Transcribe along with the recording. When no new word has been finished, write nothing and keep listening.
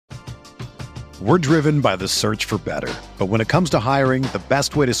We're driven by the search for better. But when it comes to hiring, the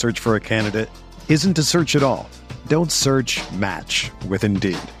best way to search for a candidate isn't to search at all. Don't search, match with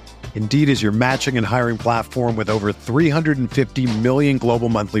Indeed. Indeed is your matching and hiring platform with over 350 million global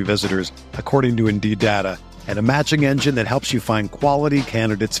monthly visitors, according to Indeed data, and a matching engine that helps you find quality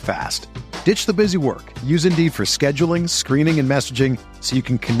candidates fast. Ditch the busy work. Use Indeed for scheduling, screening, and messaging so you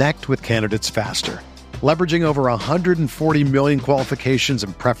can connect with candidates faster. Leveraging over 140 million qualifications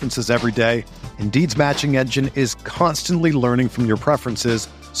and preferences every day, Indeed's matching engine is constantly learning from your preferences,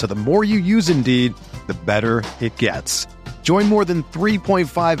 so the more you use Indeed, the better it gets. Join more than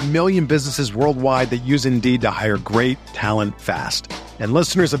 3.5 million businesses worldwide that use Indeed to hire great talent fast. And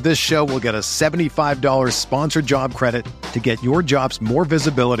listeners of this show will get a $75 sponsored job credit to get your jobs more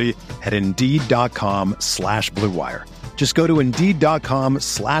visibility at Indeed.com/Blue Wire. Just go to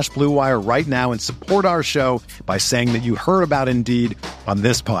Indeed.com/Blue Wire right now and support our show by saying that you heard about Indeed on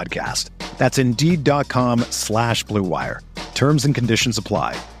this podcast. That's Indeed.com/Blue Wire. Terms and conditions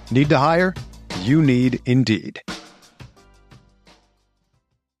apply. Need to hire? You need Indeed.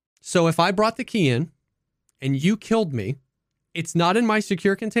 So if I brought the key in and you killed me, it's not in my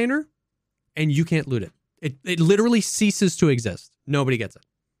secure container and you can't loot it. It literally ceases to exist. Nobody gets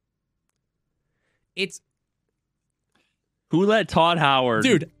it. Who let Todd Howard?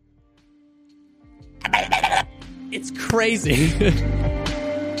 Dude. It's crazy.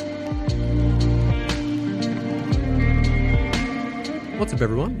 What's up,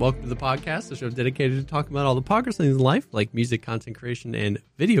 everyone? Welcome to the podcast, the show dedicated to talking about all the progress things in life, like music, content creation, and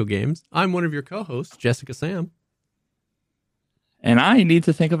video games. I'm one of your co-hosts, Jessica Sam. And I need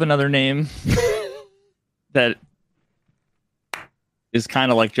to think of another name that is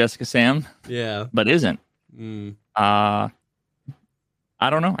kind of like Jessica Sam. Yeah. But isn't. I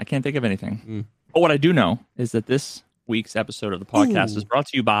don't know. I can't think of anything. But what I do know is that this week's episode of the podcast is brought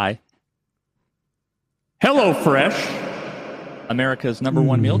to you by HelloFresh, America's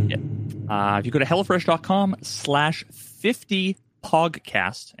 #1 meal kit. If you go to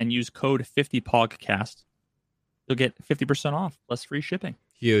HelloFresh.com/50Pogcast and use code 50Pogcast, you'll get 50% off plus free shipping.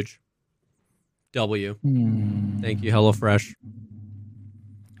 Huge. W. Thank you, HelloFresh.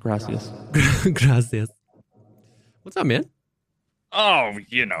 Gracias. Gracias. What's up, man? Oh,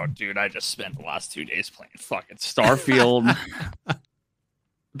 dude, I just spent the last 2 days playing fucking Starfield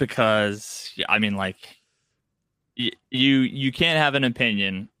because, I mean, like, you can't have an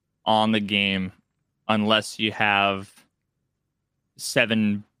opinion on the game unless you have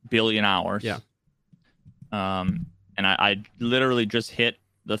 7 billion hours. Yeah. And I literally just hit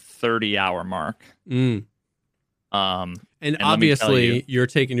the 30-hour mark. And obviously, you're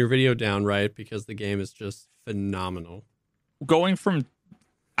taking your video down, right? Because the game is just phenomenal. Going from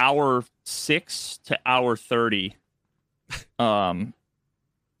hour 6 to hour 30,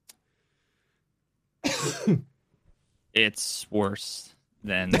 it's worse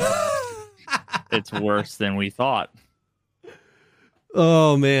than we thought.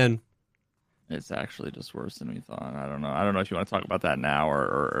 Oh man, it's actually just worse than we thought. I don't know if you want to talk about that now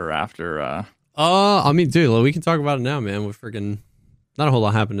or after. I mean, dude, we can talk about it now, man. We're freaking not a whole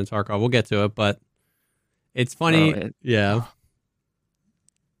lot happened in Tarkov. We'll get to it, but it's funny. Yeah.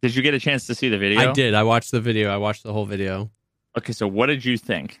 Did you get a chance to see the video? I did. I watched the video. I watched the whole video. Okay, so what did you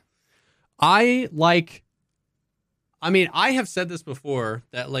think? I have said this before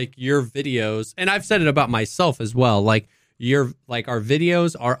that like your videos, and I've said it about myself as well. Like our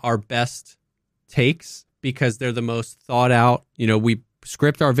videos are our best takes because they're the most thought out. We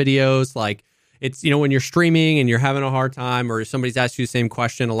script our videos. Like it's, when you're streaming and you're having a hard time or somebody's asked you the same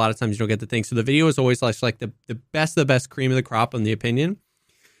question, a lot of times you don't get the thing. So the video is always like the best of the best cream of the crop in the opinion.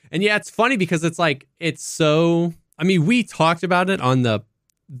 And yeah, it's funny because it's like, we talked about it on the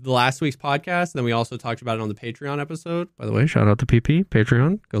last week's podcast. And then we also talked about it on the Patreon episode. By the way, shout out to PP,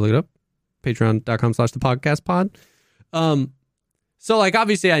 Patreon. Go look it up. Patreon.com/thepodcastpod. So like,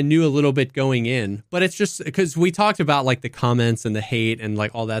 obviously I knew a little bit going in, but it's just because we talked about like the comments and the hate and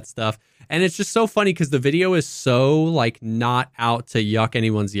like all that stuff. And it's just so funny because the video is so like not out to yuck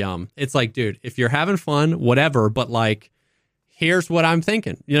anyone's yum. It's like, dude, if you're having fun, whatever, but like, here's what I'm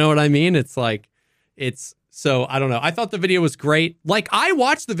thinking. You know what I mean? It's like, so I don't know. I thought the video was great. Like I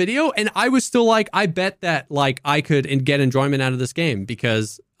watched the video and I was still like, I bet that like I could get enjoyment out of this game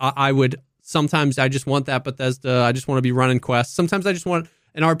because I would, sometimes I just want that Bethesda. I just want to be running quests. Sometimes I just want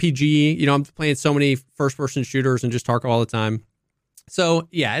an RPG. I'm playing so many first person shooters and just Tarkov all the time. So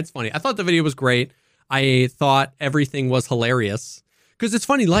yeah, it's funny. I thought the video was great. I thought everything was hilarious. Because it's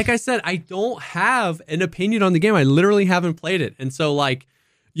funny, like I said, I don't have an opinion on the game. I literally haven't played it. And so, like,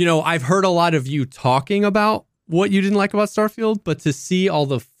 I've heard a lot of you talking about what you didn't like about Starfield, but to see all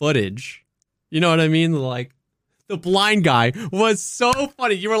the footage You know what I mean? Like, the blind guy was so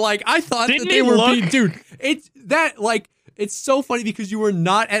funny. You were like, I thought Didn't that they he were look- being, dude. It's so funny because you were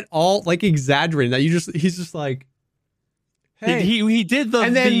not at all like exaggerating that. He's just like, hey, he did the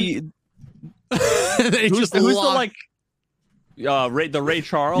and then who's the Ray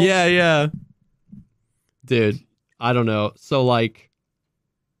Charles? Yeah, dude. I don't know. So like,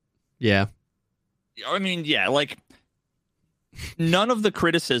 yeah. I mean, yeah, like none of the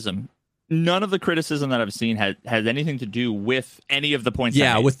criticism that I've seen has anything to do with any of the points.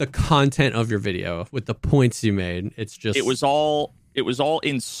 Yeah, with the content of your video, with the points you made. It's just it was all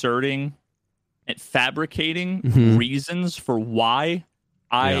inserting and fabricating reasons for why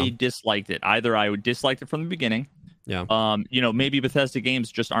I disliked it. Either I disliked it from the beginning. Yeah. Maybe Bethesda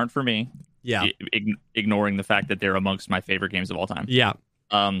games just aren't for me. Yeah. Ignoring the fact that they're amongst my favorite games of all time. Yeah.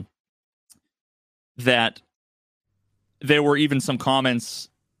 That there were even some comments,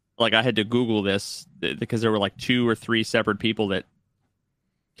 like I had to Google this because there were like 2 or 3 separate people that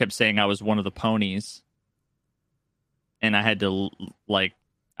kept saying I was one of the ponies. And I had to, like,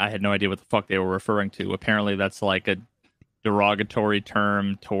 I had no idea what the fuck they were referring to. Apparently that's like a derogatory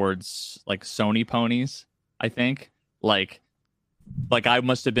term towards like Sony ponies, I think. Like I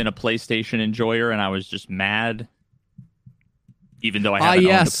must have been a PlayStation enjoyer and I was just mad. Even though I haven't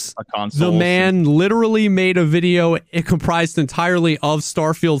owned a console. The man literally made a video. It comprised entirely of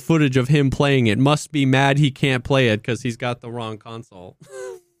Starfield footage of him playing it. Must be mad he can't play it because he's got the wrong console.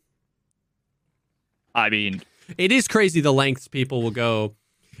 I mean, it is crazy the lengths people will go.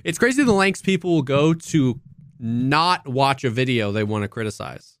 It's crazy the lengths people will go to not watch a video they want to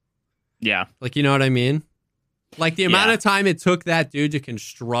criticize. Yeah. Like, you know what I mean? Like, the amount of time it took that dude to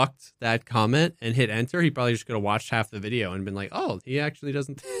construct that comment and hit enter, he probably just could have watched half the video and been like, oh, he actually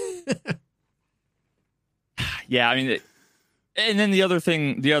doesn't. Yeah, I mean, and then the other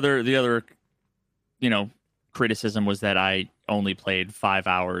thing, the other, criticism was that I only played 5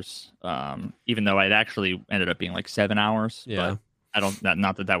 hours, even though it actually ended up being like 7 hours. Yeah. But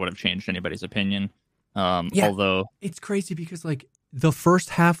not that would have changed anybody's opinion. Yeah, Although it's crazy because like the first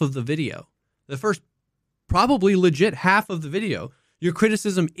half of the video, the first probably legit half of the video, your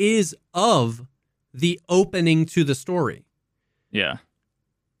criticism is of the opening to the story. Yeah.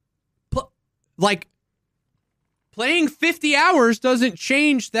 Like, playing 50 hours doesn't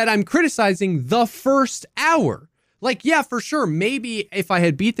change that I'm criticizing the first hour. Like, yeah, for sure. Maybe if I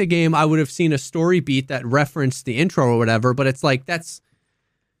had beat the game, I would have seen a story beat that referenced the intro or whatever. But it's like,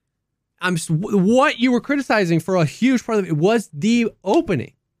 what you were criticizing for a huge part of it was the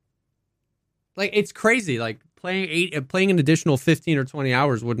opening. Like, it's crazy. Like, playing an additional 15 or 20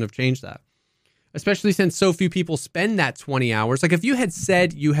 hours wouldn't have changed that. Especially since so few people spend that 20 hours. Like, if you had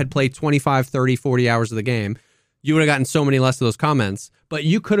said you had played 25, 30, 40 hours of the game, you would have gotten so many less of those comments. But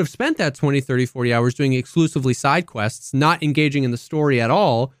you could have spent that 20, 30, 40 hours doing exclusively side quests, not engaging in the story at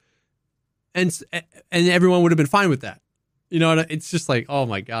all. And everyone would have been fine with that. You know, it's just like, oh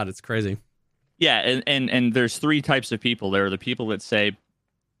my God, it's crazy. Yeah, and there's 3 types of people. There are the people that say,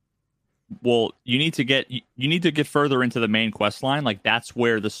 well, you need to get further into the main quest line. Like, that's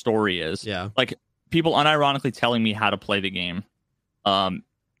where the story is. Yeah. Like, people unironically telling me how to play the game.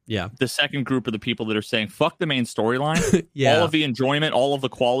 Yeah. The second group are the people that are saying, fuck the main storyline. Yeah. All of the enjoyment, all of the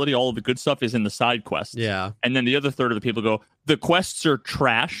quality, all of the good stuff is in the side quests. Yeah. And then the other third of the people go, the quests are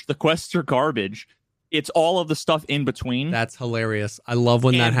trash. The quests are garbage. It's all of the stuff in between. That's hilarious. I love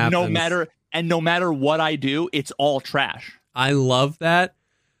when that happens. No matter what I do, it's all trash. I love that.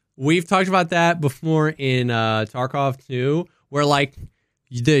 We've talked about that before in Tarkov 2, where like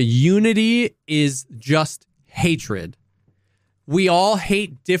the unity is just hatred. We all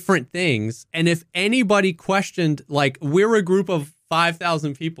hate different things. And if anybody questioned, like, we're a group of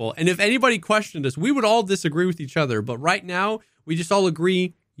 5,000 people, and if anybody questioned us, we would all disagree with each other. But right now, we just all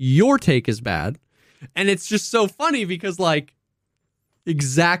agree your take is bad. And it's just so funny because, like,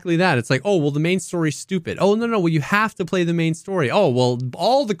 exactly that. It's like, oh, well, the main story's stupid. Oh, no, well, you have to play the main story. Oh, well,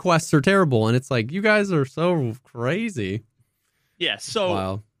 all the quests are terrible. And it's like, you guys are so crazy. Yeah, so,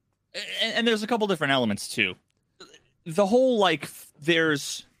 wow. And there's a couple different elements, too. The whole, like,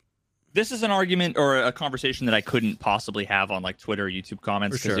 this is an argument or a conversation that I couldn't possibly have on, like, Twitter or YouTube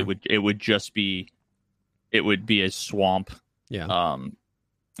comments, because it would just be, it would be a swamp. Yeah.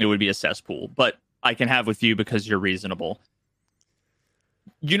 It would be a cesspool. But I can have with you because you're reasonable.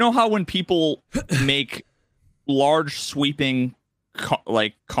 You know how when people make large sweeping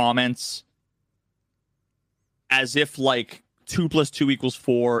comments as if like 2 + 2 =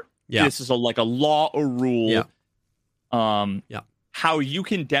 4, this is a law or rule. How you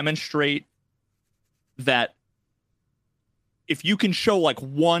can demonstrate that if you can show like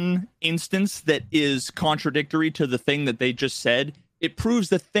one instance that is contradictory to the thing that they just said, it proves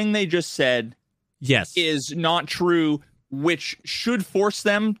the thing they just said is not true, which should force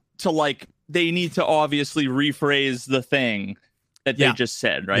them to like, they need to obviously rephrase the thing that they just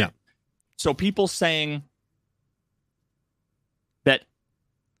said, right? Yeah. So people saying that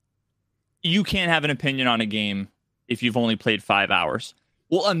you can't have an opinion on a game if you've only played 5 hours.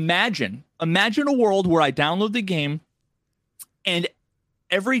 Well, imagine a world where I download the game and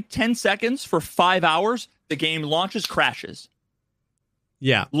every 10 seconds for 5 hours, the game launches, crashes.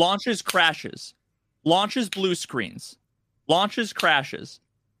 Yeah. Launches, crashes. Launches, blue screens. Launches, crashes.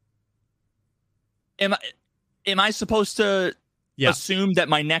 Am I supposed to assume that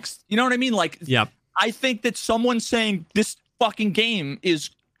my next... You know what I mean? Like, I think that someone saying this fucking game is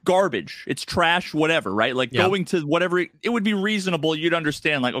garbage, it's trash, whatever, right? Like going to whatever, it would be reasonable. You'd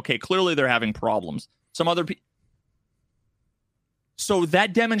understand, like, okay, clearly they're having problems. Some other people. So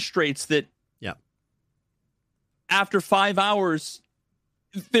that demonstrates that after 5 hours,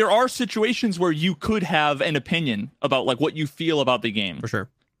 there are situations where you could have an opinion about like what you feel about the game. For sure.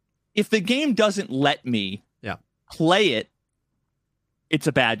 If the game doesn't let me play it, it's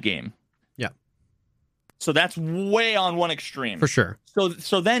a bad game. Yeah. So that's way on one extreme. For sure.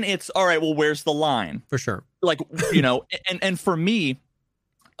 So then it's, all right, well, where's the line? For sure. Like, you know, and for me,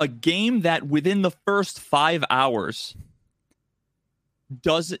 a game that within the first 5 hours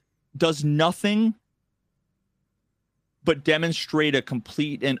does nothing but demonstrate a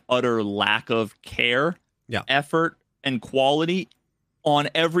complete and utter lack of care, effort, and quality on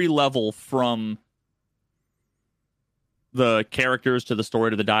every level, from the characters to the story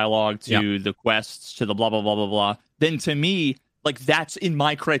to the dialogue to the quests to the blah, blah, blah, blah, blah, then to me, like, that's in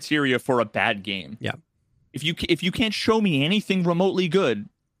my criteria for a bad game. Yeah. If you can't show me anything remotely good,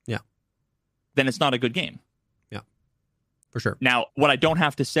 then it's not a good game. Yeah. For sure. Now, what I don't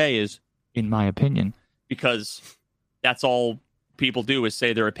have to say is, in my opinion, because that's all people do is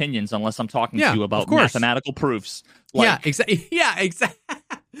say their opinions, unless I'm talking to you about mathematical proofs. Like, exactly. Yeah,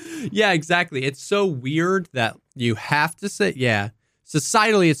 exactly. It's so weird that you have to say,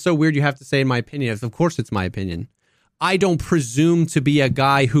 societally, it's so weird you have to say, in my opinion. Of course, it's my opinion. I don't presume to be a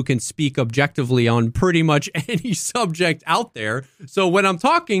guy who can speak objectively on pretty much any subject out there. So when I'm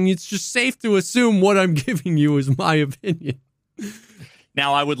talking, it's just safe to assume what I'm giving you is my opinion.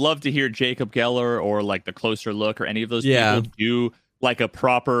 Now, I would love to hear Jacob Geller or like The Closer Look or any of those people do like a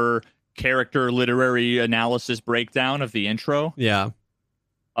proper character literary analysis breakdown of the intro. Yeah.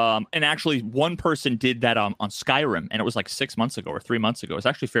 And actually, one person did that on Skyrim, and it was like 6 months ago or 3 months ago. It's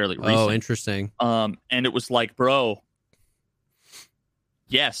actually fairly recent. Oh, interesting. And it was like, bro,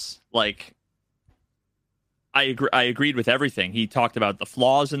 yes, like, I agreed with everything. He talked about the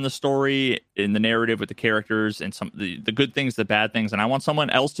flaws in the story, in the narrative with the characters, and some the good things, the bad things. And I want someone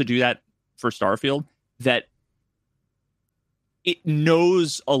else to do that for Starfield, that it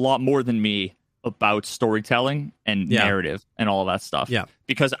knows a lot more than me about storytelling and narrative and all of that stuff. Yeah.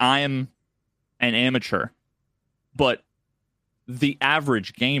 Because I am an amateur, but the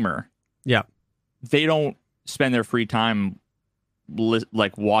average gamer, they don't spend their free time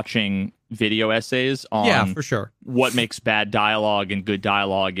like watching video essays on for sure what makes bad dialogue and good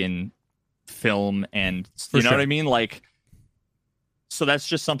dialogue in film, and you know what I mean? Like, so that's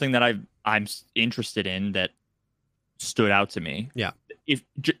just something that I'm interested in that stood out to me. Yeah.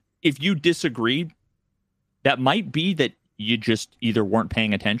 If you disagreed, that might be that you just either weren't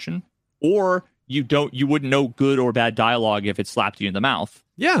paying attention, or you wouldn't know good or bad dialogue if it slapped you in the mouth.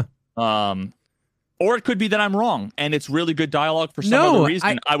 Yeah. Or it could be that I'm wrong and it's really good dialogue for some other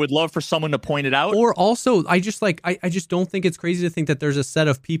reason. I would love for someone to point it out. Or also, I just don't think it's crazy to think that there's a set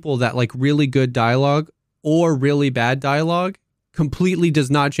of people that like really good dialogue or really bad dialogue completely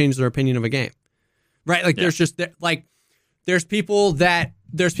does not change their opinion of a game. Right? Like there's just like there's people that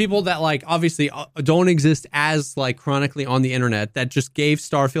like obviously don't exist as like chronically on the internet that just gave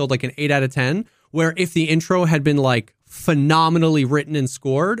Starfield like an 8 out of 10, where if the intro had been like phenomenally written and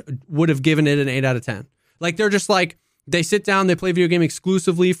scored, would have given it an 8 out of 10. Like they're just like, they sit down, they play video game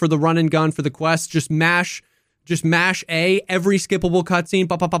exclusively for the run and gun, for the quest, just mash A, every skippable cutscene,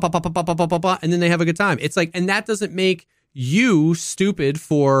 and then they have a good time. It's like, and that doesn't make you stupid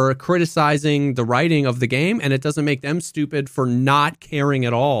for criticizing the writing of the game, and it doesn't make them stupid for not caring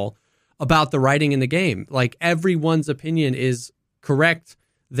at all about the writing in the game. Like everyone's opinion is correct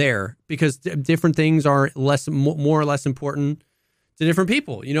there, because different things are more or less important to different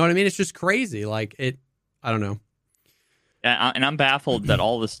people. You know what I mean? It's just crazy. Like I don't know. And I'm baffled that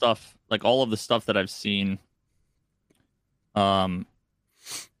all of the stuff that I've seen, Xbox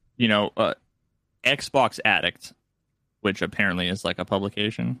Addict which apparently is like a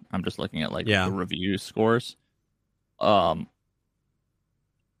publication. I'm just looking at like Yeah. the review scores.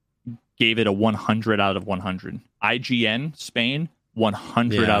 Gave it a 100 out of 100. IGN Spain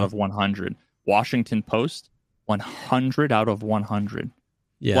 100 Yeah. out of 100. Washington Post 100 out of 100.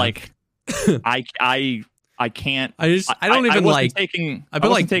 Yeah. Like I can't. I don't even like taking. I I put,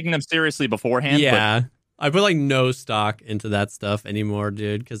 wasn't like- taking them seriously beforehand. Yeah. I put like no stock into that stuff anymore,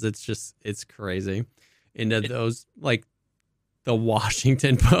 dude, because it's crazy. Into those like the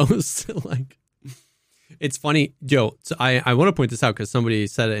Washington Post. Like it's funny, Joe. So I want to point this out because somebody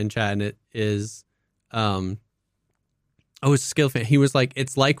said it in chat, and it is it's Skill Fan. He was like,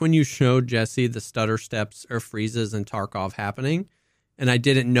 it's like when you showed Jesse the stutter steps or freezes in Tarkov happening, and I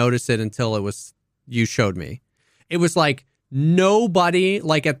didn't notice it until it was you showed me. It was like nobody,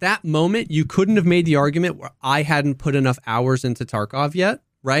 like at that moment, you couldn't have made the argument where I hadn't put enough hours into Tarkov yet,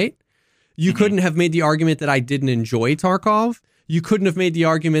 right? You couldn't have made the argument that I didn't enjoy Tarkov. You couldn't have made the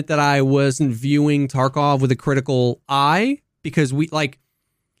argument that I wasn't viewing Tarkov with a critical eye, because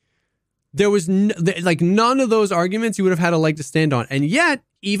there was none of those arguments you would have had a leg to stand on. And yet,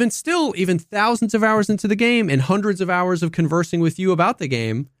 even thousands of hours into the game and hundreds of hours of conversing with you about the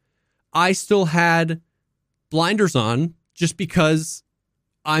game, I still had blinders on just because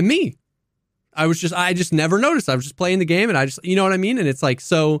I'm me. I just never noticed. I was just playing the game, and I just, you know what I mean? And it's like,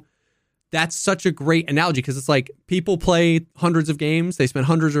 so that's such a great analogy, because it's like people play hundreds of games. They spend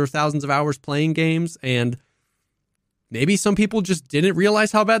hundreds or thousands of hours playing games, and maybe some people just didn't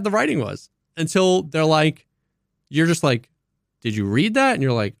realize how bad the writing was until they're like, you're just like, did you read that? And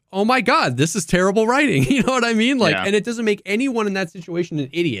you're like, oh my God, this is terrible writing. You know what I mean? Like, and it doesn't make anyone in that situation an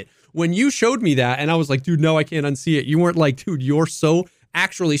idiot. When you showed me that and I was like, dude, no, I can't unsee it. You weren't like, dude, you're so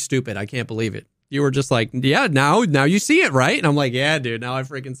actually stupid. I can't believe it. You were just like, yeah, now you see it, right? And I'm like, yeah, dude, now I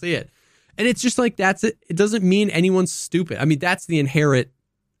freaking see it. And it's just like, that's it. It doesn't mean anyone's stupid. I mean, that's the inherent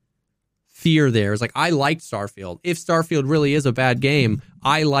fear there. It's like, I liked Starfield. If Starfield really is a bad game,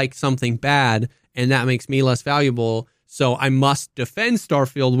 I like something bad, and that makes me less valuable. So I must defend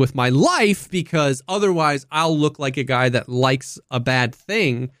Starfield with my life, because otherwise I'll look like a guy that likes a bad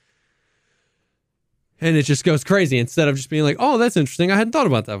thing. And it just goes crazy instead of just being like, oh, that's interesting. I hadn't thought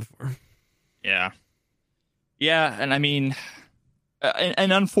about that before. Yeah. Yeah. And I mean,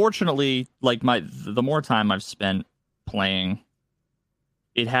 and unfortunately, like the more time I've spent playing,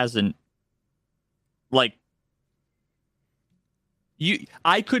 it hasn't, like,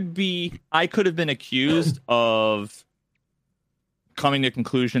 I could have been accused of coming to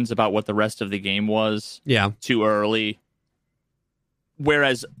conclusions about what the rest of the game was too early.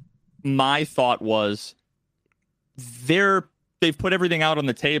 Whereas my thought was, they've put everything out on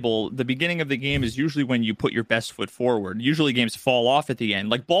the table. The beginning of the game is usually when you put your best foot forward. Usually games fall off at the end.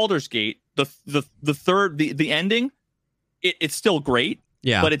 Like Baldur's Gate, the ending, it's still great.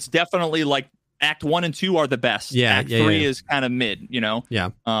 Yeah. But it's definitely like Act 1 and 2 are the best. Yeah. Act 3 is kind of mid, you know? Yeah.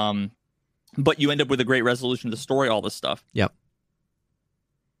 But you end up with a great resolution of the story, all this stuff. Yep.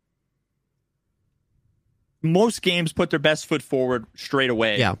 Most games put their best foot forward straight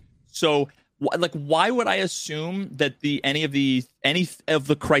away. Yeah. So, like, why would I assume that any of the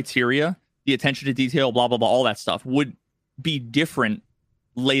criteria, the attention to detail, blah blah blah, all that stuff would be different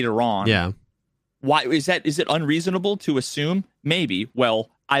later on? Yeah. Why is that? Is it unreasonable to assume? Maybe. Well,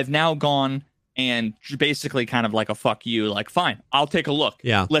 I've now gone and basically kind of like a fuck you. Like, fine, I'll take a look.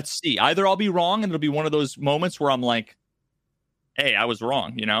 Yeah. Let's see. Either I'll be wrong and it'll be one of those moments where I'm like, hey, I was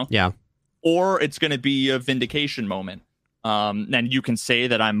wrong. You know? Yeah. Or it's going to be a vindication moment. And you can say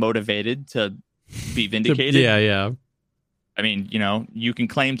that I'm motivated to be vindicated. Yeah. I mean, you know, you can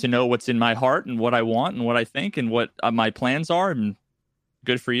claim to know what's in my heart and what I want and what I think and what my plans are, and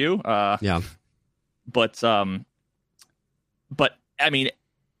good for you. Yeah. But I mean,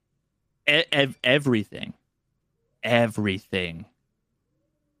 everything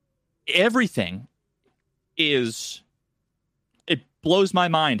is, it blows my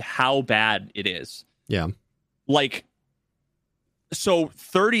mind how bad it is. Yeah. Like, so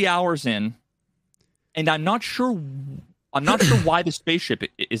 30 hours in, and I'm not sure why the spaceship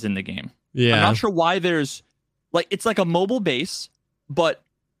is in the game. Yeah. I'm not sure why there's, like, it's like a mobile base, but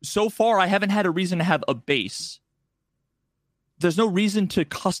so far I haven't had a reason to have a base. There's no reason to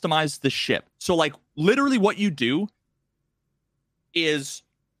customize the ship. So, like, literally what you do is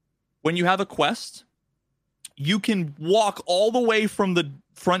when you have a quest, you can walk all the way from the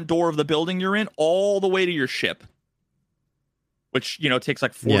front door of the building you're in all the way to your ship, which, you know, takes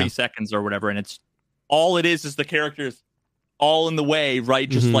like 40 seconds or whatever. And it's all it is the characters all in the way, right?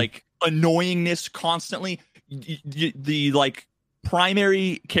 Just like annoyingness constantly. The like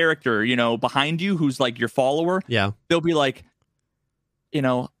primary character, behind you, who's like your follower. Yeah. They'll be like,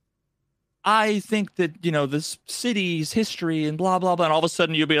 I think that, this city's history and blah, blah, blah. And all of a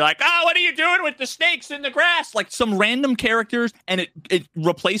sudden you'll be like, oh, what are you doing with the snakes in the grass? Like some random characters, and it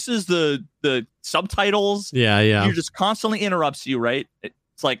replaces the subtitles. Yeah, yeah. You just constantly interrupts you, right?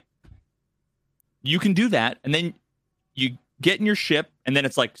 It's like, you can do that. And then you get in your ship, and then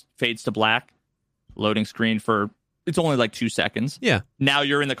it's like fades to black, loading screen it's only like 2 seconds. Yeah. Now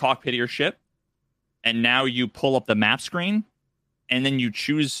you're in the cockpit of your ship, and now you pull up the map screen, and then you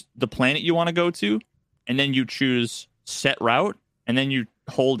choose the planet you want to go to, and then you choose set route, and then you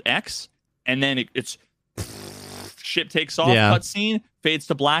hold X, and then it's ship takes off, cutscene, fades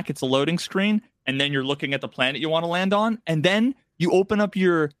to black, it's a loading screen, and then you're looking at the planet you want to land on, and then you open up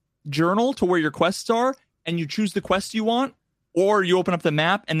your journal to where your quests are, and you choose the quest you want, or you open up the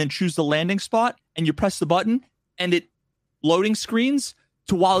map and then choose the landing spot, and you press the button, and it loading screens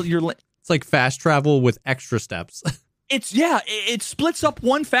to while you're... It's like fast travel with extra steps. It splits up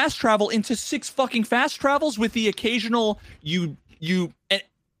one fast travel into 6 fucking fast travels with the occasional you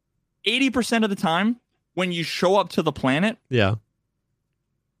 80% of the time when you show up to the planet. Yeah.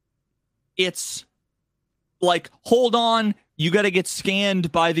 It's like, hold on, you got to get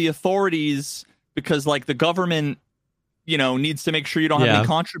scanned by the authorities because like the government, needs to make sure you don't have any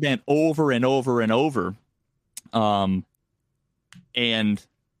contraband over and over and over. And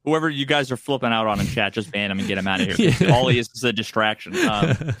whoever you guys are flipping out on in chat, just ban him and get him out of here. Yeah. All he is a distraction.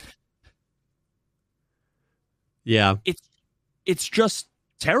 Yeah. It's just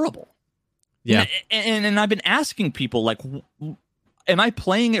terrible. Yeah. And I've been asking people, like, am I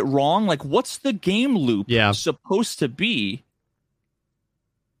playing it wrong? Like, what's the game loop supposed to be?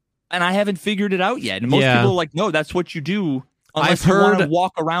 And I haven't figured it out yet. And most people are like, no, that's what you do. Unless you want to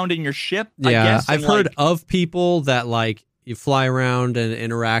walk around in your ship, I guess. I've heard of people that, like, you fly around and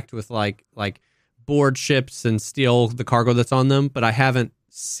interact with, like board ships and steal the cargo that's on them, but I haven't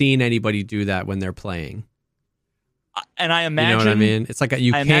seen anybody do that when they're playing. And I imagine... You know what I mean? It's like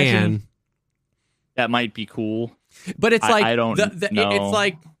you can... That might be cool. But it's like... I don't know. It's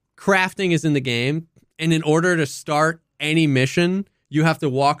like crafting is in the game, and in order to start any mission, you have to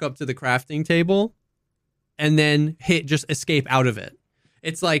walk up to the crafting table and then just escape out of it.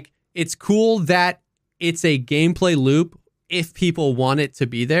 It's like, it's cool that it's a gameplay loop if people want it to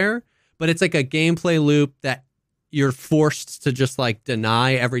be there, but it's like a gameplay loop that you're forced to just like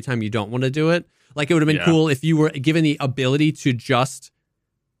deny every time you don't want to do it. Like, it would have been cool if you were given the ability to just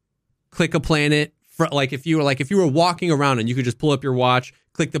click a planet for, like, if you were walking around and you could just pull up your watch,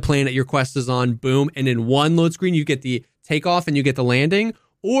 click the planet your quest is on, boom, and in one load screen you get the takeoff and you get the landing,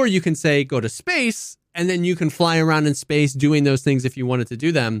 or you can say go to space and then you can fly around in space doing those things if you wanted to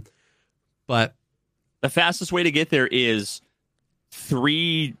do them. But the fastest way to get there is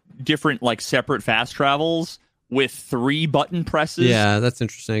 3 different, like, separate fast travels with 3 button presses. Yeah, that's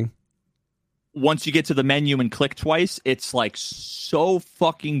interesting. Once you get to the menu and click twice, it's like so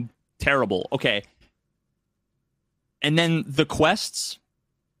fucking terrible. Okay. And then the quests,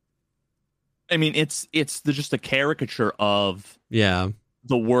 I mean, it's just a caricature of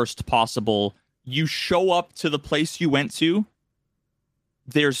the worst possible. You show up to the place you went to.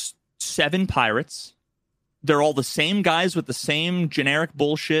 There's 7 pirates. They're all the same guys with the same generic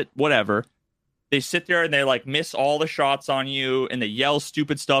bullshit, whatever. They sit there and they like miss all the shots on you and they yell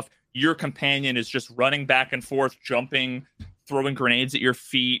stupid stuff. Your companion is just running back and forth, jumping, throwing grenades at your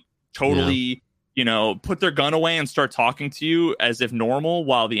feet, totally, put their gun away and start talking to you as if normal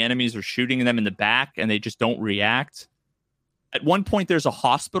while the enemies are shooting them in the back and they just don't react. At one point, there's a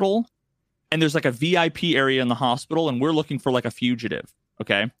hospital and there's like a VIP area in the hospital and we're looking for like a fugitive.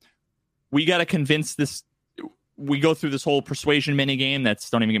 Okay. We got to convince this. We go through this whole persuasion mini game.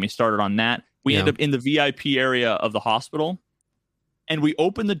 Don't even get me started on that. We end up in the VIP area of the hospital and we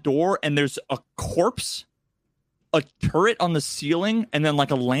open the door and there's a corpse, a turret on the ceiling, and then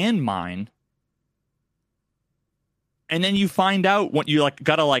like a landmine. And then you find out what you like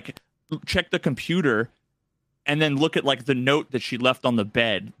gotta like check the computer and then look at like the note that she left on the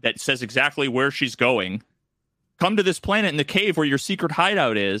bed that says exactly where she's going. Come to this planet in the cave where your secret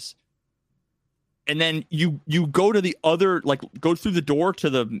hideout is. And then you go to the other, like, go through the door to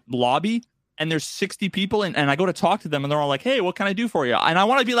the lobby, and there's 60 people, and I go to talk to them, and they're all like, hey, what can I do for you? And I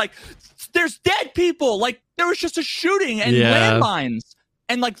want to be like, there's dead people! Like, there was just a shooting and landmines.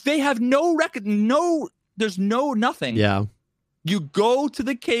 And, like, they have no record, there's nothing. Yeah. You go to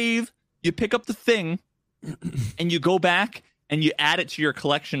the cave, you pick up the thing, and you go back, and you add it to your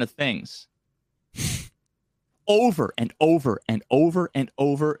collection of things. Over and over and over and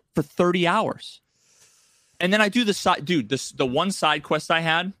over for 30 hours. And then I do the side, dude. The one side quest I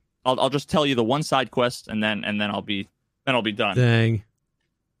had. I'll just tell you the one side quest, and then I'll be done. Dang.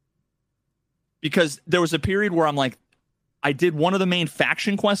 Because there was a period where I'm like, I did one of the main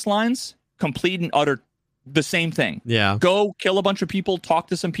faction quest lines, complete and utter the same thing. Yeah. Go kill a bunch of people, talk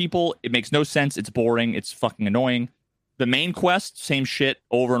to some people. It makes no sense. It's boring. It's fucking annoying. The main quest, same shit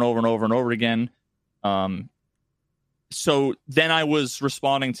over and over and over and over again. So then I was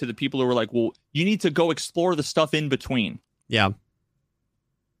responding to the people who were like, well, you need to go explore the stuff in between. Yeah.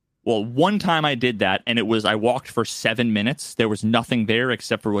 Well, one time I did that, and I walked for 7 minutes. There was nothing there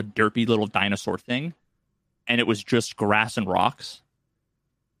except for a derpy little dinosaur thing. And it was just grass and rocks.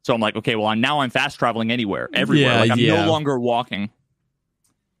 So I'm like, okay, well, now I'm fast traveling everywhere. Yeah, like I'm yeah. no longer walking.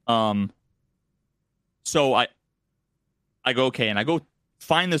 So I go, okay, and I go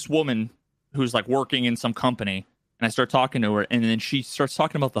find this woman who's like working in some company, and I start talking to her, and then she starts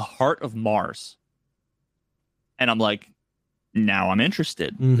talking about the heart of Mars. And I'm like, now I'm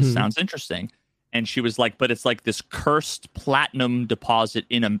interested. This sounds interesting. And she was like, but it's like this cursed platinum deposit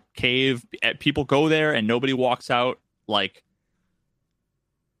in a cave. People go there and nobody walks out. Like,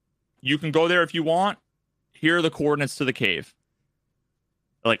 you can go there if you want. Here are the coordinates to the cave.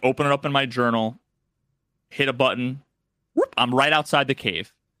 I like open it up in my journal, hit a button. Whoop, I'm right outside the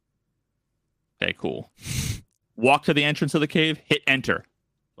cave. Okay, cool. Walk to the entrance of the cave, hit enter.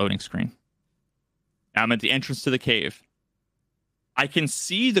 Loading screen. Now I'm at the entrance to the cave. I can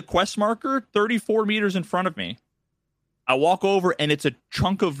see the quest marker 34 meters in front of me. I walk over and it's a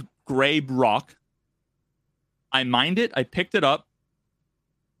chunk of gray rock. I mined it. I picked it up.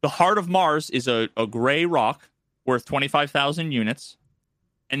 The heart of Mars is a gray rock worth 25,000 units.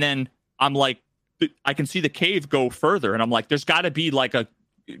 And then I'm like, I can see the cave go further. And I'm like, there's got to be like a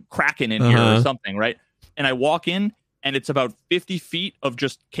kraken in here or something, right? And I walk in and it's about 50 feet of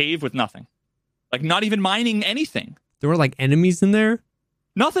just cave with nothing. Like not even mining anything. There were like enemies in there?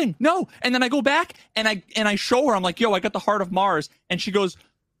 Nothing. No. And then I go back and I show her. I'm like, yo, I got the heart of Mars. And she goes,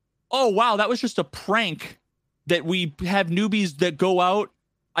 oh, wow, that was just a prank that we have newbies that go out.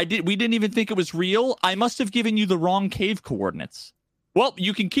 We didn't even think it was real. I must have given you the wrong cave coordinates. Well,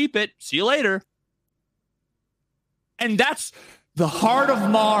 you can keep it. See you later. And that's the heart of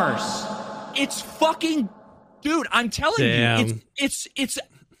Mars. It's fucking, dude, I'm telling you,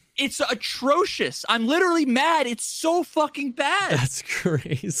 it's atrocious. I'm literally mad. It's so fucking bad. That's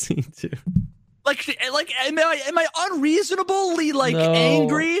crazy, dude. Like, am I unreasonably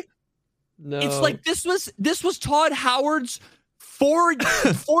angry? No. It's like this was Todd Howard's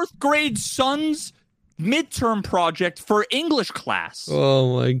fourth grade son's midterm project for English class.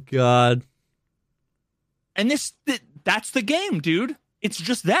 Oh my god. And that's the game, dude. It's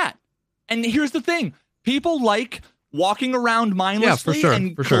just that. And here's the thing. People like walking around mindlessly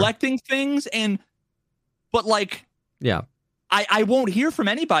and collecting things, but like, yeah, I won't hear from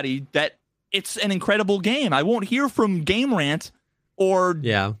anybody that it's an incredible game. I won't hear from Game Rant or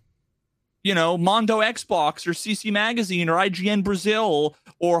Mondo Xbox or CC Magazine or IGN Brazil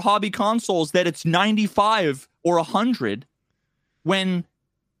or Hobby Consoles that it's 95 or 100 when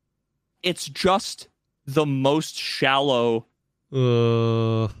it's just the most shallow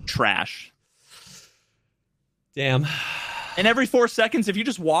trash. Damn. And every 4 seconds, if you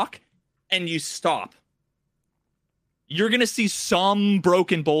just walk and you stop, you're going to see some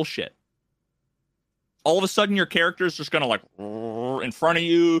broken bullshit. All of a sudden, your character is just going to like in front of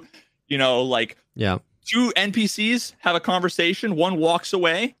you, two NPCs have a conversation. One walks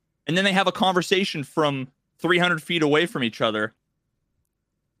away and then they have a conversation from 300 feet away from each other.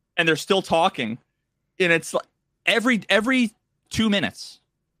 And they're still talking. And it's like every 2 minutes.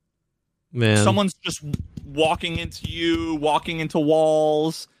 Man. Someone's just walking into you, walking into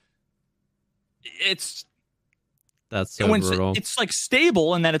walls. That's so brutal. It's like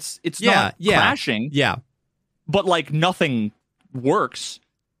stable and that it's not crashing. Yeah. But like nothing works.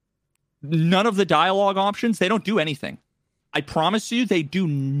 None of the dialogue options, they don't do anything. I promise you, they do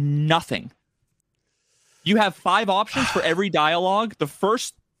nothing. You have 5 options for every dialogue. The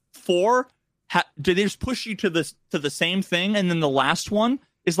first 4, they just push you to the same thing, and then the last one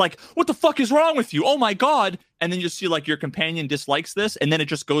is like, what the fuck is wrong with you? Oh my god. And then you see like your companion dislikes this, and then it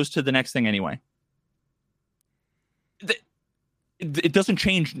just goes to the next thing anyway. It doesn't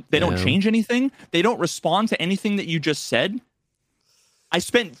change. They don't change anything. They don't respond to anything that you just said. I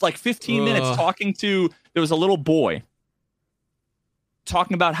spent like 15 minutes talking to, there was a little boy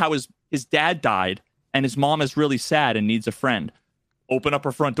talking about how his dad died and his mom is really sad and needs a friend. Open up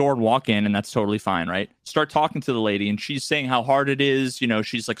her front door and walk in, and that's totally fine, right? Start talking to the lady, and she's saying how hard it is.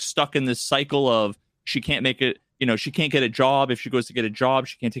 She's like stuck in this cycle of she can't make it, she can't get a job. If she goes to get a job,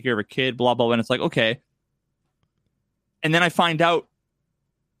 she can't take care of her kid, blah, blah, blah. And it's like, okay, And then I find out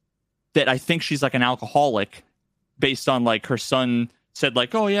that I think she's like an alcoholic based on like her son said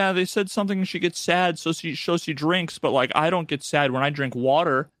like, oh yeah, they said something and she gets sad. So she drinks, but like, I don't get sad when I drink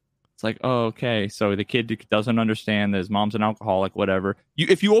water. It's like, oh, okay. So the kid doesn't understand that his mom's an alcoholic, whatever.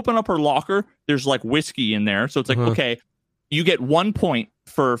 If you open up her locker, there's like whiskey in there. So it's like, okay, you get 1 point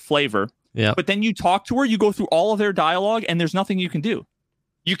for flavor. Yeah. But then you talk to her, you go through all of their dialogue, and there's nothing you can do.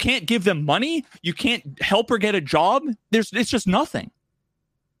 You can't give them money. You can't help her get a job. It's just nothing.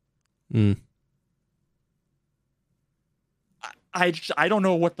 I don't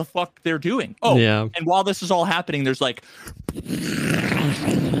know what the fuck they're doing. Oh, yeah. And while this is all happening, there's like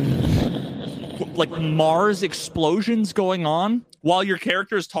Mars explosions going on while your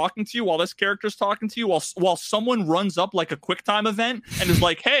character is talking to you, while this character is talking to you, while someone runs up like a QuickTime event and is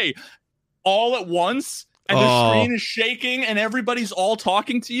like, hey, all at once, and the screen is shaking and everybody's all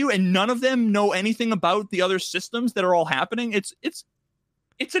talking to you and none of them know anything about the other systems that are all happening. It's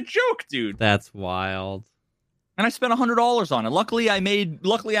a joke, dude. That's wild. And I spent $100 on it. Luckily I made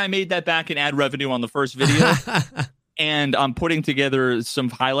that back in ad revenue on the first video. And I'm putting together some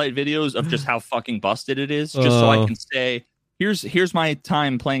highlight videos of just how fucking busted it is, just so I can say, here's my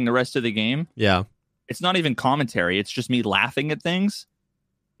time playing the rest of the game. Yeah. It's not even commentary. It's just me laughing at things.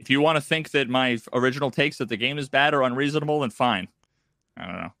 If you want to think that my original takes that the game is bad or unreasonable, then fine. I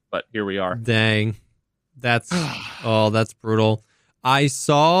don't know. But here we are. Dang. That's brutal. I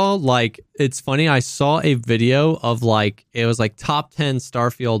saw it's funny. I saw a video of it was top 10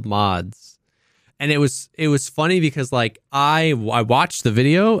 Starfield mods. And it was funny because I watched the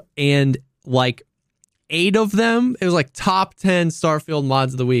video and 8 of them, it was top 10 Starfield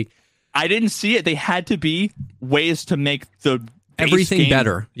mods of the week. I didn't see it. They had to be ways to make the everything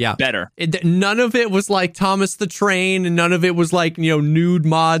better. Yeah. Better. None of it was like Thomas the Train, and none of it was nude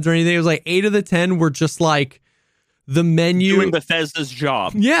mods or anything. It was 8 of the 10 were just the menu. Doing Bethesda's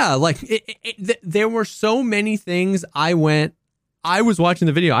job. Yeah. There were so many things I was watching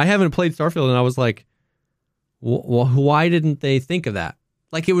the video. I haven't played Starfield, and I was like, why didn't they think of that?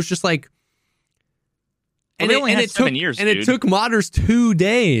 It was just and they only had 7 years, and it took modders 2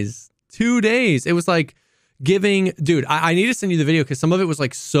 days. 2 days. It was giving, dude, I need to send you the video because some of it was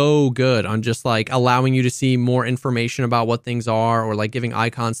so good on just allowing you to see more information about what things are, or giving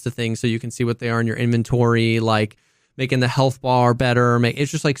icons to things so you can see what they are in your inventory, making the health bar better.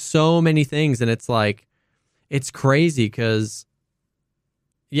 It's just so many things, and it's crazy because,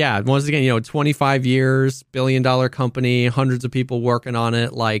 yeah, once again, 25 years, billion-dollar company, hundreds of people working on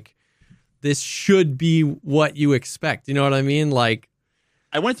it. This should be what you expect. You know what I mean?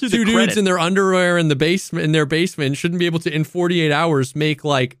 I went through two dudes in their underwear in their basement shouldn't be able to in 48 hours make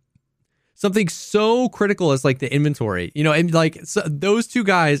something so critical as the inventory, and so those two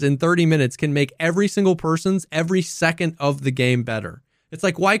guys in 30 minutes can make every single person's every second of the game better. It's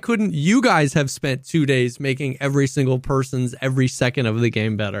why couldn't you guys have spent 2 days making every single person's every second of the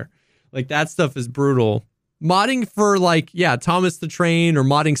game better? That stuff is brutal. Modding for Thomas the Train or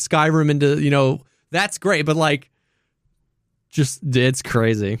modding Skyrim into, that's great, but just it's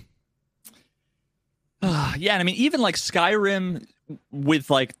crazy. Yeah, and I mean even Skyrim with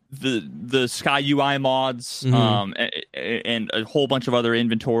the Sky UI mods, and a whole bunch of other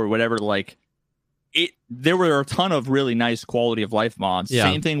inventory, whatever. There were a ton of really nice quality of life mods. Yeah.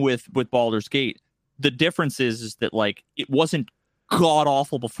 Same thing with Baldur's Gate. The difference is that it wasn't god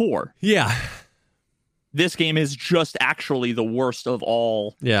awful before. Yeah. This game is just actually the worst of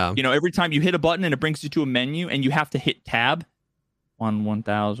all. Yeah. Every time you hit a button and it brings you to a menu and you have to hit tab.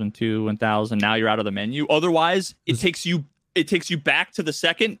 1,000, 2, 1,000. Now you're out of the menu. Otherwise, it takes you back to the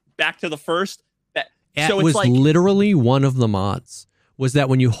second, back to the first. So it was literally one of the mods was that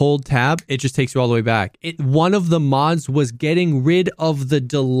when you hold tab, it just takes you all the way back. One of the mods was getting rid of the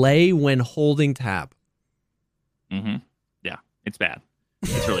delay when holding tab. Mm-hmm. Yeah, it's bad.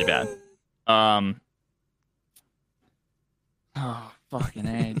 It's really bad. Oh, fucking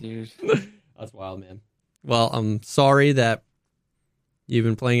A, dude. That's wild, man. Well, I'm sorry that you've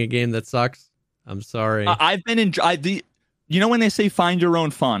been playing a game that sucks. I'm sorry. I've been when they say find your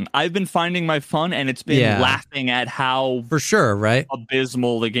own fun, I've been finding my fun, and it's been laughing at how for sure, right?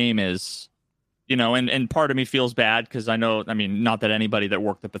 abysmal the game is. And part of me feels bad because I know, not that anybody that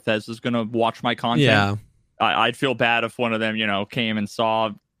worked at Bethesda is going to watch my content. Yeah. I'd feel bad if one of them, came and saw.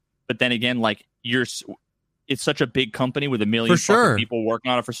 But then again, it's such a big company with a million people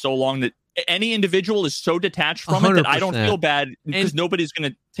working on it for so long that any individual is so detached from 100%. It that I don't feel bad because nobody's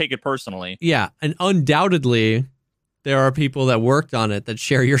going to take it personally. Yeah, and undoubtedly, there are people that worked on it that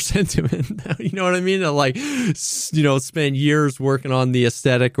share your sentiment. You know what I mean? That like, spend years working on the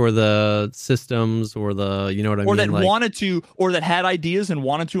aesthetic or the systems or the, you know what I mean? Or that like, wanted to, or that had ideas and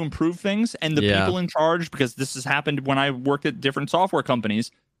wanted to improve things. And the people in charge, because this has happened when I worked at different software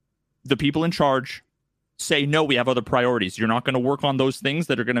companies, the people in charge say, no, we have other priorities. You're not going to work on those things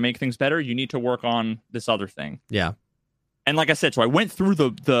that are going to make things better. You need to work on this other thing. Yeah. And like I said, so I went through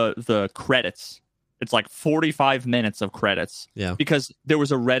the credits. It's like 45 minutes of credits. Yeah. Because there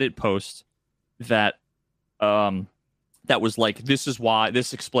was a Reddit post that that was like,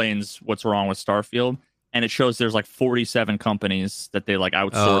 this explains what's wrong with Starfield. And it shows there's like 47 companies that they like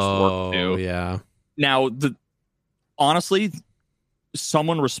outsourced work to. Oh, yeah. Now, honestly,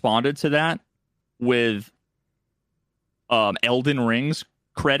 someone responded to that with Elden Ring's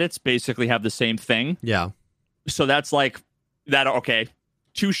credits basically have the same thing. Yeah. So that's like that. Okay.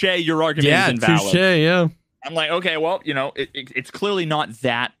 Touche, your argument is invalid. Touche, yeah. I'm like, okay, well, it's clearly not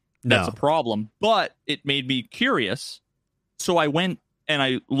that's a problem, but it made me curious. So I went and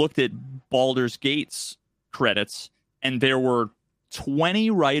I looked at Baldur's Gate's credits, and there were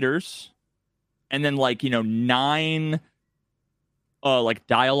 20 writers, and then 9 like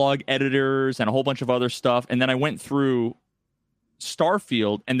dialogue editors and a whole bunch of other stuff. And then I went through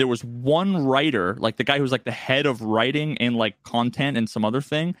Starfield, and there was one writer, like the guy who's like the head of writing and like content and some other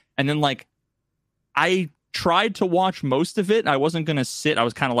thing. And then I tried to watch most of it. I wasn't gonna sit. I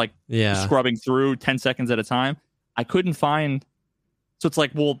was kind of scrubbing through 10 seconds at a time. I couldn't find. So it's like,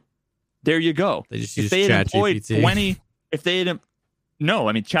 well, there you go. They just if they had employed 20, if they had, no,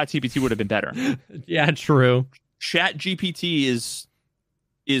 I mean, ChatGPT would have been better. Yeah, true. ChatGPT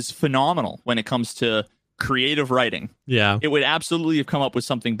is phenomenal when it comes to creative writing. Yeah. It would absolutely have come up with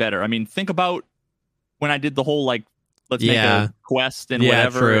something better. I mean, think about when I did the whole let's make a quest and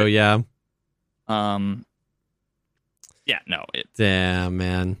whatever. True, yeah. Damn,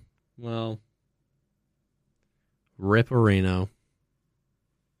 man. Well, Ripperino.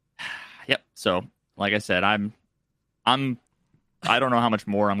 Yep. So, like I said, I don't know how much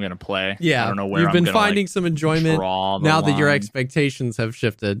more I'm going to play. Yeah. I don't know where you've been finding some enjoyment now that your expectations have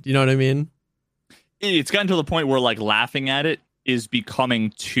shifted. You know what I mean? It's gotten to the point where laughing at it is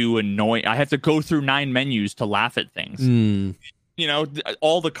becoming too annoying. I have to go through 9 menus to laugh at things.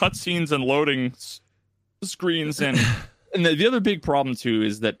 All the cutscenes and loading screens and the other big problem too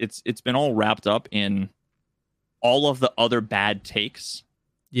is that it's been all wrapped up in all of the other bad takes.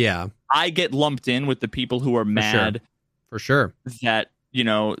 Yeah. I get lumped in with the people who are mad for sure that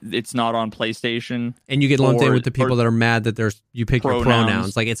it's not on PlayStation, and you get lumped in with the people that are mad that you pick your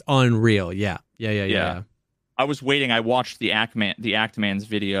pronouns. Like, it's unreal. Yeah. I was waiting. I watched the Actman's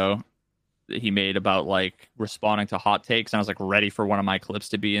video that he made about responding to hot takes, and I was ready for one of my clips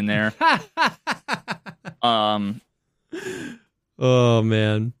to be in there. Oh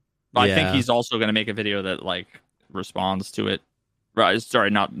man. I think he's also going to make a video that responds to it. Right? Sorry,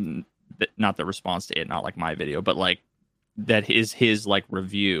 not the response to it, not my video, but that is his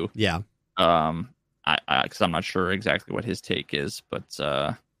review. Yeah. Because I'm not sure exactly what his take is, but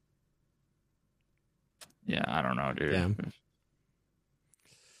yeah, I don't know, dude.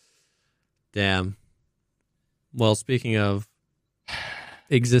 Damn. Well, speaking of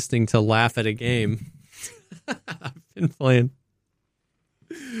existing to laugh at a game, I've been playing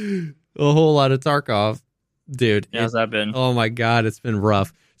a whole lot of Tarkov, dude. How's that been? Oh my god, it's been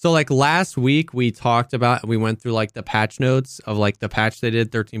rough. So last week we went through the patch notes of the patch they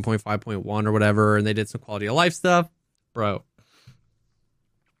did 13.5.1 or whatever, and they did some quality of life stuff. Bro,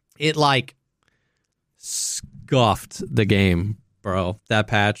 it scuffed the game, bro. That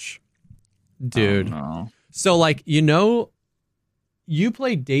patch, dude. Oh, no. So you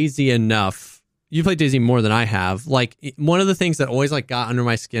play DayZ enough. You play DayZ more than I have. One of the things that always got under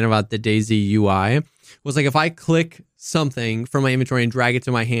my skin about the DayZ UI was if I click something from my inventory and drag it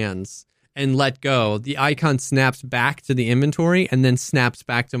to my hands and let go, the icon snaps back to the inventory and then snaps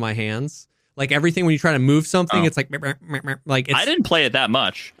back to my hands. Everything when you try to move something, it's it's, I didn't play it that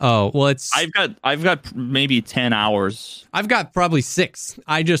much. Oh, well, I've got maybe 10 hours. I've got probably 6.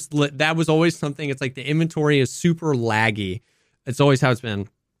 That was always something. It's the inventory is super laggy. It's always how it's been.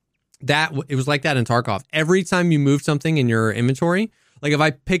 It was like that in Tarkov. Every time you moved something in your inventory, if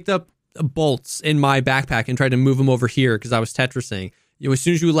I picked up bolts in my backpack and tried to move them over here because I was Tetrising, as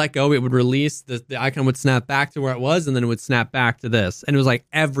soon as you let go, it would release, the icon would snap back to where it was, and then it would snap back to this. And it was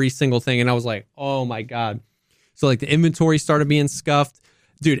every single thing. And I was like, oh my God. So the inventory started being scuffed.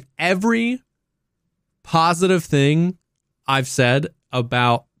 Dude, every positive thing I've said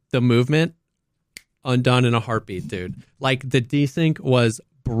about the movement, undone in a heartbeat, dude. The desync was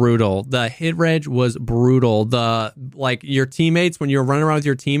brutal. The hit reg was brutal. The like your teammates, when you're running around with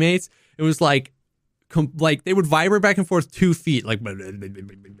your teammates, it was like they would vibrate back and forth 2 feet. Like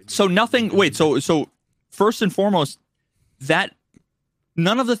so nothing. Wait. So first and foremost, that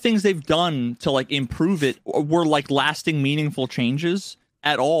none of the things they've done to like improve it were like lasting, meaningful changes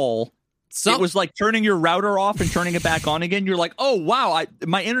at all. It was like turning your router off and turning it back on again. You're like, oh, wow,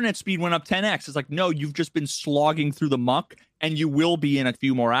 my internet speed went up 10x. It's like, no, you've just been slogging through the muck, and you will be in a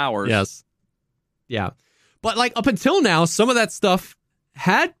few more hours. Yes. Yeah. But like up until now, some of that stuff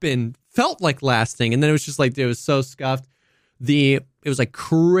felt like lasting. And then it was just like, it was so scuffed. It was like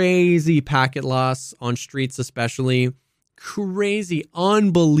crazy packet loss on streets, especially. Crazy,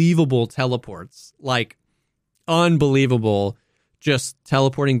 unbelievable teleports. Like, unbelievable. Just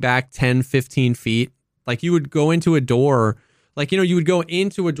teleporting back 10, 15 feet. Like you would go into a door, like, you would go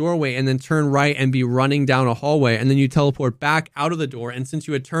into a doorway and then turn right and be running down a hallway. And then you teleport back out of the door. And since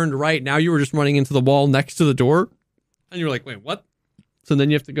you had turned right, now you were just running into the wall next to the door. And you're like, wait, what? So then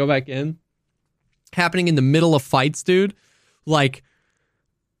you have to go back in. Happening in the middle of fights, dude. Like,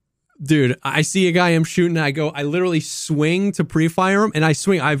 dude, I see a guy I'm shooting. I literally swing to pre-fire him. And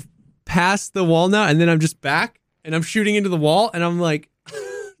I've passed the wall now. And then I'm just back. And I'm shooting into the wall, and I'm like,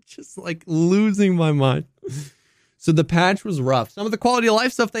 just like losing my mind. So the patch was rough. Some of the quality of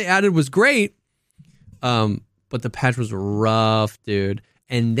life stuff they added was great, but the patch was rough, dude.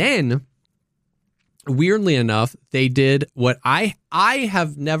 And then, weirdly enough, they did what I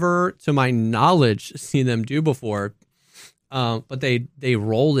have never, to my knowledge, seen them do before. But they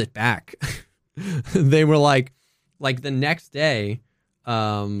rolled it back. They were like the next day,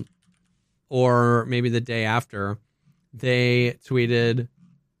 or maybe the day after, they tweeted,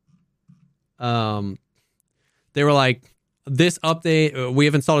 they were like, this update, we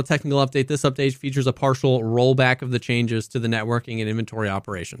have installed a technical update. This update features a partial rollback of the changes to the networking and inventory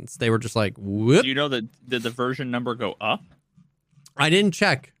operations. They were just like, whoop. Do you know did the version number go up? I didn't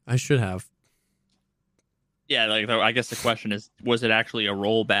check. I should have. Yeah, like I guess the question is, was it actually a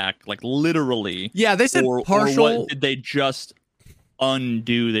rollback, like literally? Yeah, they said partial. Or what, did they just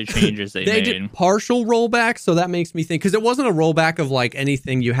undo the changes they made? Did partial rollback, so that makes me think, because it wasn't a rollback of like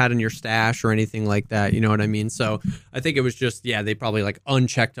anything you had in your stash or anything like that, you know what I mean? So I think it was just, yeah, they probably like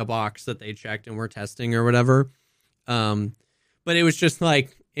unchecked a box that they checked and were testing or whatever. But it was just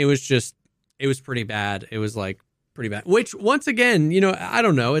like, it was pretty bad. It was like pretty bad, which once again, I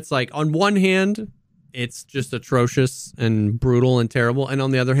don't know, it's like on one hand it's just atrocious and brutal and terrible, and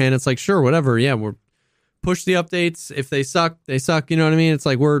on the other hand it's like, sure, whatever, yeah, we're push the updates. If they suck, they suck. You know what I mean? It's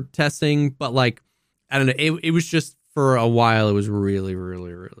like we're testing, but like, I don't know. It was just for a while. It was really,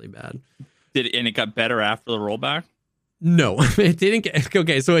 really, really bad. And it got better after the rollback? No, it didn't get.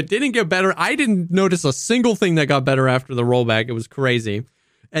 Okay, so it didn't get better. I didn't notice a single thing that got better after the rollback. It was crazy.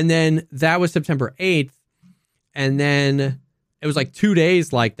 And then that was September 8th. And then it was like 2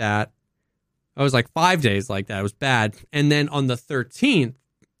 days like that. I was like 5 days like that. It was bad. And then on the 13th,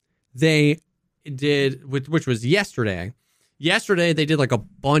 they did, which was yesterday they did like a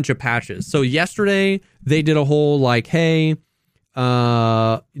bunch of patches. So yesterday they did a whole like, hey,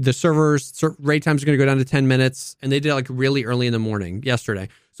 the server's rate times are going to go down to 10 minutes, and they did it like really early in the morning yesterday.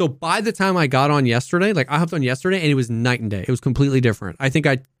 So by the time I got on yesterday, like I hopped on yesterday, and it was night and day. It was completely different. I think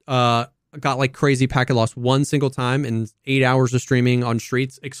I got like crazy packet loss one single time in 8 hours of streaming on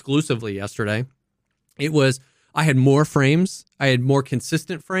streets exclusively yesterday. I had more frames, I had more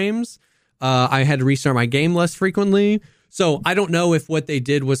consistent frames. I had to restart my game less frequently. So I don't know if what they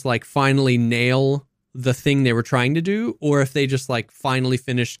did was like finally nail the thing they were trying to do, or if they just like finally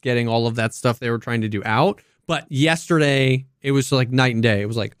finished getting all of that stuff they were trying to do out. But yesterday it was like night and day. It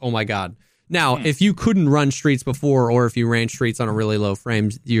was like, oh my God. Now, if you couldn't run streets before, or if you ran streets on a really low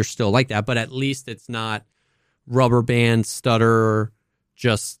frames, you're still like that. But at least it's not rubber band stutter,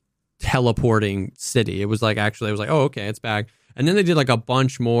 just teleporting city. It was like, actually, it was like, oh, okay, it's back. And then they did like a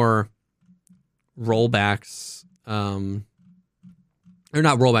bunch more rollbacks, or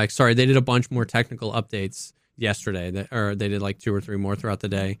not rollbacks, sorry, they did a bunch more technical updates yesterday, or they did like 2 or 3 more throughout the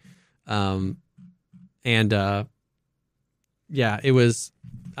day. Yeah, it was,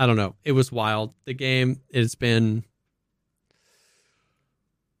 I don't know, it was wild. The game, it's been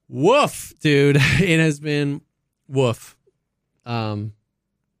woof, dude. It has been woof.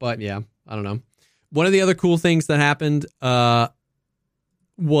 But yeah, I don't know. One of the other cool things that happened,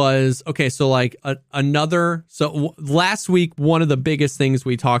 was, okay, so like last week, one of the biggest things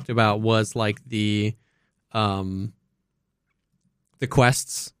we talked about was like the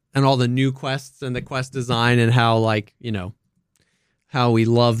quests and all the new quests and the quest design, and how, like, how we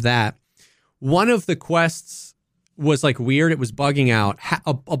love that. One of the quests was like weird. It was bugging out.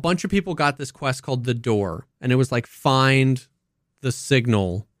 A bunch of people got this quest called The Door, and it was like find the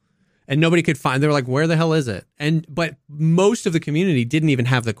signal, and nobody could find. They were like, where the hell is it? But most of the community didn't even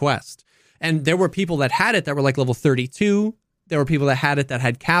have the quest, and there were people that had it that were like level 32. There were people that had it that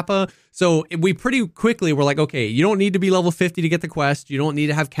had Kappa. So we pretty quickly were like, okay, you don't need to be level 50 to get the quest. You don't need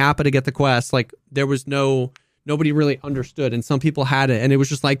to have Kappa to get the quest. Like there was nobody really understood, and some people had it, and it was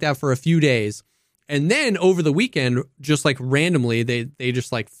just like that for a few days. And then over the weekend, just like randomly, they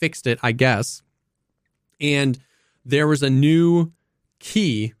just like fixed it, I guess. And there was a new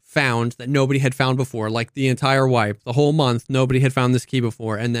key found that nobody had found before, like the entire wipe, the whole month, nobody had found this key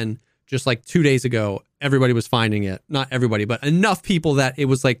before. And then just like 2 days ago, everybody was finding it. Not everybody, but enough people that it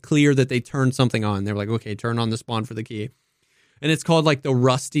was like clear that they turned something on. They were like, okay, turn on the spawn for the key. And it's called like the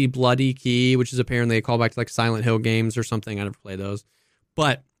Rusty Bloody Key, which is apparently a callback to like Silent Hill games or something. I never played those.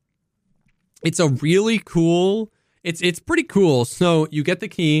 But it's a really cool, it's pretty cool. So you get the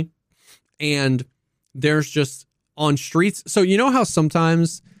key and there's just on streets. So you know how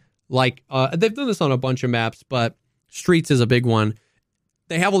sometimes like they've done this on a bunch of maps, but Streets is a big one.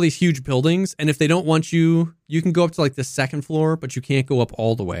 They have all these huge buildings, and if they don't want you, you can go up to like the second floor, but you can't go up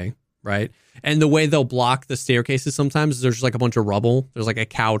all the way, right? And the way they'll block the staircases sometimes is there's just like a bunch of rubble. There's like a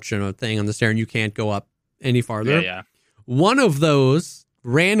couch and a thing on the stair, and you can't go up any farther. Yeah. One of those,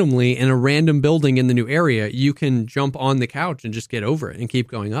 randomly in a random building in the new area, you can jump on the couch and just get over it and keep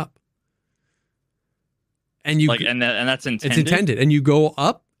going up. And you like, and that's intended. It's intended, and you go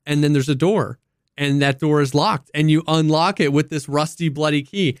up, and then there's a door. And that door is locked, and you unlock it with this rusty, bloody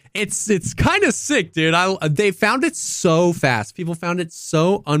key. It's kind of sick, dude. They found it so fast. People found it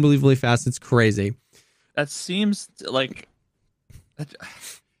so unbelievably fast. It's crazy. That seems like,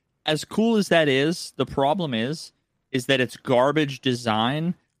 as cool as that is, the problem is that it's garbage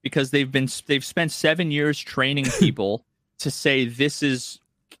design, because they've spent 7 years training people to say this is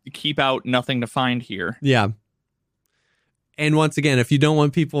keep out, nothing to find here. Yeah. And once again, if you don't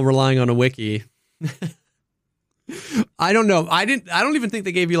want people relying on a wiki. I don't know. I don't even think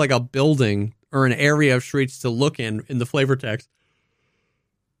they gave you like a building or an area of streets to look in the flavor text.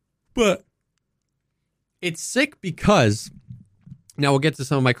 But it's sick because, now we'll get to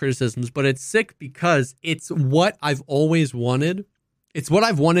some of my criticisms, but it's sick because it's what I've always wanted. It's what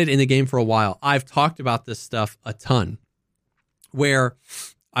I've wanted in the game for a while. I've talked about this stuff a ton, where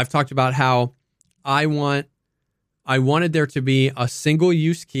I've talked about how I wanted there to be a single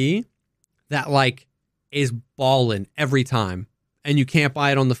use key that like is ballin' every time, and you can't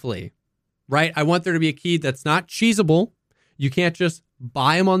buy it on the flea, right? I want there to be a key that's not cheesable. You can't just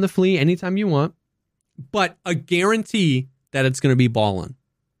buy them on the flea anytime you want, but a guarantee that it's going to be ballin'.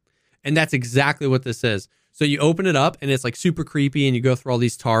 And that's exactly what this is. So you open it up, and it's like super creepy, and you go through all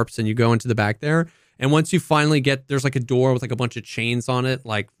these tarps, and you go into the back there. And once you finally get, there's like a door with like a bunch of chains on it,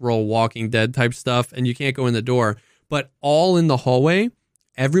 like real Walking Dead type stuff, and you can't go in the door. But all in the hallway,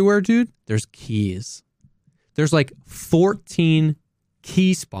 everywhere, dude, there's keys. There's like 14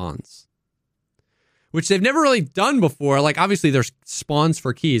 key spawns, which they've never really done before. Like, obviously, there's spawns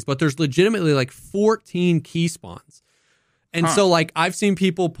for keys, but there's legitimately like 14 key spawns. And so, like, I've seen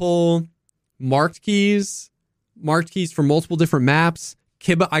people pull marked keys for multiple different maps.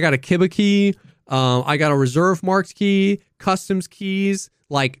 I got a Kiba key. I got a reserve marked key, customs keys,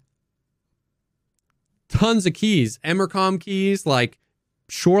 like tons of keys, Emercom keys, like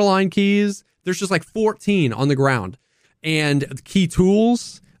Shoreline keys. There's just like 14 on the ground. And key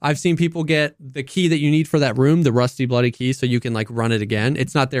tools, I've seen people get the key that you need for that room, the rusty bloody key, so you can like run it again.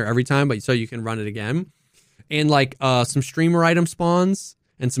 It's not there every time, but so you can run it again. And like some streamer item spawns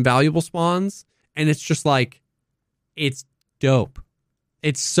and some valuable spawns. And it's just like, it's dope.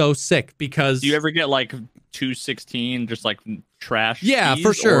 It's so sick because... Do you ever get like 216 just like trash Yeah, keys,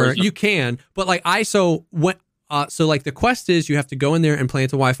 for sure. it... You can. But like so like the quest is you have to go in there and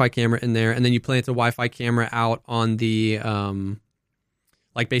plant a Wi-Fi camera in there, and then you plant a Wi-Fi camera out on the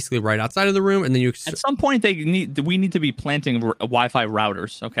like basically right outside of the room, and then you at some point we need to be planting Wi-Fi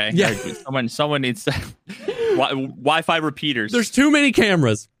routers. Okay, yeah. Someone needs to Wi-Fi repeaters. There's too many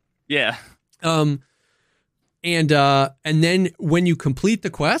cameras. Yeah. And then when you complete the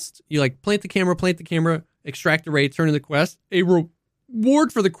quest, you like plant the camera, extract the raid, turn in the quest. A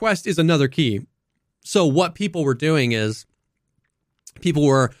reward for the quest is another key. So what people were doing is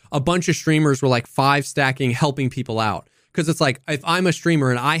a bunch of streamers were like 5 stacking, helping people out. Because it's like, if I'm a streamer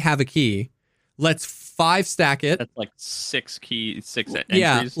and I have a key, let's 5 stack it. That's like 6 entries.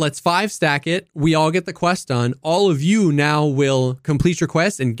 Yeah, let's 5 stack it. We all get the quest done. All of you now will complete your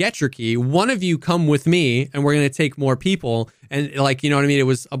quest and get your key. One of you come with me, and we're going to take more people. And like, you know what I mean? It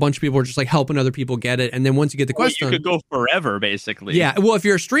was a bunch of people were just like helping other people get it. And then once you get the quest done, you could go forever, basically. Yeah, well, if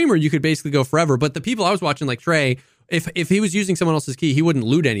you're a streamer, you could basically go forever. But the people I was watching, like Trey, if he was using someone else's key, he wouldn't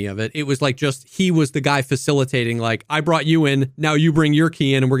loot any of it. It was like just he was the guy facilitating, like, I brought you in, now you bring your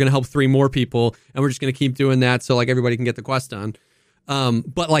key in, and we're going to help 3 more people, and we're just going to keep doing that so like everybody can get the quest done.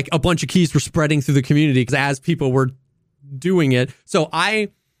 But like a bunch of keys were spreading through the community because as people were doing it. So I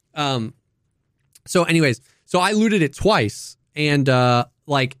looted it twice, and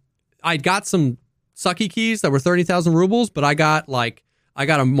like I got some sucky keys that were 30,000 rubles, but I got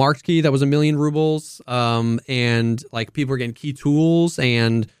a marked key that was 1,000,000 rubles, and like people were getting key tools,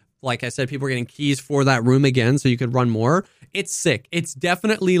 and like I said, people were getting keys for that room again, so you could run more. It's sick. It's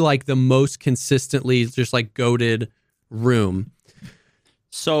definitely like the most consistently just like goated room.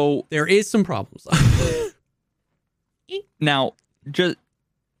 So there is some problems. Now, it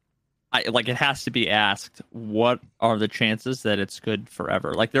has to be asked, what are the chances that it's good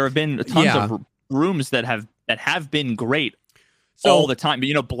forever? Like there have been tons of rooms that have been great. All the time. But,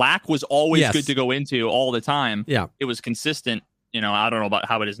 you know, black was always good to go into all the time. Yeah. It was consistent. You know, I don't know about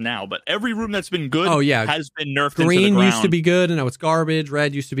how it is now, but every room that's been good has been nerfed into the Green ground. used to be good, and now it's garbage.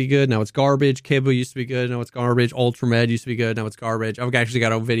 Red used to be good, now it's garbage. Kibble used to be good, now it's garbage. Ultra Red used to be good, now it's garbage. I've actually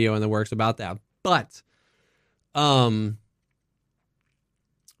got a video in the works about that. But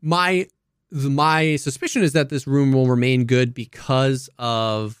my suspicion is that this room will remain good because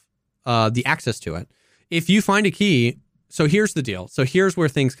of the access to it. If you find a key... So here's the deal. So here's where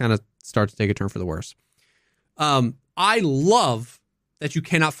things kind of start to take a turn for the worse. I love that you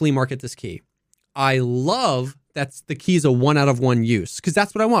cannot flea market this key. I love that the key's a 1 out of 1 use, because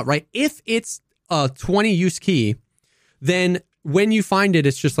that's what I want, right? If it's a 20 use key, then when you find it,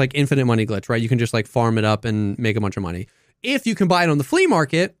 it's just like infinite money glitch, right? You can just like farm it up and make a bunch of money. If you can buy it on the flea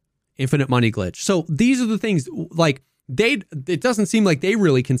market, infinite money glitch. So these are the things like... it doesn't seem like they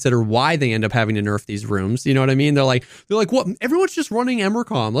really consider why they end up having to nerf these rooms. You know what I mean? They're like, well, everyone's just running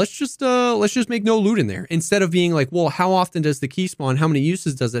Emercom. Let's just make no loot in there. Instead of being like, well, how often does the key spawn? How many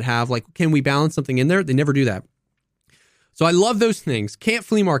uses does it have? Like, can we balance something in there? They never do that. So I love those things. Can't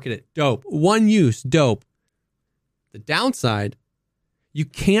flea market it. Dope. 1 use. Dope. The downside, you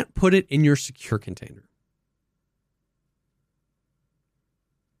can't put it in your secure container.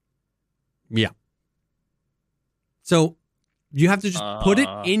 Yeah. So you have to just put it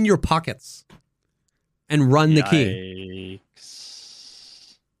in your pockets and run the key.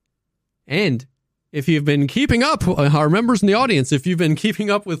 And if you've been keeping up, our members in the audience, if you've been keeping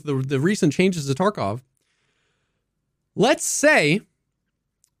up with the recent changes to Tarkov, let's say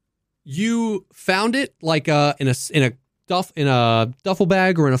you found it like in a duffel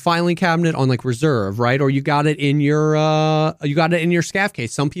bag or in a filing cabinet on like reserve, right? Or you got it in your scav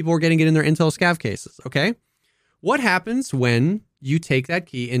case. Some people are getting it in their Intel scav cases. Okay. What happens when you take that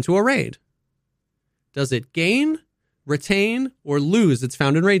key into a raid? Does it gain, retain, or lose its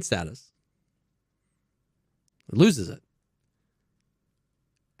found in raid status? It loses it.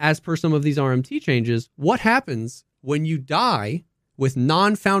 As per some of these RMT changes, what happens when you die with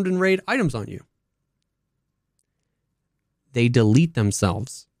non-found in raid items on you? They delete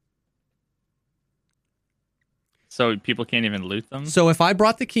themselves. So people can't even loot them? So if I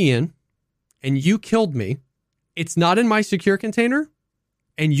brought the key in and you killed me, it's not in my secure container,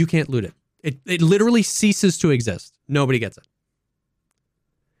 and you can't loot it. It literally ceases to exist. Nobody gets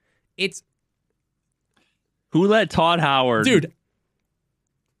it. Who let Todd Howard? Dude.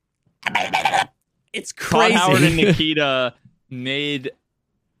 It's crazy. Todd Howard and Nikita made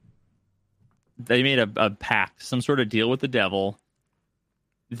a pact, some sort of deal with the devil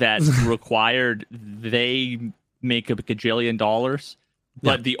that required they make a gajillion dollars.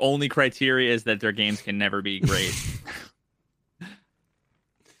 But the only criteria is that their games can never be great.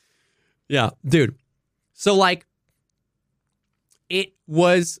 Yeah, dude. So like, it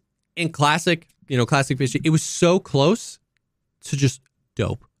was in classic PSG. It was so close to just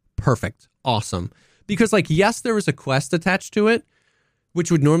dope, perfect, awesome. Because like, yes, there was a quest attached to it, which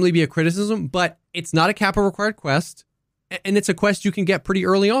would normally be a criticism, but it's not a Kappa required quest, and it's a quest you can get pretty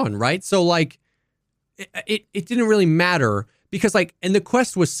early on, right? So like, it didn't really matter. Because like, and the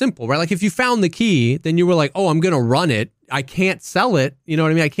quest was simple, right? Like if you found the key, then you were like, oh, I'm going to run it. I can't sell it. You know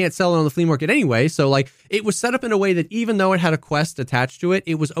what I mean? I can't sell it on the flea market anyway. So like it was set up in a way that even though it had a quest attached to it,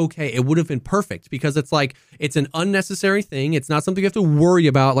 it was okay. It would have been perfect because it's like, it's an unnecessary thing. It's not something you have to worry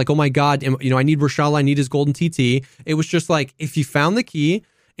about. Like, oh my God, you know, I need Rashala. I need his golden TT. It was just like, if you found the key,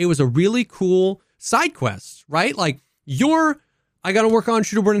 it was a really cool, side quests, right? Like I got to work on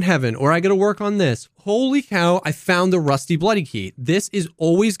Shooter Born in Heaven, or I got to work on this. Holy cow, I found the Rusty Bloody Key. This is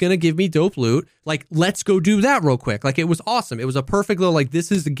always going to give me dope loot. Like, let's go do that real quick. Like, it was awesome. It was a perfect little, like,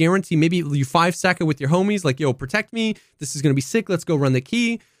 this is the guarantee. Maybe you 5-stack it with your homies. Like, yo, protect me. This is going to be sick. Let's go run the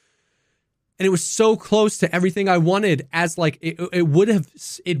key. And it was so close to everything I wanted, as like, it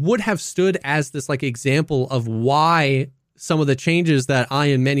would have stood as this like example of why some of the changes that I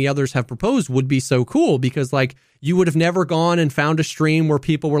and many others have proposed would be so cool, because like you would have never gone and found a stream where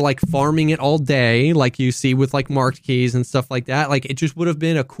people were like farming it all day, like you see with like marked keys and stuff like that. Like, it just would have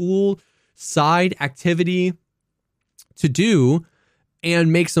been a cool side activity to do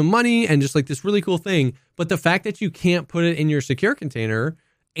and make some money and just like this really cool thing. But the fact that you can't put it in your secure container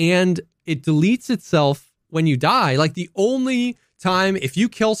and it deletes itself when you die, like the only time if you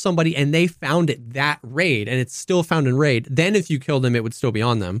kill somebody and they found it that raid and it's still found in raid, then if you kill them, it would still be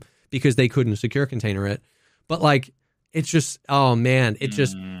on them because they couldn't secure container it. But like, it's just, oh man,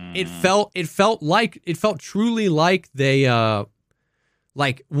 it felt truly like they,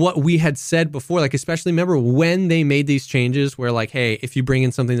 like what we had said before, like, especially remember when they made these changes where like, hey, if you bring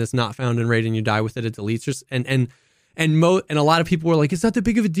in something that's not found in raid and you die with it, it deletes just, and a lot of people were like, it's not that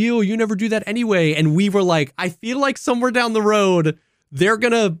big of a deal. You never do that anyway. And we were like, I feel like somewhere down the road, they're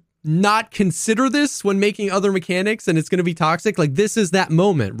going to not consider this when making other mechanics and it's going to be toxic. Like, this is that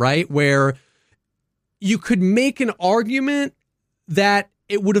moment, right? Where you could make an argument that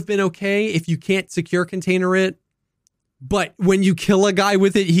it would have been okay if you can't secure container it, but when you kill a guy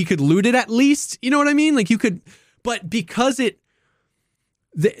with it, he could loot it at least. You know what I mean? Like, you could, but because it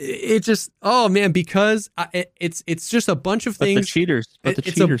just, oh man, because it's just a bunch of things. But the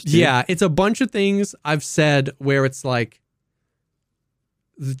cheaters. Yeah, it's a bunch of things I've said where it's like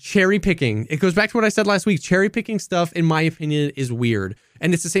the cherry picking. It goes back to what I said last week. Cherry picking stuff, in my opinion, is weird.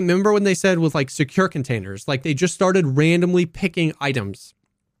 And it's the same. Remember when they said with like secure containers, like they just started randomly picking items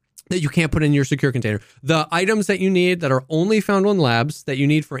that you can't put in your secure container. The items that you need that are only found on labs that you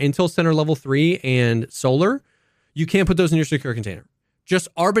need for Intel Center Level 3 and Solar, you can't put those in your secure container. Just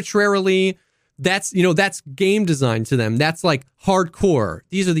arbitrarily, that's game design to them. That's like hardcore.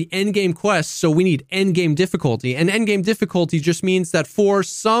 These are the end game quests, so we need end game difficulty. And end game difficulty just means that for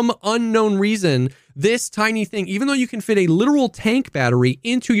some unknown reason, this tiny thing, even though you can fit a literal tank battery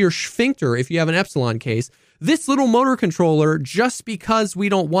into your sphincter if you have an Epsilon case, this little motor controller, just because we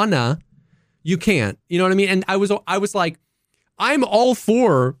don't wanna, you can't. You know what I mean? And I was like, I'm all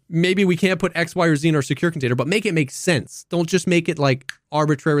for maybe we can't put X, Y, or Z in our secure container, but make it make sense. Don't just make it like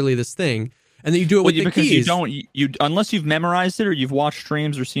arbitrarily this thing. And then you do it with the keys. You unless you've memorized it or you've watched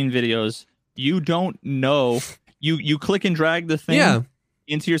streams or seen videos, you don't know. You click and drag the thing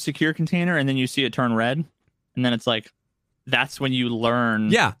into your secure container and then you see it turn red. And then it's like, that's when you learn.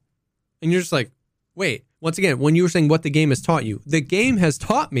 Yeah. And you're just like, wait, once again, when you were saying what the game has taught you, the game has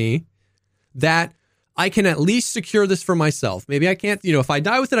taught me that I can at least secure this for myself. Maybe I can't, if I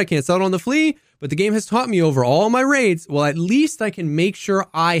die with it, I can't sell it on the flea, but the game has taught me over all my raids, well, at least I can make sure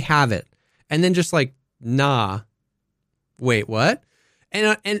I have it. And then just like, nah, wait, what?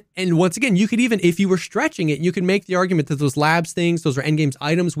 And once again, you could even, if you were stretching it, you could make the argument that those labs things, those are endgames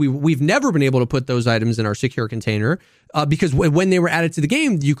items. We've never been able to put those items in our secure container because when they were added to the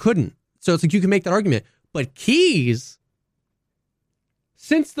game, you couldn't. So it's like, you can make that argument. But keys,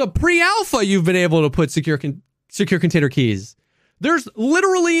 since the pre-alpha, you've been able to put secure container keys. There's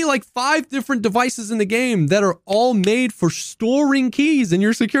literally like 5 different devices in the game that are all made for storing keys in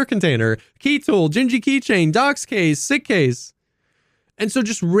your secure container. Key tool, Gingy keychain, docs case, sick case. And so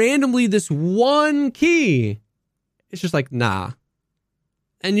just randomly this one key, it's just like, nah.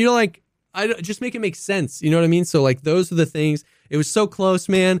 And you're like, just make it make sense. You know what I mean? So like, those are the things. It was so close,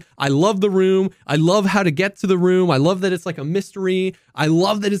 man. I love the room. I love how to get to the room. I love that it's like a mystery. I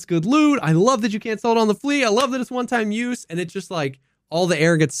love that it's good loot. I love that you can't sell it on the flea. I love that it's one-time use. And it's just like all the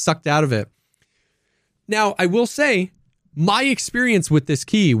air gets sucked out of it. Now, I will say my experience with this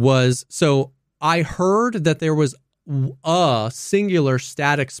key was, so I heard that there was a singular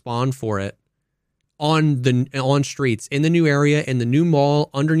static spawn for it on streets in the new area, in the new mall,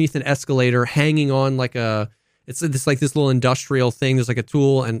 underneath an escalator, hanging on like it's like this little industrial thing. There's like a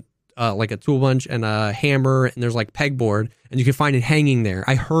tool and like a tool bunch and a hammer, and there's like pegboard, and you can find it hanging there.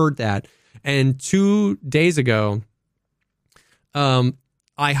 I heard that. And 2 days ago, I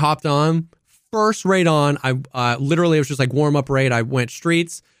hopped on first raid on. I literally, it was just like warm up raid. I went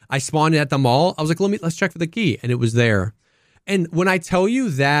streets. I spawned at the mall. I was like, let's check for the key. And it was there. And when I tell you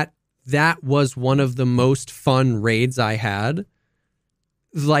that was one of the most fun raids I had,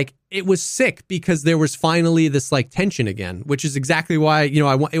 like, it was sick because there was finally this like tension again, which is exactly why,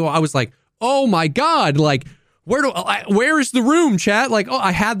 I was like, oh my God, like, where is the room, chat? Like, oh,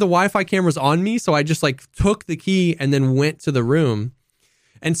 I had the Wi-Fi cameras on me, so I just like took the key and then went to the room.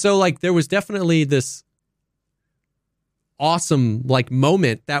 And so like there was definitely this awesome like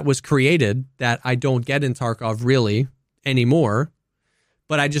moment that was created that I don't get in Tarkov really anymore.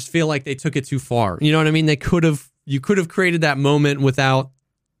 But I just feel like they took it too far. You know what I mean? You could have created that moment without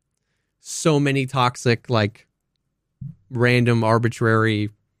so many toxic, like random, arbitrary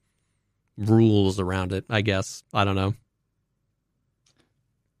rules around it, I guess. I don't know.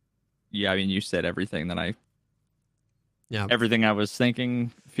 Yeah, I mean, you said everything that everything I was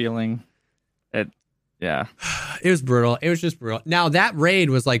thinking, feeling. Yeah. It was brutal. It was just brutal. Now, that raid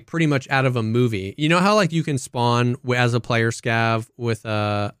was like pretty much out of a movie. You know how like you can spawn as a player scav with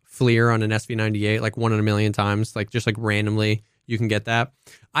a Fleer on an SV98 like 1 in a million times, like just like randomly you can get that.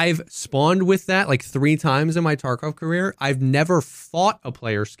 I've spawned with that like 3 times in my Tarkov career. I've never fought a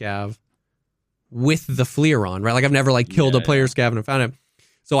player scav with the Fleer on, right? Like I've never like killed a player scav and found it.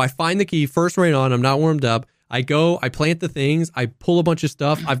 So I find the key first raid on. I'm not warmed up. I go, I plant the things, I pull a bunch of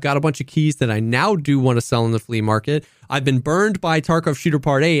stuff. I've got a bunch of keys that I now do want to sell in the flea market. I've been burned by Tarkov Shooter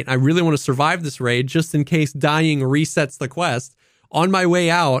Part 8. I really want to survive this raid just in case dying resets the quest. On my way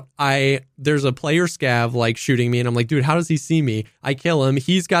out, there's a player scav like shooting me, and I'm like, dude, how does he see me? I kill him.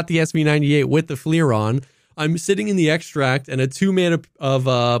 He's got the SV98 with the Fleer on. I'm sitting in the extract, and a 2-man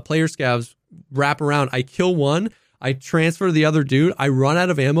of player scavs wrap around. I kill one. I transfer to the other dude. I run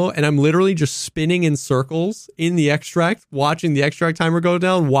out of ammo, and I'm literally just spinning in circles in the extract, watching the extract timer go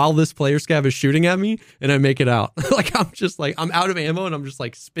down while this player scav is shooting at me, and I make it out. Like I'm out of ammo, and I'm just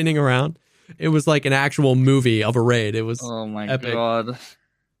like spinning around. It was like an actual movie of a raid. It was oh my epic. God.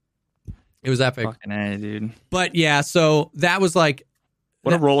 It was epic. Fucking A, dude. But yeah, so that was like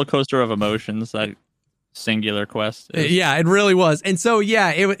what a roller coaster of emotions that singular quest is. Yeah, it really was. And so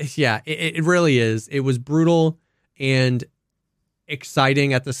it really is. It was brutal and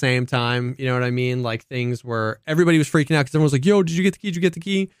exciting at the same time. You know what I mean? Like things where everybody was freaking out because everyone was like, yo, did you get the key? Did you get the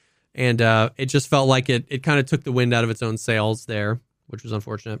key? And it just felt like it kind of took the wind out of its own sails there, which was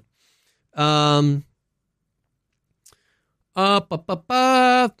unfortunate. Did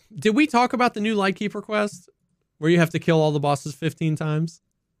we talk about the new Lightkeeper quest where you have to kill all the bosses 15 times?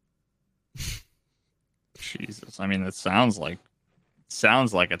 Jesus. I mean, it sounds like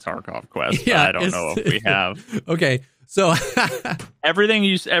a Tarkov quest. Yeah, I don't know if we have. Okay, so everything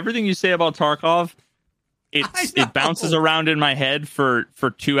you say about Tarkov, it bounces around in my head for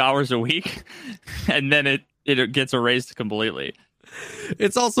 2 hours a week, and then it gets erased completely.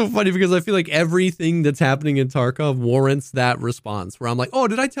 It's also funny because I feel like everything that's happening in Tarkov warrants that response where I'm like, oh,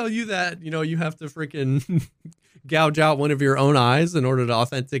 did I tell you that, you have to freaking gouge out one of your own eyes in order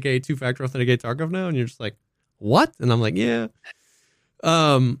to two-factor authenticate Tarkov now? And you're just like, what? And I'm like, yeah.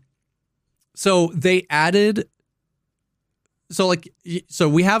 So they added, so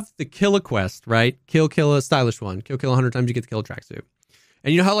we have the kill a quest, right? Kill a stylish one. Kill 100 times you get the kill tracksuit.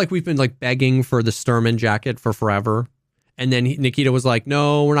 And you know how like we've been like begging for the Sturman jacket for forever? And then Nikita was like,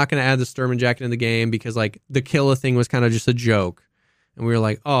 no, we're not going to add the Sturman jacket in the game because like the killer thing was kind of just a joke. And we were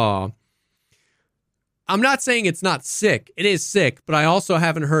like, oh, I'm not saying it's not sick. It is sick, but I also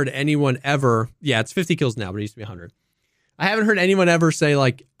haven't heard anyone ever. Yeah, it's 50 kills now, but it used to be 100. I haven't heard anyone ever say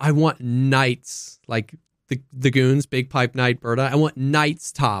like, I want knights, like the goons, Big Pipe Knight, Berta. I want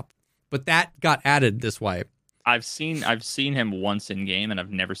knights top, but that got added this wipe. I've seen him once in game, and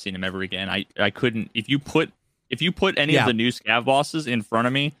I've never seen him ever again. I couldn't. If you put any of the new scav bosses in front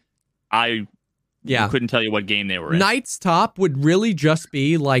of me, I couldn't tell you what game they were in. Knight's top would really just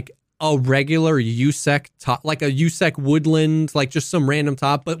be like a regular USEC top, like a USEC woodland, like just some random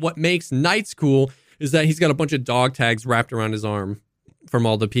top. But what makes Knight's cool is that he's got a bunch of dog tags wrapped around his arm from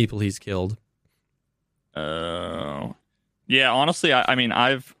all the people he's killed. Oh. Yeah, honestly, I mean,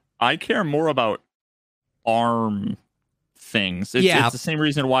 I care more about arm things. It's the same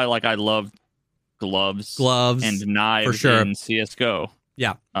reason why like I love gloves and knives for sure. in CSGO.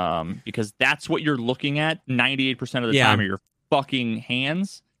 Yeah. Because that's what you're looking at 98% of the time are your fucking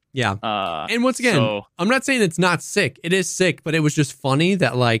hands. Yeah. And once again, I'm not saying it's not sick. It is sick, but it was just funny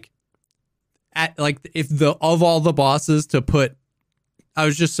that of all the bosses to put, I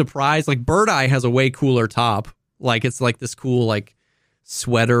was just surprised. Like Bird Eye has a way cooler top. Like it's like this cool like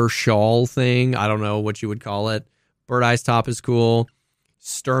sweater shawl thing. I don't know what you would call it. Bird Eye's top is cool.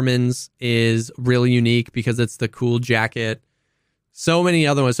 Sturman's is really unique because it's the cool jacket. So many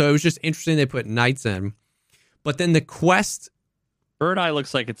other ones. So it was just interesting they put knights in. But then the quest, Bird Eye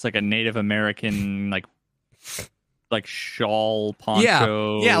looks like it's like a Native American like shawl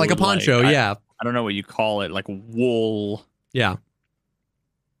poncho. Yeah, like a poncho, I don't know what you call it, like wool. Yeah.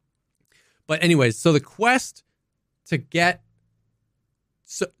 But anyways, so the quest to get,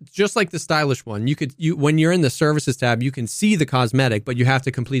 so just like the stylish one, you when you're in the services tab, you can see the cosmetic, but you have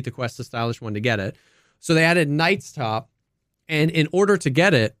to complete the quest, the stylish one, to get it. So they added Knight's Top, and in order to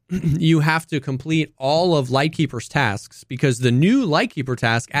get it, you have to complete all of Lightkeeper's tasks, because the new Lightkeeper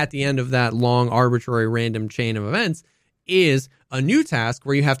task at the end of that long, arbitrary, random chain of events is a new task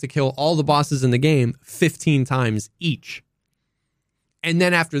where you have to kill all the bosses in the game 15 times each. And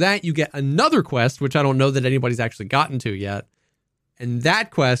then after that, you get another quest, which I don't know that anybody's actually gotten to yet. And that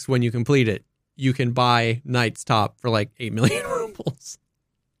quest, when you complete it, you can buy Knight's Top for like 8 million rubles.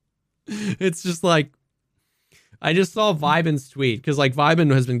 It's just like, I just saw Vibin's tweet, because like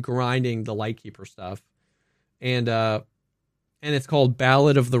Vibin has been grinding the Lightkeeper stuff. And it's called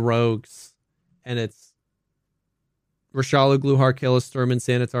Ballad of the Rogues. And it's Rashala, Gluhar, Killa, Sturm, and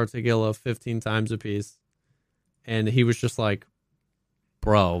Sanitar Tagilla 15 times apiece. And he was just like,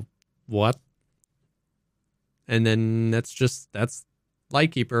 bro, what? And then that's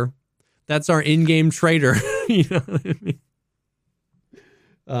Lightkeeper. That's our in-game trader. You know what I mean?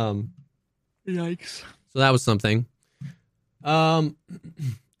 Yikes. So that was something. And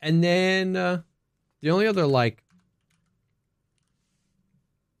then the only other like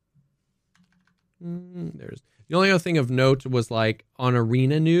the only other thing of note was like on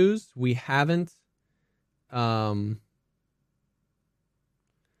Arena news, we haven't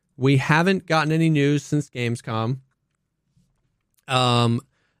gotten any news since Gamescom.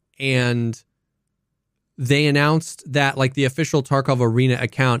 And they announced that like the official Tarkov Arena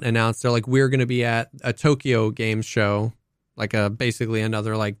account announced they're like, we're going to be at a Tokyo Games show, like basically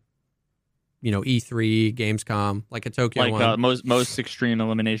another like, you know, E3 Gamescom, like a Tokyo one. Most extreme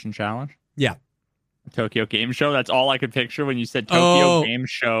elimination challenge. Yeah. Tokyo Game Show. That's all I could picture when you said Tokyo Game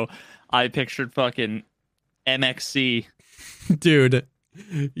Show. I pictured fucking MXC. Dude.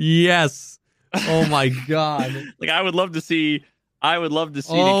 Yes. Oh my God. Like I would love to see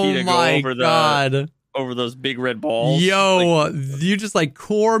Nikita go over those big red balls. Yo, you just like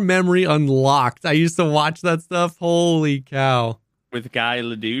core memory unlocked. I used to watch that stuff. Holy cow. With Guy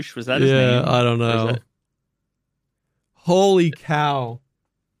Ledouche, was that his name? I don't know. Holy cow.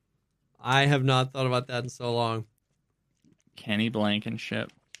 I have not thought about that in so long. Kenny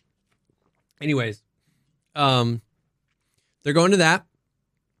Blankenship. Anyways, they're going to that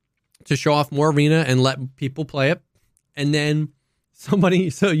to show off more Arena and let people play it. And then did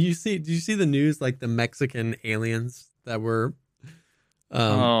you see the news, like the Mexican aliens that were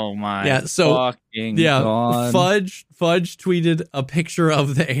oh my fucking God. Fudge tweeted a picture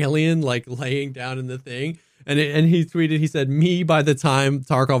of the alien like laying down in the thing, and he tweeted, he said, "Me by the time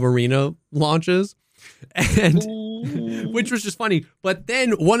Tarkov Arena launches," and which was just funny. But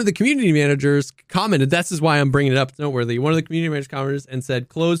then one of the community managers commented, "This is why I'm bringing it up. It's noteworthy." One of the community managers commented and said,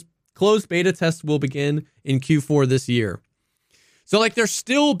 "Closed beta tests will begin in Q4 this year." So like they're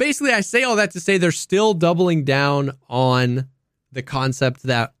still, basically I say all that to say they're still doubling down on the concept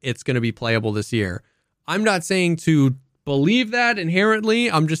that it's going to be playable this year. I'm not saying to believe that inherently.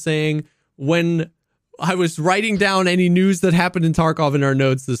 I'm just saying when I was writing down any news that happened in Tarkov in our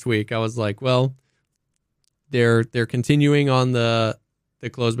notes this week, I was like, well, they're continuing on the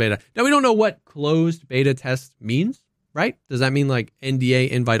closed beta. Now we don't know what closed beta test means, right? Does that mean like NDA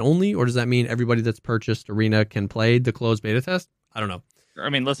invite only, or does that mean everybody that's purchased Arena can play the closed beta test? I don't know. I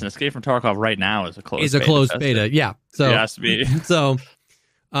mean, listen, Escape from Tarkov right now is a closed beta. Yeah. So it has to be. So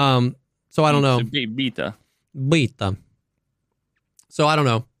I don't know. Beta. So I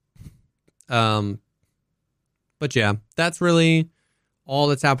don't know. But yeah, that's really all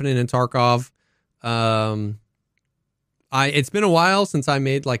that's happening in Tarkov. It's been a while since I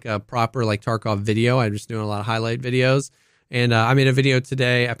made like a proper like Tarkov video. I'm just doing a lot of highlight videos. And I made a video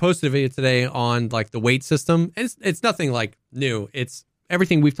today. I posted a video today on like the weight system. And it's nothing like new. It's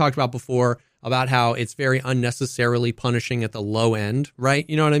everything we've talked about before about how it's very unnecessarily punishing at the low end, right?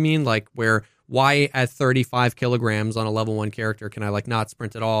 You know what I mean? Like why at 35 kilograms on a level 1 character can I like not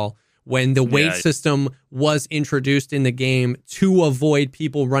sprint at all when the weight system was introduced in the game to avoid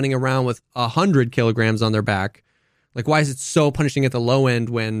people running around with 100 kilograms on their back? Like, why is it so punishing at the low end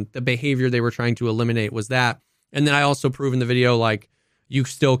when the behavior they were trying to eliminate was that? And then I also prove in the video, like, you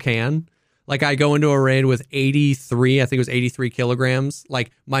still can. Like, I go into a raid with 83, I think it was 83 kilograms.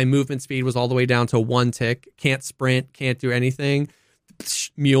 Like, my movement speed was all the way down to 1 tick. Can't sprint, can't do anything.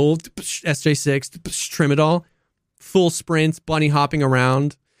 Mule, SJ6, trim it all. Full sprints, bunny hopping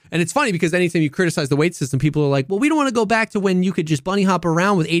around. And it's funny because anytime you criticize the weight system, people are like, well, we don't want to go back to when you could just bunny hop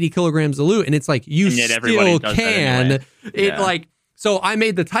around with 80 kilograms of loot. And it's like, you still can. Anyway. So I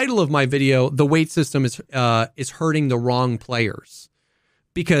made the title of my video, "The weight system is hurting the wrong players,"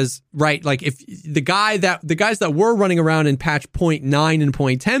 Because, right, like if the guys that were running around in patch 0.9 and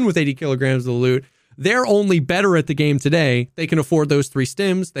 0.10 with 80 kilograms of loot, they're only better at the game today. They can afford those 3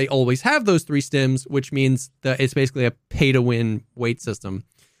 stims. They always have those 3 stims, which means that it's basically a pay to win weight system.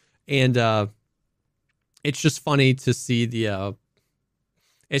 And it's just funny to see the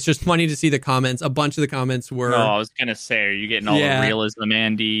comments. A bunch of the comments were. Oh, I was gonna say, are you getting all the realism,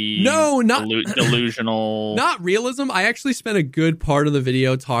 Andy? No, not delusional. Not realism. I actually spent a good part of the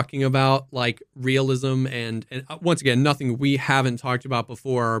video talking about like realism and once again, nothing we haven't talked about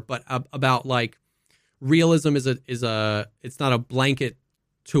before, but about like realism is it's not a blanket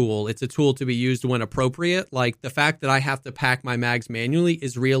tool. It's a tool to be used when appropriate. Like the fact that I have to pack my mags manually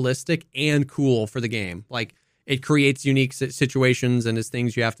is realistic and cool for the game. Like it creates unique situations and is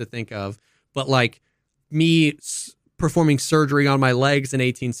things you have to think of. But like me performing surgery on my legs in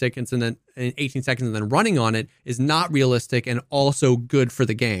 18 seconds and then running on it is not realistic and also good for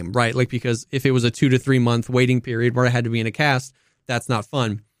the game, right? Like because if it was a 2 to 3 month waiting period where I had to be in a cast, that's not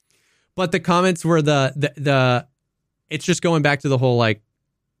fun. But the comments were the it's just going back to the whole like,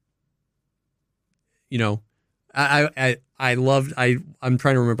 you know, I'm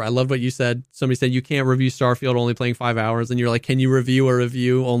trying to remember. I loved what you said. Somebody said you can't review Starfield only playing 5 hours. And you're like, can you review a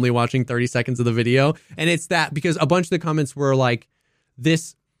review only watching 30 seconds of the video? And it's that because a bunch of the comments were like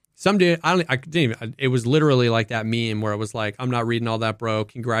this. It was literally like that meme where it was like, I'm not reading all that, bro.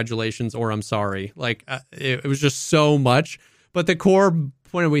 Congratulations. Or I'm sorry. Like it was just so much. But the core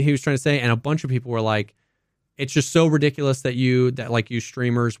point of what he was trying to say, and a bunch of people were like, it's just so ridiculous that you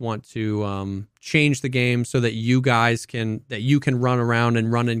streamers want to change the game so that you can run around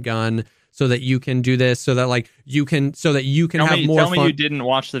and run and gun, so that you can do this, so that you can have more fun. Tell me you didn't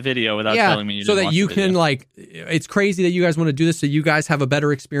watch the video without telling me you didn't watch the video. So that you can it's crazy that you guys want to do this so you guys have a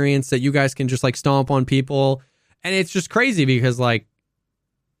better experience, that you guys can just like stomp on people. And it's just crazy because like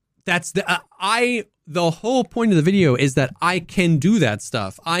that's the whole point of the video is that I can do that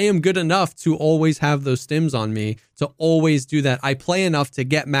stuff. I am good enough to always have those stims on me, to always do that. I play enough to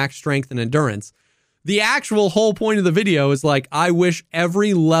get max strength and endurance. The actual whole point of the video is like, I wish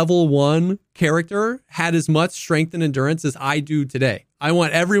every level 1 character had as much strength and endurance as I do today. I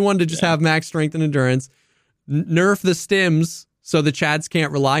want everyone to just have max strength and endurance. Nerf the stims so the chads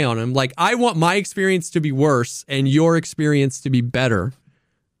can't rely on them. Like, I want my experience to be worse and your experience to be better.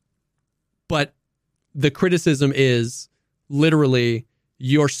 But the criticism is literally,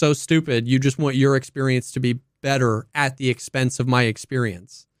 you're so stupid. You just want your experience to be better at the expense of my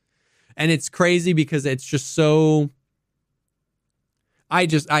experience. And it's crazy because it's just so,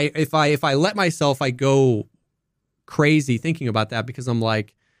 if I let myself, I go crazy thinking about that because I'm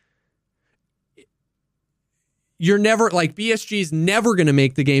like, you're never like, BSG's never going to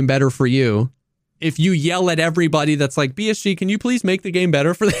make the game better for you. If you yell at everybody that's like, BSG, can you please make the game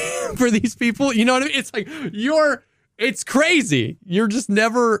better for these people? You know what I mean? It's like, it's crazy. You're just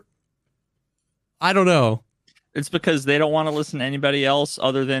never, I don't know. It's because they don't want to listen to anybody else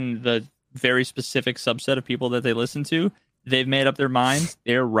other than the very specific subset of people that they listen to. They've made up their minds.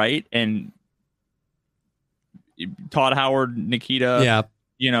 They're right. And Todd Howard, Nikita,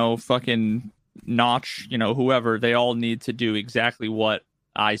 fucking Notch, whoever, they all need to do exactly what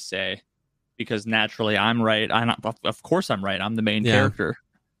I say. Because naturally, I'm right. Of course, I'm right. I'm the main character.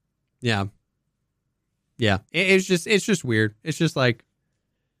 Yeah. It's just weird. It's just like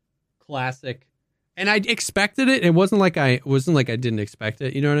classic. And I expected it. It wasn't like I didn't expect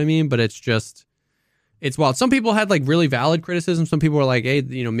it. You know what I mean? But it's wild. Some people had like really valid criticism. Some people were like, hey,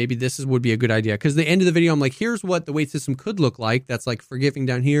 maybe would be a good idea. Because the end of the video, I'm like, here's what the weight system could look like. That's like forgiving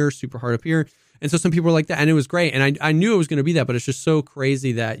down here, super hard up here. And so some people were like that, and it was great. And I knew it was going to be that, but it's just so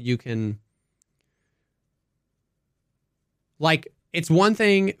crazy that you can. Like, it's one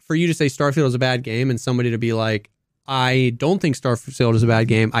thing for you to say Starfield is a bad game and somebody to be like, I don't think Starfield is a bad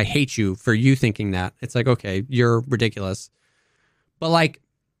game. I hate you for you thinking that. It's like, okay, you're ridiculous. But like,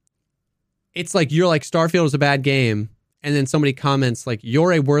 it's like, you're like, Starfield is a bad game. And then somebody comments like,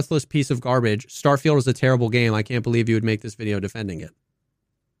 you're a worthless piece of garbage. Starfield is a terrible game. I can't believe you would make this video defending it.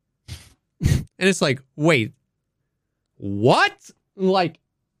 And it's like, wait, what? Like,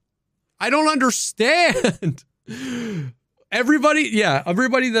 I don't understand. Everybody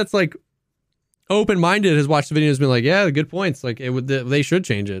that's like open-minded has watched the video and has been like, yeah, good points. Like they should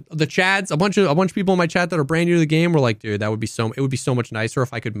change it. The chads, a bunch of people in my chat that are brand new to the game were like, dude, it would be so much nicer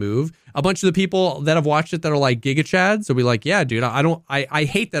if I could move. A bunch of the people that have watched it that are like giga chads will be like, yeah, dude, I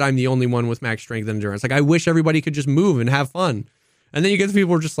hate that I'm the only one with max strength and endurance. Like, I wish everybody could just move and have fun. And then you get the people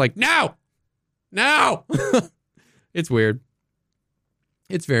who are just like, no. It's weird.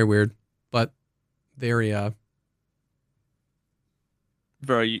 It's very weird, but very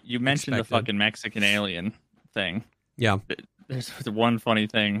Bro, you mentioned Expected. the fucking Mexican alien thing. Yeah. There's one funny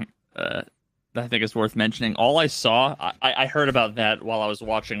thing that I think is worth mentioning. All I saw, I heard about that while I was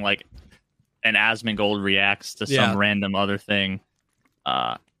watching like an Asmongold reacts to some random other thing.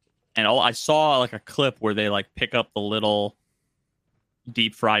 And I saw like a clip where they like pick up the little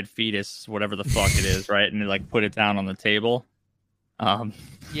deep fried fetus, whatever the fuck it is, right? And they like put it down on the table.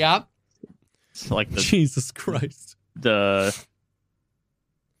 Yep. It's like Jesus Christ.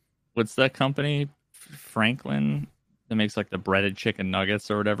 What's that company? Franklin that makes like the breaded chicken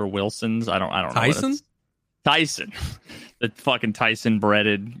nuggets or whatever. Wilson's. I don't know. Tyson? Tyson. The fucking Tyson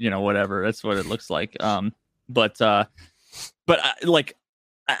breaded, whatever. That's what it looks like. But like,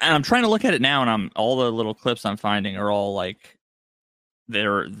 I'm trying to look at it now, and all the little clips I'm finding are all like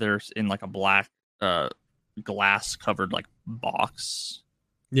they're in like a black glass covered like box.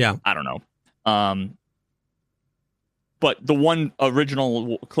 Yeah. I don't know. But the one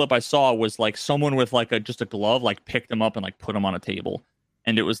original clip I saw was like someone with like just a glove like picked them up and like put them on a table,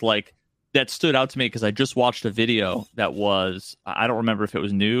 and it was like that stood out to me because I just watched a video that was, I don't remember if it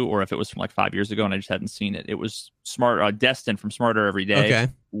was new or if it was from like 5 years ago and I just hadn't seen it. It was Destin from Smarter Every Day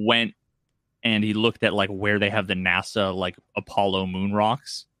went and he looked at like where they have the NASA like Apollo moon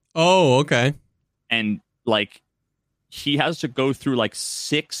rocks. Oh, okay. And like he has to go through like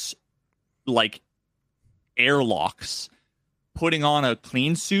 6 like airlocks, putting on a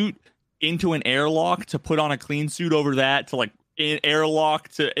clean suit into an airlock to put on a clean suit over that to like in airlock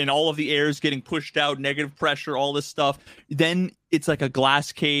to, and all of the air is getting pushed out, negative pressure, all this stuff. Then it's like a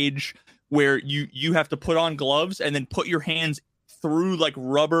glass cage where you have to put on gloves and then put your hands through like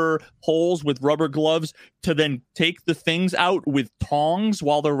rubber holes with rubber gloves to then take the things out with tongs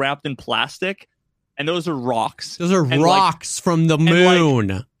while they're wrapped in plastic. And those are rocks. Those are rocks from the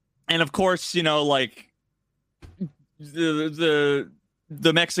moon. And of course, like the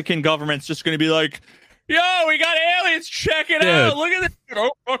Mexican government's just going to be like, yo, we got aliens. Check it out. Look at this.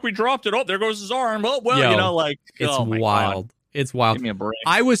 Oh, fuck, we dropped it. Oh, there goes his arm. Oh, well, like, it's oh my wild. God. It's wild. Give me a break.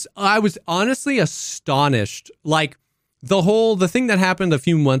 I was honestly astonished. Like the thing that happened a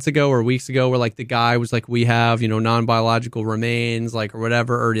few months ago or weeks ago where like the guy was like, we have, non-biological remains, like, or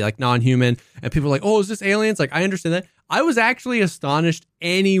whatever, or like non-human. And people were like, oh, is this aliens? Like, I understand that. I was actually astonished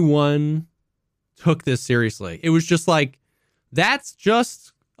anyone took this seriously. It was just like, that's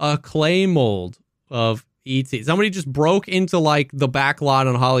just a clay mold of E.T. Somebody just broke into like the back lot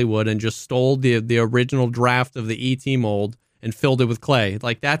on Hollywood and just stole the original draft of the E.T. mold and filled it with clay.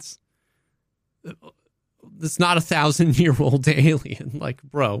 Like that's not 1,000-year-old alien. Like,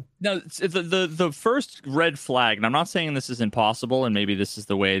 bro. No, the first red flag, and I'm not saying this is impossible, and maybe this is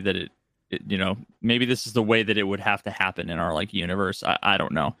the way that it maybe this is the way that it would have to happen in our like universe. I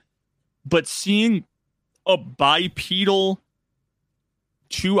don't know. But seeing a bipedal,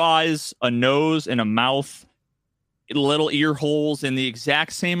 2 eyes, a nose, and a mouth, little ear holes in the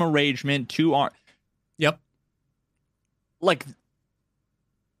exact same arrangement, 2 arms. Yep. Like,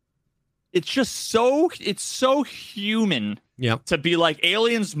 it's just it's so human. Yep. To be like,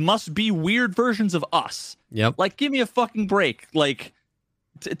 aliens must be weird versions of us. Yep. Like, give me a fucking break. Like,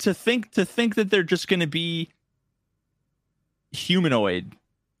 to think that they're just going to be humanoid.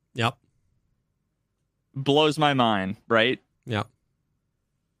 Yep. Blows my mind, right? Yeah.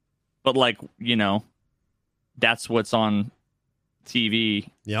 But like, that's what's on TV.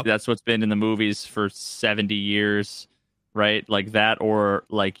 Yep. That's what's been in the movies for 70 years, right? Like that, or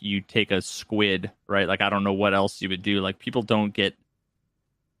like you take a squid, right? Like, I don't know what else you would do. Like, people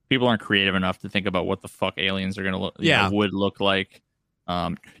aren't creative enough to think about what the fuck aliens are going to would look like.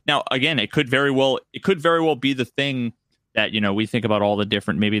 Now, again, it could very well be the thing that, we think about all the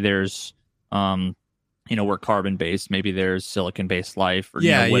different, maybe there's, we're carbon based, maybe there's silicon based life or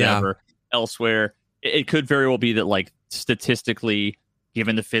whatever elsewhere. It could very well be that, like, statistically,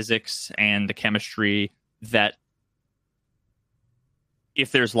 given the physics and the chemistry, that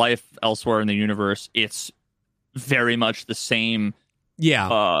if there's life elsewhere in the universe, it's very much the same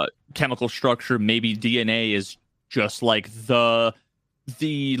chemical structure. Maybe DNA is just like the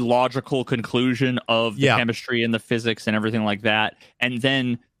logical conclusion of the chemistry and the physics and everything like that. And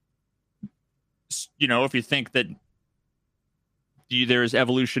then, if you think that there's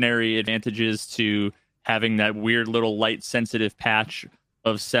evolutionary advantages to having that weird little light sensitive patch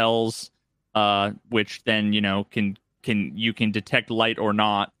of cells, which then, you can detect light or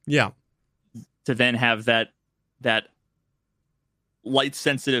not. Yeah. To then have that light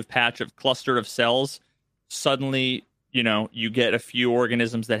sensitive patch of cluster of cells, suddenly, you get a few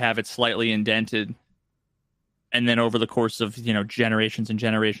organisms that have it slightly indented. And then over the course of, generations and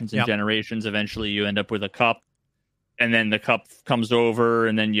generations and generations, eventually you end up with a cup. and then the cup comes over,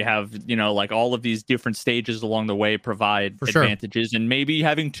 and then you have, like all of these different stages along the way provide advantages. And maybe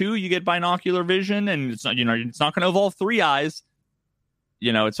having 2, you get binocular vision, and it's not, it's not going to evolve 3 eyes.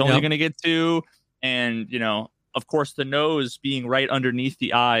 It's only going to get 2. And, of course, the nose being right underneath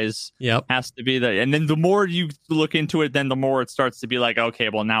the eyes has to be and then the more you look into it, then the more it starts to be like, okay,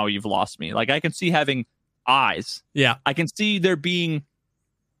 well, now you've lost me. Like, I can see having eyes. Yeah. I can see there being,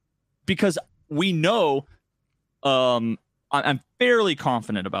 because we know, I'm fairly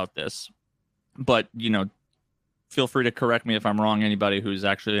confident about this, but, feel free to correct me if I'm wrong. Anybody who's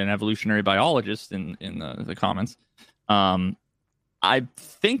actually an evolutionary biologist in the comments. I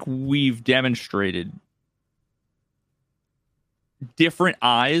think we've demonstrated different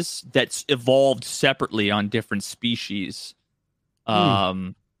eyes that's evolved separately on different species,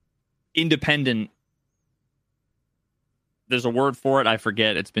 independent. There's a word for it. I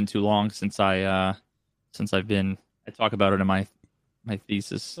forget. It's been too long since I talk about it in my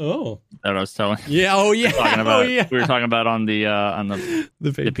thesis. Oh, that I was telling. Yeah. Oh, yeah. We were talking about on the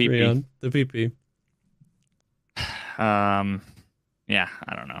PP. The PP. Yeah,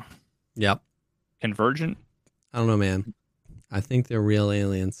 I don't know. Yep. Convergent? I don't know, man. I think they're real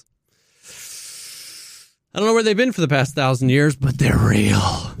aliens. I don't know where they've been for the past 1,000 years, but they're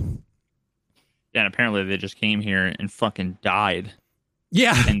real. Yeah, and apparently they just came here and fucking died.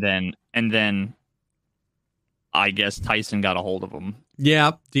 Yeah. And then I guess Tyson got a hold of them.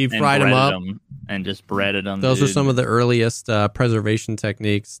 Yeah, deep fried them up. And just breaded them. Those are some of the earliest preservation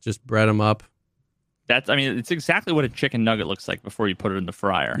techniques. Just bread them up. It's exactly what a chicken nugget looks like before you put it in the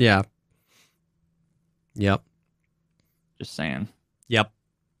fryer. Yeah. Yep. Just saying. Yep.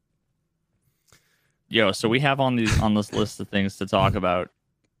 Yo, so we have on this list of things to talk about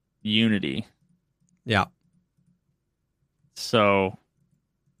Unity. Yeah. So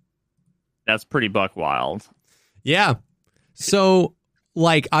that's pretty buck wild. Yeah. So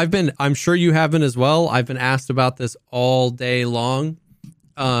I'm sure you have been as well. I've been asked about this all day long.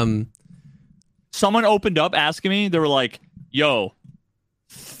 Someone opened up asking me, they were like, yo,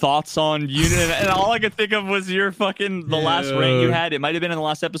 thoughts on Unity? And all I could think of was your the last rant you had. It might have been in the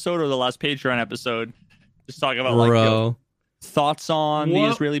last episode or the last Patreon episode. Just talking about thoughts on the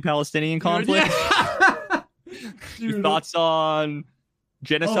Israeli-Palestinian conflict. Yeah. Your thoughts on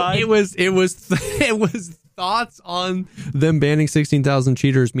genocide? It was thoughts on them banning 16,000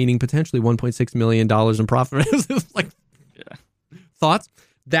 cheaters, meaning potentially $1.6 million in profit. Thoughts?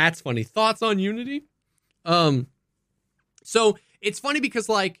 That's funny. Thoughts on Unity? So it's funny because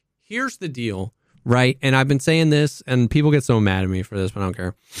here's the deal, right? And I've been saying this and people get so mad at me for this, but I don't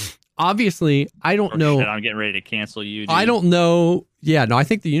care. Obviously, I don't know. Shit, I'm getting ready to cancel you, dude. I don't know. Yeah, no, I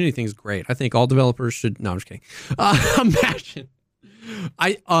think the Unity thing is great. I think all developers should. No, I'm just kidding. Imagine.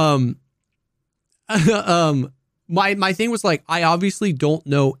 My thing was I obviously don't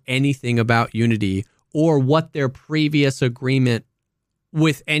know anything about Unity or what their previous agreement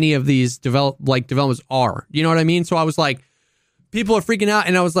with any of these developments are. You know what I mean? So I was people are freaking out,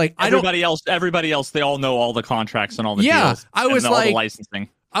 and I was everybody else, they all know all the contracts and all the deals. I was all the licensing.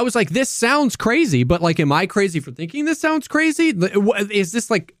 I was this sounds crazy, but am I crazy for thinking this sounds crazy? Is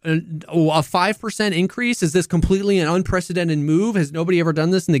this a 5% increase? Is this completely an unprecedented move? Has nobody ever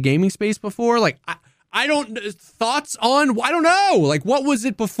done this in the gaming space before? I don't thoughts on, I don't know. What was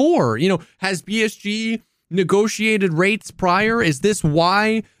it before? Has BSG negotiated rates prior? Is this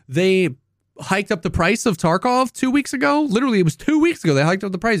why they hiked up the price of Tarkov 2 weeks ago? Literally, it was 2 weeks ago they hiked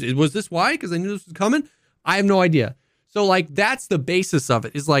up the price. Was this why? Because they knew this was coming? I have no idea. So that's the basis of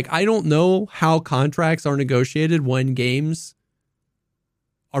it. Is I don't know how contracts are negotiated when games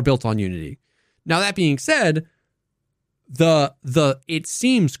are built on Unity. Now that being said, it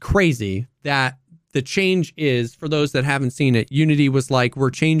seems crazy that the change is, for those that haven't seen it, Unity was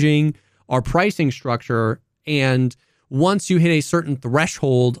we're changing our pricing structure, and once you hit a certain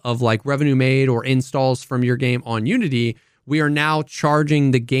threshold of revenue made or installs from your game on Unity, we are now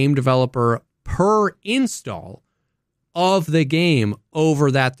charging the game developer per install of the game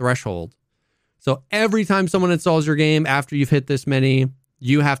over that threshold. So every time someone installs your game after you've hit this many,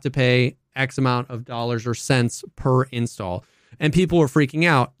 you have to pay X amount of dollars or cents per install. And people are freaking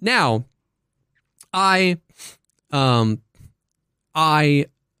out. Now, I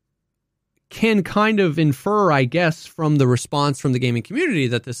can kind of infer, I guess, from the response from the gaming community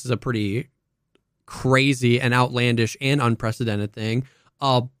that this is a pretty crazy and outlandish and unprecedented thing.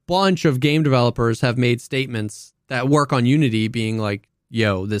 A bunch of game developers have made statements that work on Unity being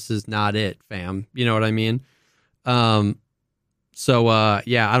yo, this is not it, fam. You know what I mean? Yeah,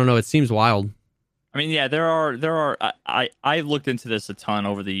 I don't know. It seems wild. I mean, yeah, there are. I've looked into this a ton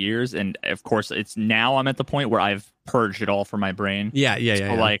over the years, and of course, it's now I'm at the point where I've purged it all from my brain.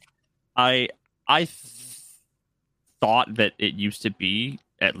 So like, I thought that it used to be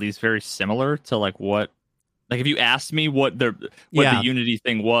at least very similar to like what, like if you asked me what the Unity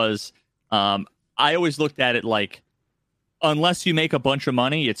thing was, I always looked at it like, unless you make a bunch of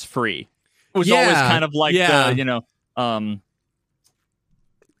money, it's free. It was always kind of like the,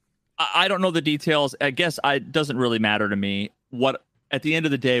 I don't know the details. I guess it doesn't really matter to me. What at the end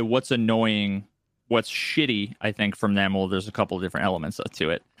of the day, what's annoying, what's shitty, I think from them. Well, there's a couple of different elements to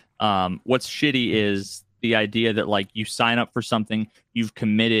it. What's shitty is the idea that like you sign up for something, you've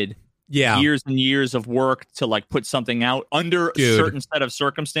committed years and years of work to like put something out under a certain set of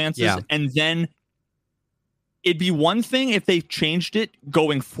circumstances, and then it'd be one thing if they changed it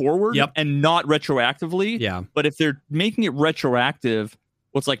going forward and not retroactively. Yeah, but if they're making it retroactive.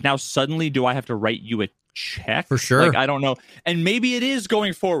 Well, it's like now suddenly do I have to write you a check? For sure. Like, I don't know. And maybe it is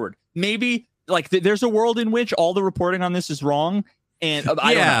going forward. Maybe like there's a world in which all the reporting on this is wrong. And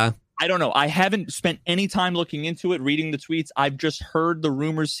I don't know. I haven't spent any time looking into it, reading the tweets. I've just heard the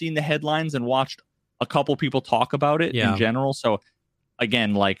rumors, seen the headlines, and watched a couple people talk about it in general. So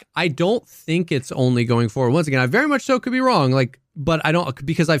again, like I don't think it's only going forward. Once again, I very much so could be wrong. Like, but I don't,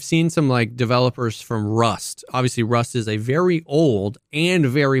 because I've seen some like developers from Rust. Obviously, Rust is a very old and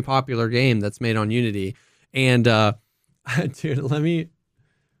very popular game that's made on Unity. And dude,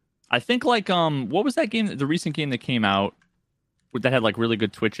 I think like what was that game? The recent game that came out that had like really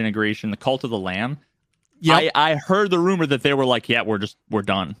good Twitch integration, the Cult of the Lamb. Yeah, I heard the rumor that they were like, yeah, we're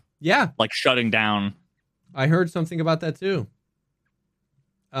done. Yeah, like shutting down. I heard something about that too.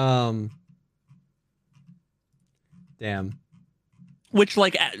 Damn. Which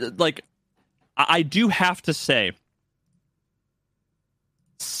like I do have to say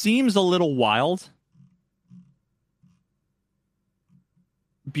seems a little wild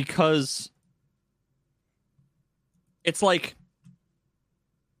because it's like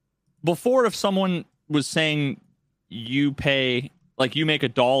before if someone was saying you pay like you make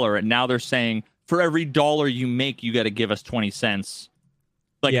 $1 and now they're saying for every dollar you make you got to give us 20 cents.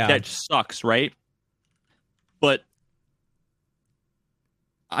 Like that sucks, right? But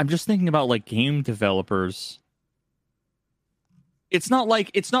I'm just thinking about like game developers. It's not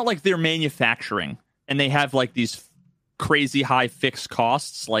like they're manufacturing and they have like these crazy high fixed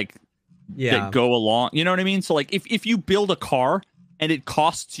costs like that go along. You know what I mean? So like if you build a car and it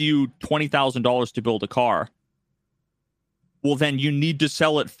costs you $20,000 to build a car, well then you need to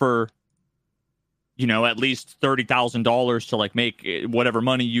sell it for at least $30,000 to like make whatever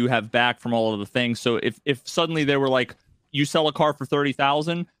money you have back from all of the things. So if suddenly they were like, you sell a car for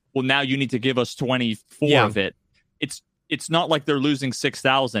 30,000, well now you need to give us 24 of it. It's not like they're losing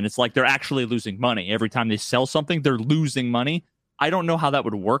 6,000. It's like they're actually losing money every time they sell something. They're losing money. I don't know how that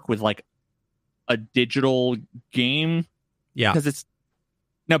would work with like a digital game. Yeah, because it's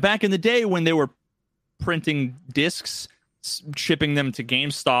now back in the day when they were printing discs, shipping them to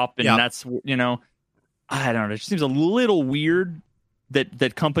GameStop, and that's I don't know. It just seems a little weird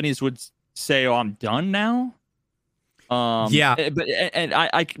that companies would say, "Oh, I'm done now." But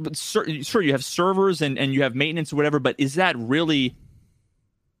sure, you have servers and you have maintenance or whatever. But is that really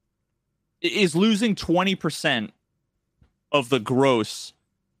losing 20% of the gross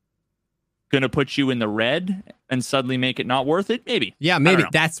going to put you in the red and suddenly make it not worth it? Maybe. Yeah, maybe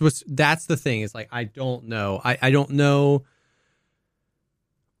that's the thing. Is like I don't know. I don't know.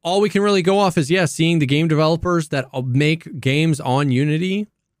 All we can really go off is seeing the game developers that make games on Unity,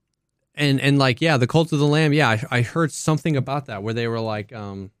 and like the Cult of the Lamb. Yeah, I heard something about that where they were like,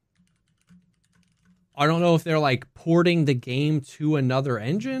 I don't know if they're like porting the game to another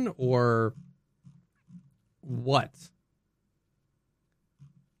engine or what.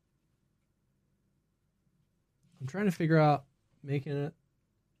 I'm trying to figure out making it.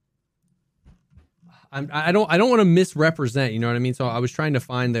 I don't want to misrepresent, you know what I mean? So I was trying to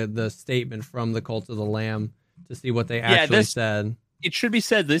find the statement from the Cult of the Lamb to see what they actually said. It should be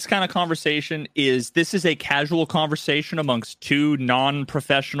said, this kind of conversation is a casual conversation amongst two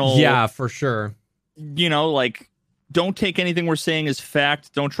non-professional. Yeah, for sure. Like, don't take anything we're saying as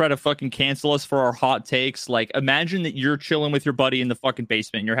fact. Don't try to fucking cancel us for our hot takes. Like, imagine that you're chilling with your buddy in the fucking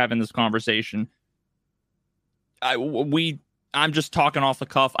basement and you're having this conversation. I'm just talking off the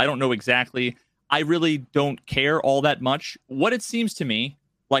cuff. I don't know exactly. I really don't care all that much. What it seems to me,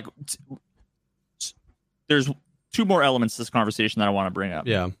 like, there's two more elements to this conversation that I want to bring up.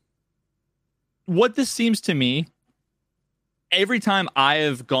 Yeah. What this seems to me, every time I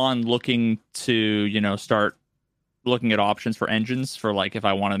have gone looking to, start looking at options for engines for like if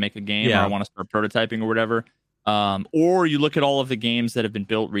I want to make a game or I want to start prototyping or whatever. Or you look at all of the games that have been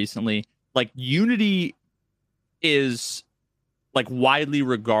built recently. Like Unity is like widely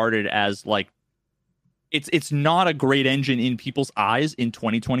regarded as like it's not a great engine in people's eyes in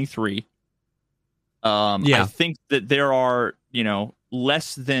 2023. I think that there are,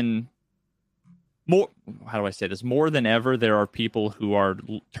 less than more. How do I say this? More than ever, there are people who are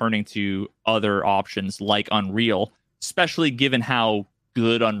turning to other options like Unreal, especially given how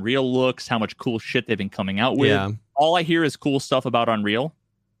good Unreal looks, how much cool shit they've been coming out with. Yeah. All I hear is cool stuff about Unreal,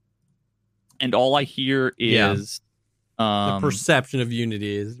 and all I hear is the perception of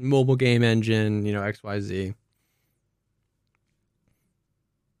Unity is mobile game engine, XYZ.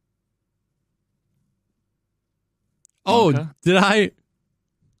 Oh, did I?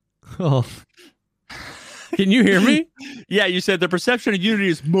 Oh, can you hear me? Yeah, you said the perception of Unity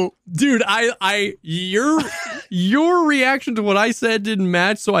is dude. Your reaction to what I said didn't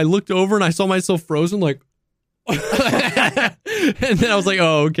match, so I looked over and I saw myself frozen, like, and then I was like,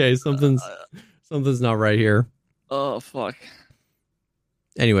 oh, okay, something's not right here. Oh fuck.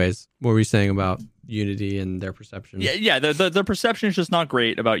 Anyways, what were you saying about Unity and their perception? Yeah. The perception is just not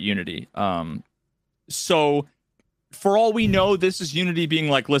great about Unity. So. For all we know, this is Unity being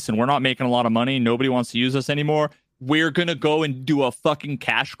like, listen, we're not making a lot of money. Nobody wants to use us anymore. We're going to go and do a fucking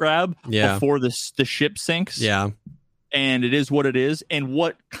cash grab before the ship sinks. Yeah. And it is what it is. And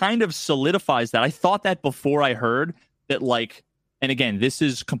what kind of solidifies that, I thought that before I heard that, like, and again, this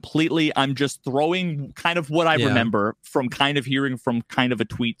is completely, I'm just throwing kind of what I remember from kind of hearing from kind of a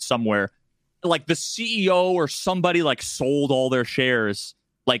tweet somewhere. Like the CEO or somebody like sold all their shares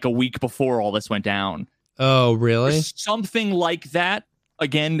like a week before all this went down. Oh, really? Something like that.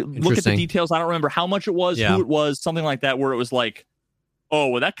 Again, look at the details. I don't remember how much it was, who it was, something like that, where it was like, oh,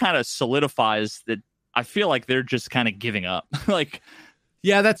 well, that kind of solidifies that. I feel like they're just kind of giving up. Like,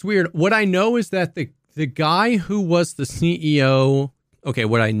 yeah, that's weird. What I know is that the guy who was the CEO. Okay,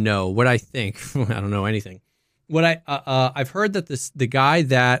 what I think, I don't know anything. What I've heard that the guy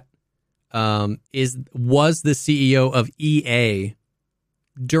that was the CEO of EA.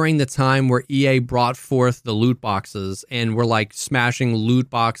 During the time where EA brought forth the loot boxes and were like smashing loot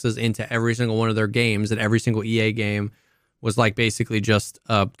boxes into every single one of their games, and every single EA game was like basically just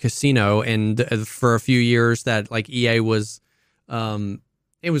a casino. And for a few years that like EA was,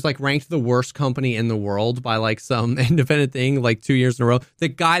 it was like ranked the worst company in the world by like some independent thing, like 2 years in a row. The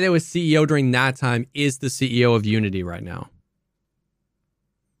guy that was CEO during that time is the CEO of Unity right now.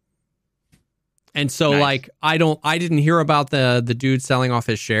 And so, nice. Like, I didn't hear about the dude selling off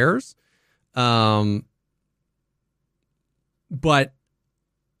his shares. But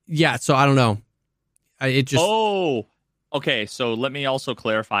yeah, so I don't know. Oh, okay. So let me also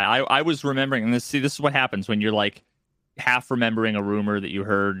clarify. I was remembering, and this is what happens when you're like half remembering a rumor that you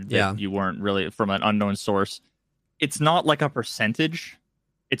heard that you weren't really from an unknown source. It's not like a percentage.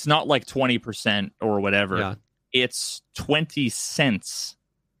 It's not like 20% or whatever. Yeah. It's 20 cents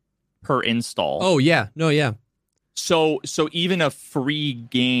per install. Oh yeah, no, yeah. So even a free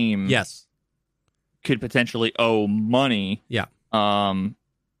game, could potentially owe money. Yeah.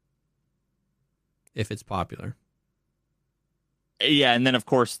 If it's popular. Yeah, and then of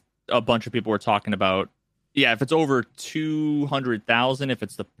course a bunch of people were talking about if it's over 200,000, if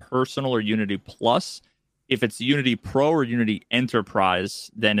it's the personal or Unity Plus, if it's Unity Pro or Unity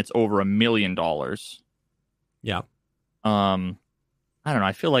Enterprise, then it's over $1 million. Yeah. I don't know.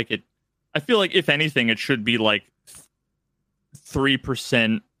 I feel like if anything, it should be like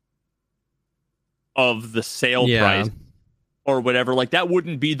 3% of the sale price or whatever. Like that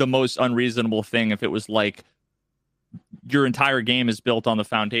wouldn't be the most unreasonable thing if it was like your entire game is built on the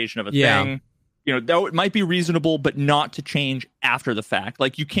foundation of a thing. That might be reasonable, but not to change after the fact.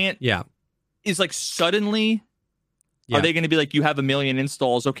 Like you can't. Yeah. It's like suddenly. Yeah. Are they going to be like, you have 1 million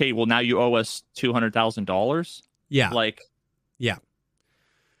installs? Okay, well now you owe us $200,000. Yeah. Like. Yeah.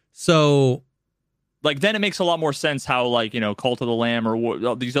 So, like, then it makes a lot more sense how, like, Cult of the Lamb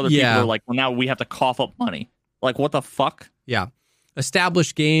or these other people are like, well, now we have to cough up money. Like, what the fuck? Yeah.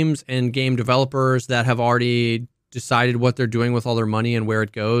 Established games and game developers that have already decided what they're doing with all their money and where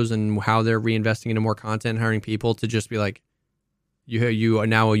it goes and how they're reinvesting into more content, hiring people to just be like, you are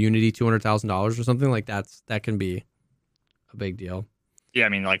now a Unity $200,000 or something like that can be a big deal. Yeah, I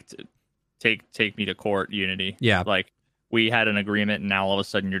mean, like, take me to court, Unity. Yeah. Like, we had an agreement, and now all of a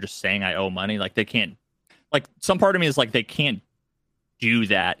sudden you're just saying I owe money. Like, they can't. Like, some part of me is like, they can't do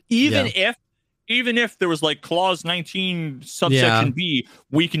that. Even if there was like clause 19 subsection B,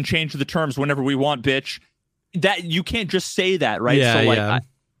 we can change the terms whenever we want, bitch. That you can't just say that, right? Yeah, so like,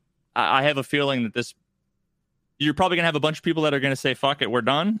 I have a feeling that this, you're probably going to have a bunch of people that are going to say, fuck it, we're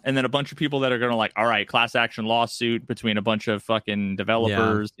done. And then a bunch of people that are going to like, all right, class action lawsuit between a bunch of fucking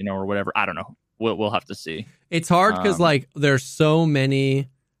developers, or whatever. I don't know. We'll have to see. It's hard because like there's so many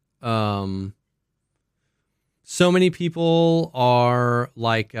people are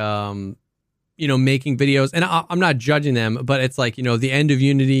like, making videos, and I'm not judging them, but it's like, the end of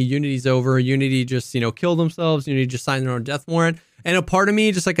Unity's over. Unity just, killed themselves. Unity just signed their own death warrant. And a part of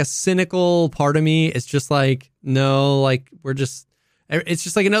me, just like a cynical part of me, is just like, no, like it's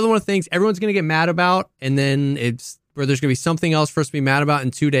just like another one of the things everyone's going to get mad about. And then it's where there's going to be something else for us to be mad about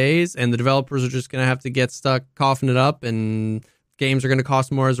in 2 days. And the developers are just going to have to get stuck coughing it up, and games are going to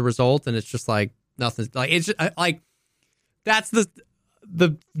cost more as a result. And it's just like nothing. Like, it's just, like, that's the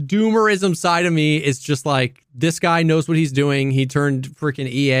doomerism side of me is just like, this guy knows what he's doing. He turned freaking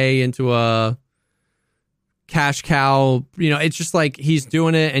EA into a cash cow. It's just like he's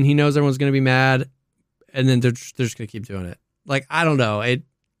doing it and he knows everyone's going to be mad, and then they're just going to keep doing it. Like, I don't know.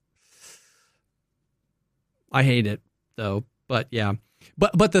 I hate it though, but yeah.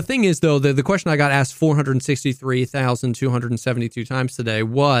 But the thing is though, the question I got asked 463,272 times today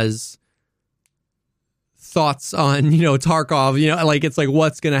was thoughts on, Tarkov, like, it's like,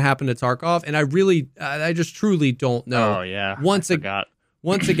 what's going to happen to Tarkov? And I just truly don't know. Oh yeah. Once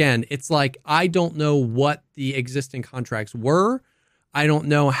again, it's like, I don't know what the existing contracts were. I don't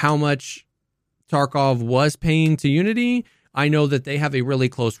know how much Tarkov was paying to Unity. I know that they have a really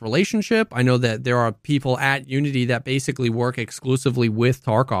close relationship. I know that there are people at Unity that basically work exclusively with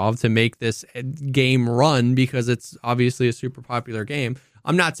Tarkov to make this game run, because it's obviously a super popular game.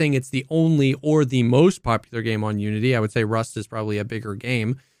 I'm not saying it's the only or the most popular game on Unity. I would say Rust is probably a bigger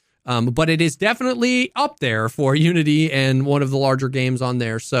game. But it is definitely up there for Unity and one of the larger games on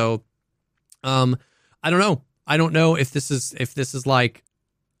there. So, I don't know. I don't know if this is like,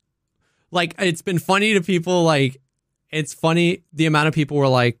 it's been funny to people. Like, it's funny. The amount of people were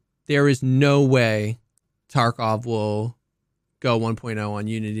like, there is no way Tarkov will go 1.0 on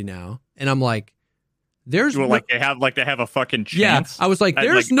Unity now. And I'm like, there's they have a fucking chance. Yeah, I was like,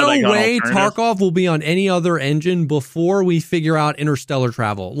 there's no way Tarkov will be on any other engine before we figure out interstellar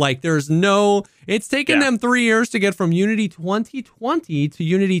travel. Like, it's taken them 3 years to get from Unity 2020 to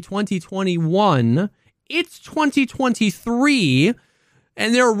Unity 2021. It's 2023,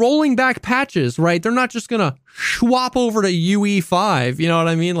 and they're rolling back patches, right? They're not just gonna swap over to UE5. You know what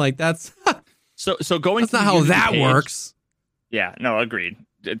I mean? Like, that's so going. That's not how that works. Yeah, no, agreed.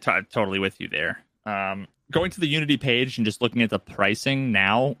 Totally with you there. Going to the Unity page and just looking at the pricing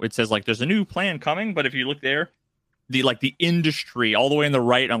now, it says like there's a new plan coming, but if you look there, the industry all the way on the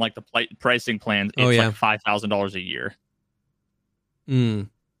right on like the pricing plans, it's like $5,000 a year.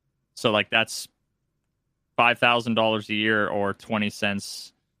 So like that's $5,000 a year or 20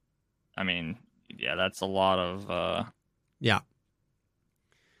 cents. I mean, yeah, that's a lot of I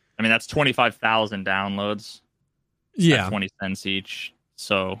mean, that's 25,000 downloads. Yeah, 20 cents each.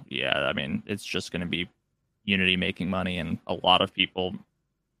 So, yeah, I mean, it's just going to be Unity making money and a lot of people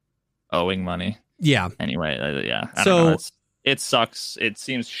owing money. Yeah. Anyway, I don't know. It sucks. It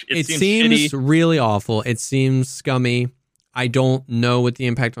seems shitty. Really awful. It seems scummy. I don't know what the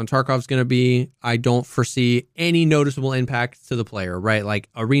impact on Tarkov's going to be. I don't foresee any noticeable impact to the player, right? Like,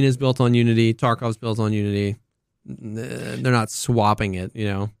 Arena's built on Unity. Tarkov's built on Unity. They're not swapping it,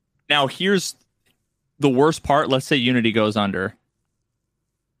 Now, here's the worst part. Let's say Unity goes under.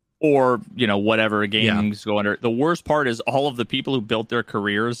 Or, whatever games go under. The worst part is all of the people who built their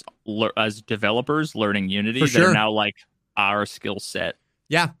careers as developers learning Unity that are now like, our skill set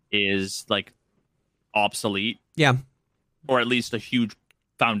is like obsolete. Yeah. Or at least a huge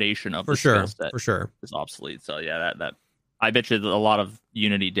foundation of the skill set is obsolete. So yeah, that I bet you that a lot of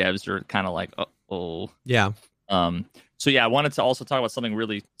Unity devs are kind of like, oh. Yeah. So yeah, I wanted to also talk about something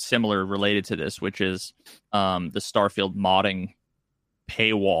really similar related to this, which is the Starfield modding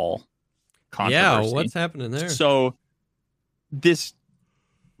paywall controversy. Yeah, what's happening there? So this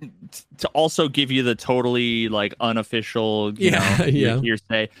to also give you the totally like unofficial,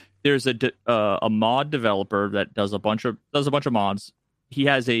 hearsay. There's a mod developer that does a bunch of mods. He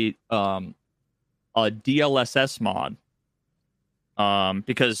has a DLSS mod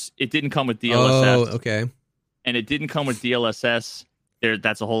because it didn't come with DLSS. Oh, okay. And it didn't come with DLSS.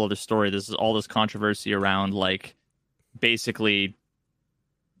 That's a whole other story. This is all this controversy around like basically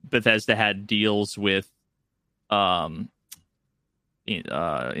Bethesda had deals with NVIDIA's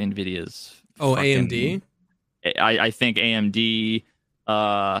AMD. I think AMD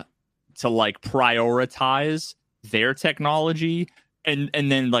to like prioritize their technology, and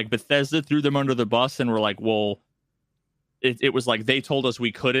then like Bethesda threw them under the bus and were like, well, it was like they told us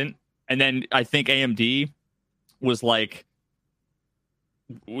we couldn't, and then I think AMD was like,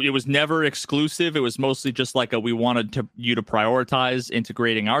 it was never exclusive. It was mostly just like we wanted you to prioritize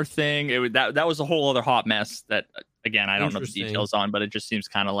integrating our thing. That was a whole other hot mess that, again, I don't know the details on, but it just seems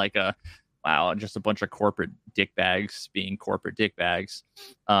kind of like just a bunch of corporate dickbags being corporate dickbags.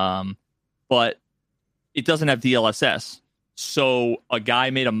 But it doesn't have DLSS. So a guy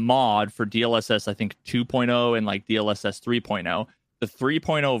made a mod for DLSS, I think 2.0 and like DLSS 3.0. The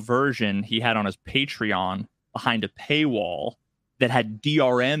 3.0 version he had on his Patreon behind a paywall that had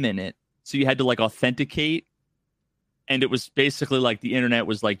DRM in it. So you had to like authenticate. And it was basically like the internet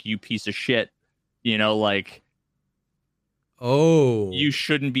was like, you piece of shit, like, oh, you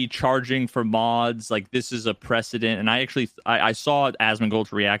shouldn't be charging for mods. Like, this is a precedent. And I saw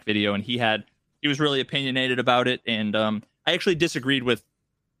Asmongold's React video, and he was really opinionated about it. And I actually disagreed with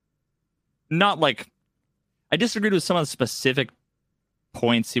I disagreed with some of the specific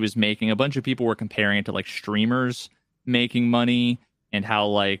points he was making. A bunch of people were comparing it to like streamers making money and how,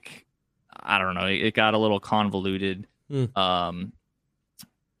 like, I don't know, it got a little convoluted. But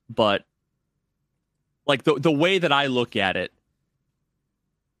like the way that I look at it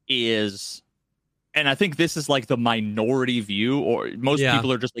is, and I think this is like the minority view, or most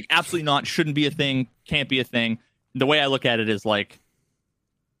people are just like, absolutely not, shouldn't be a thing, can't be a thing. The way I look at it is like,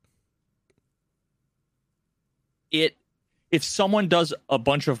 if someone does a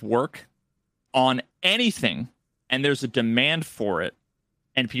bunch of work on anything and there's a demand for it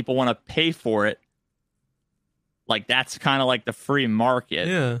and people want to pay for it, like, that's kind of like the free market.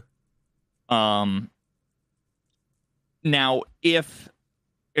 Yeah. Now, if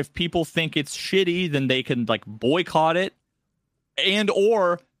people think it's shitty, then they can like boycott it,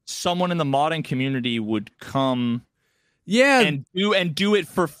 or someone in the modding community would come and do it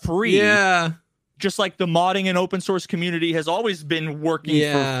for free. Yeah. Just like the modding and open source community has always been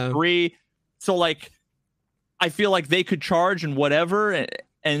working for free. So like, I feel like they could charge and whatever, and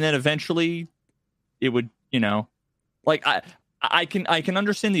then eventually it would, like, I can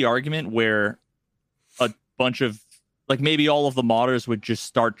understand the argument where a bunch of, like, maybe all of the modders would just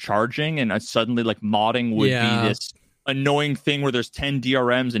start charging, and suddenly like modding would be this annoying thing where there's 10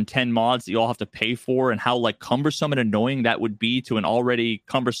 DRMs and 10 mods that you all have to pay for, and how like cumbersome and annoying that would be to an already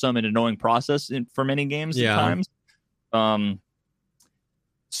cumbersome and annoying process for many games at times.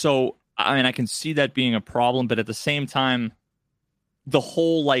 So I mean, I can see that being a problem, but at the same time, the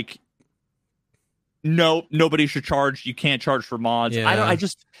whole like, no, nobody should charge, you can't charge for mods.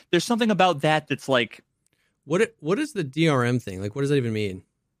 There's something about that that's like, what is the DRM thing? Like, what does that even mean?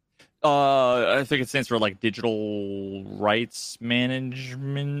 I think it stands for like digital rights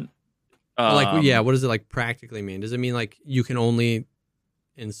management. What does it like practically mean? Does it mean like you can only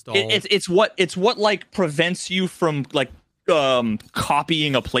install? It's what like prevents you from like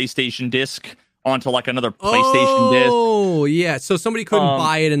copying a PlayStation disc onto like another PlayStation disc. Oh yeah, so somebody couldn't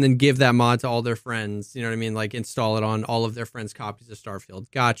buy it and then give that mod to all their friends. You know what I mean? Like install it on all of their friends' copies of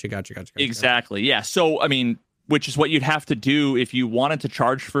Starfield. Gotcha. Exactly. Yeah. So I mean, which is what you'd have to do if you wanted to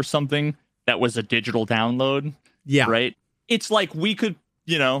charge for something that was a digital download. Yeah. Right. It's like we could,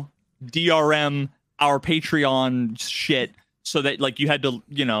 DRM our Patreon shit so that like you had to,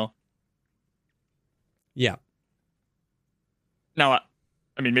 Yeah. Now,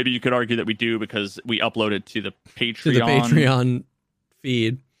 I mean, maybe you could argue that we do because we upload it to the Patreon. To the Patreon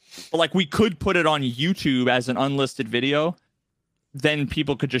feed. But like we could put it on YouTube as an unlisted video. Then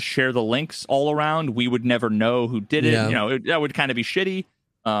people could just share the links all around. We would never know who did it. Yeah. That would kind of be shitty,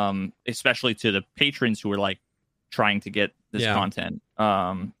 especially to the patrons who are like trying to get this content.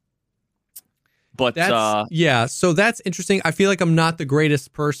 But so that's interesting. I feel like I'm not the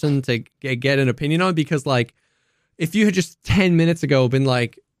greatest person to get an opinion on, because like, if you had just 10 minutes ago been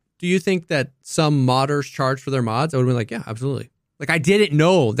like, do you think that some modders charge for their mods? I would have been like, yeah, absolutely. Like, I didn't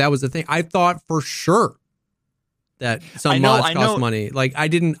know that was the thing. I thought for sure that some mods cost money. Like, I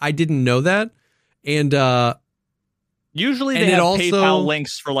didn't know that. And usually they have PayPal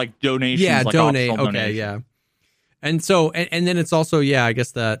links for like donations. Yeah, like donate. Okay, donations. yeah. And so, and then it's also, I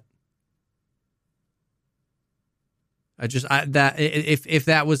guess that if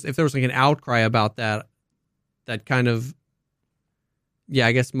there was like an outcry about that kind of,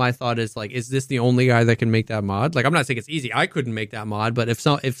 I guess my thought is like, is this the only guy that can make that mod? Like, I'm not saying it's easy. I couldn't make that mod, but if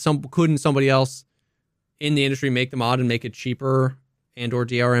somebody else in the industry make the mod and make it cheaper and or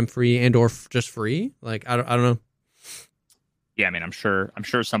DRM free and or just free, like, I don't know. Yeah, I mean, I'm sure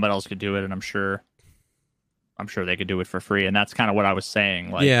somebody else could do it, and I'm sure they could do it for free, and that's kind of what I was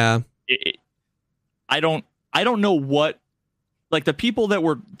saying. Like, I don't know what, like, the people that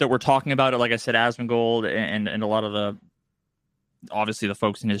were talking about it, like I said, Asmongold and a lot of obviously the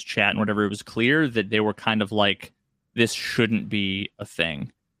folks in his chat and whatever, it was clear that they were kind of like, this shouldn't be a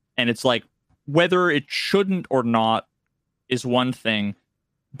thing. And it's like, whether it shouldn't or not is one thing,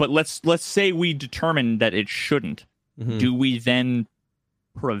 but let's say we determine that it shouldn't. Mm-hmm. Do we then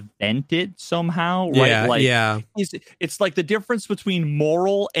prevent it somehow? Yeah, right? Like, yeah. It's like the difference between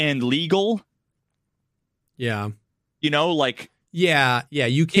moral and legal. Yeah. You know, like, yeah,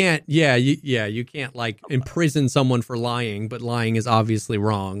 you can't. You can't like imprison someone for lying, but lying is obviously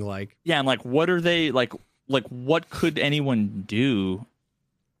wrong. Like, yeah, and like, what are they like? Like, what could anyone do?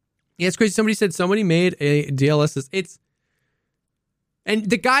 Yeah, it's crazy. Somebody made a DLS. And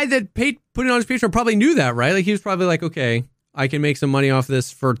the guy that put it on his Patreon probably knew that, right? Like, he was probably like, okay, I can make some money off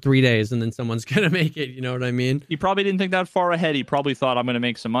this for 3 days, and then someone's gonna make it. You know what I mean? He probably didn't think that far ahead. He probably thought, I'm gonna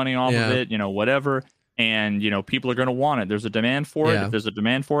make some money off of it. You know, whatever. And, you know, people are going to want it. There's a demand for it. If there's a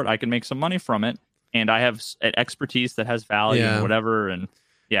demand for it, I can make some money from it. And I have an expertise that has value and whatever. And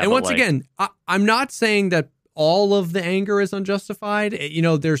and once again, I'm not saying that all of the anger is unjustified. You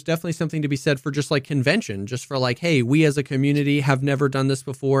know, there's definitely something to be said for just like convention, just for like, hey, we as a community have never done this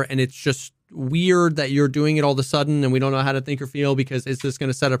before. And it's just weird that you're doing it all of a sudden and we don't know how to think or feel because it's just going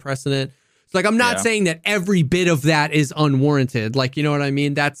to set a precedent. Like, I'm not saying that every bit of that is unwarranted. Like, you know what I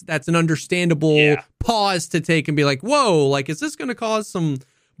mean? That's an understandable pause to take and be like, whoa, like, is this going to cause some...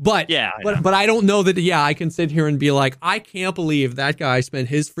 But I don't know that, I can sit here and be like, I can't believe that guy spent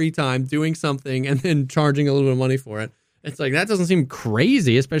his free time doing something and then charging a little bit of money for it. It's like, that doesn't seem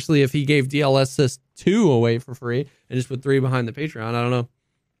crazy, especially if he gave DLSS 2 away for free and just put 3 behind the Patreon. I don't know.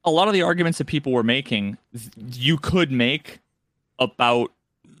 A lot of the arguments that people were making, you could make about...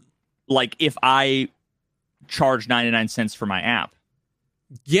 like, if I charge 99 cents for my app.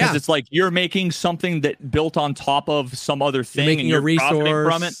 Yeah. Because it's like you're making something that built on top of some other thing and you're profiting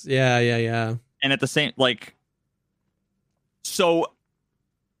from it. Yeah. And at the same, like, so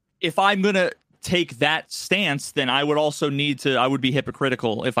if I'm going to take that stance, then I would also I would be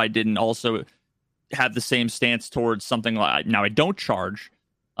hypocritical if I didn't also have the same stance towards something like, now I don't charge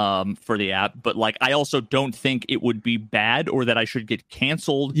for the app, but like I also don't think it would be bad or that I should get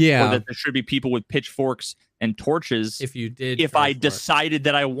canceled or that there should be people with pitchforks and torches if I decided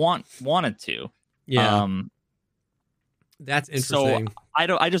that I wanted to. That's interesting. So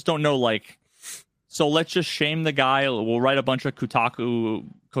I just don't know, like, so let's just shame the guy. We'll write a bunch of Kotaku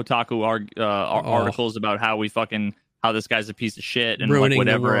articles about how this guy's a piece of shit and ruining like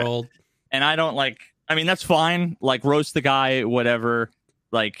whatever. The world. And I don't I mean, that's fine, like, roast the guy, whatever.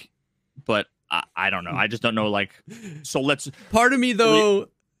 Like, but I don't know. I just don't know. Like, so part of me though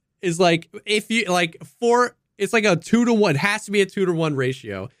is like, if you like it's like a 2-to-1, it has to be a 2-to-1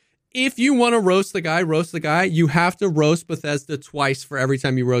 ratio. If you want to roast the guy, you have to roast Bethesda twice for every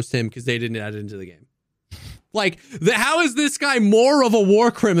time you roast him because they didn't add it into the game. Like, how is this guy more of a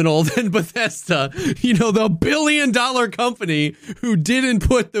war criminal than Bethesda? You know, the $1 billion company who didn't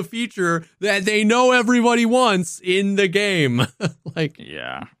put the feature that they know everybody wants in the game. Like,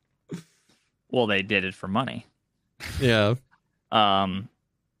 yeah. Well, they did it for money. Yeah.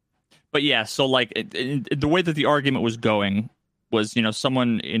 But yeah, so like the way that the argument was going was, you know,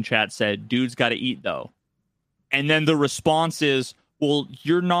 someone in chat said, "Dude's got to eat though," and then the response is, "Well,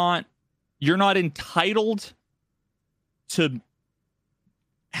 you're not entitled to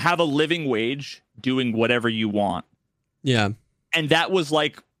have a living wage doing whatever you want." Yeah. And that was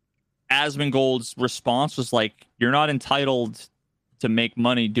like Asmongold's response was like, you're not entitled to make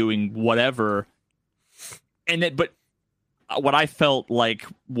money doing whatever. And but what I felt like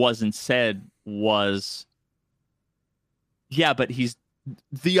wasn't said was, yeah, but he's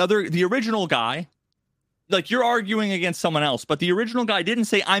the original guy. Like, you're arguing against someone else, but the original guy didn't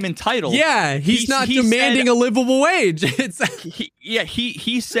say I'm entitled. Yeah, he's not demanding a livable wage.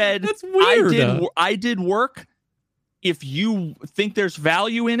 He said, that's weird. I did work. If you think there's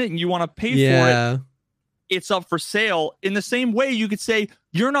value in it and you want to pay for it, it's up for sale. In the same way, you could say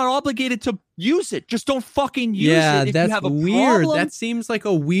you're not obligated to use it. Just don't fucking use it. If that's you have a weird. problem. That seems like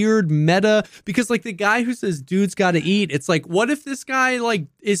a weird meta, because like the guy who says dude's got to eat, it's like, what if this guy like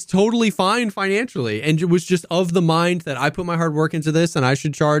is totally fine financially and it was just of the mind that I put my hard work into this and I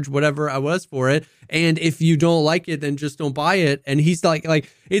should charge whatever I was for it. And if you don't like it, then just don't buy it. And he's like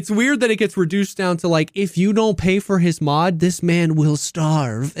it's weird that it gets reduced down to like, if you don't pay for his mod, this man will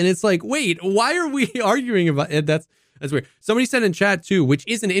starve. And it's like, wait, why are we arguing about it? That's weird. Somebody said in chat too, which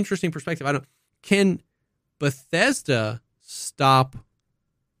is an interesting perspective. Can Bethesda stop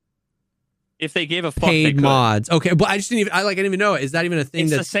if they gave a fuck, paid mods? Okay, but I didn't even know. Is that even a thing?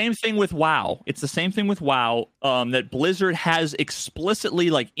 It's the same thing with WoW. It's the same thing with WoW. That Blizzard has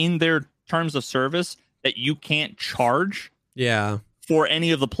explicitly, like, in their terms of service, that you can't charge Yeah. For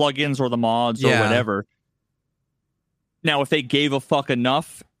any of the plugins or the mods or whatever. Now, if they gave a fuck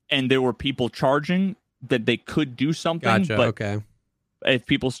enough and there were people charging, that they could do something. Gotcha. But okay. if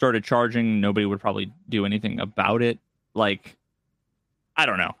people started charging, nobody would probably do anything about it. Like, I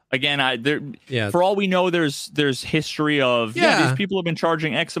don't know. Again, for all we know, there's history of these people have been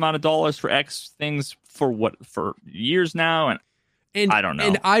charging X amount of dollars for X things for years now, and I don't know.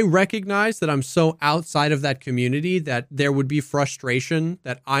 And I recognize that I'm so outside of that community that there would be frustration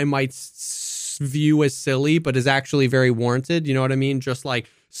that I might view as silly, but is actually very warranted. You know what I mean? Just like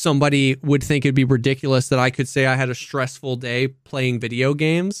somebody would think it'd be ridiculous that I could say I had a stressful day playing video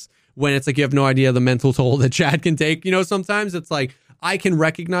games, when it's like you have no idea the mental toll that Chad can take. You know, sometimes it's like I can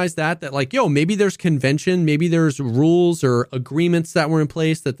recognize that like, yo, maybe there's convention, maybe there's rules or agreements that were in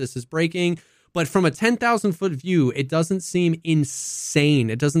place that this is breaking. But from a 10,000 foot view, it doesn't seem insane.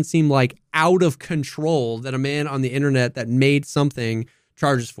 It doesn't seem like out of control that a man on the internet that made something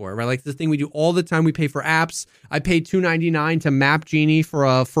charges for it, right? Like the thing we do all the time, we pay for apps. I paid $2.99 to Map Genie for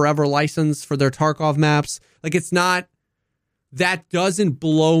a forever license for their Tarkov maps. Like it's not, that doesn't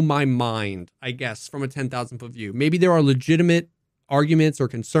blow my mind, I guess, from a 10,000 foot view. Maybe there are legitimate arguments or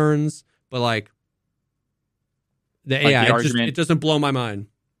concerns, but like it doesn't blow my mind.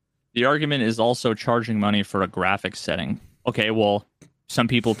 The argument is also charging money for a graphics setting. Okay, well, some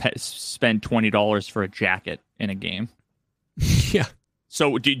people spend $20 for a jacket in a game. Yeah.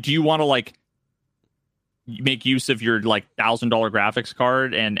 So do you want to like make use of your like $1,000 graphics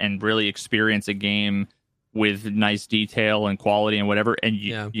card and really experience a game with nice detail and quality and whatever? And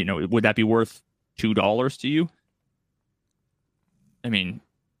you know, would that be worth $2 to you? I mean,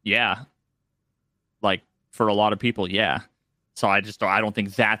 yeah. Like for a lot of people, yeah. So I don't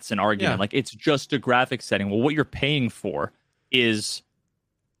think that's an argument. Like it's just a graphics setting. Well, what you're paying for is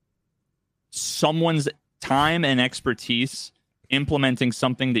someone's time and expertise implementing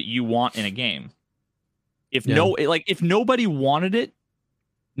something that you want in a game. If nobody wanted it,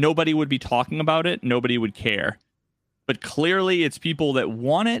 nobody would be talking about it. Nobody would care. But clearly it's people that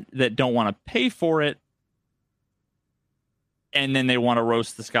want it, that don't want to pay for it. And then they want to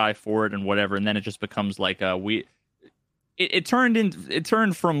roast this guy for it and whatever. And then it just becomes like it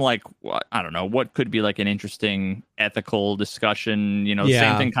turned from like, I don't know, what could be like an interesting ethical discussion, you know,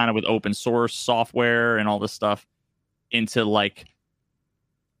 same thing kind of with open source software and all this stuff, into like,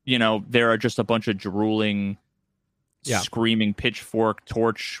 you know, there are just a bunch of drooling, screaming, pitchfork,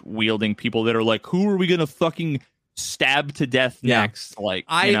 torch wielding people that are like, who are we going to fucking stab to death next? Like,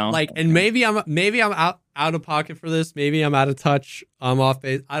 you know? Like, and maybe I'm out of pocket for this. Maybe I'm out of touch. I'm off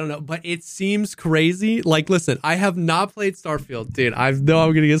base. I don't know, but it seems crazy. Like, listen, I have not played Starfield, dude. I know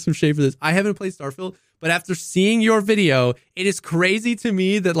I'm gonna get some shade for this. I haven't played Starfield, but after seeing your video, it is crazy to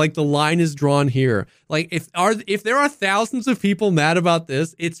me that like the line is drawn here. Like, if there are thousands of people mad about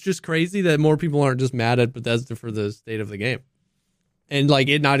this, it's just crazy that more people aren't just mad at Bethesda for the state of the game. And like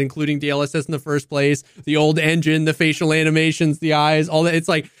it not including DLSS in the first place, the old engine, the facial animations, the eyes, all that. It's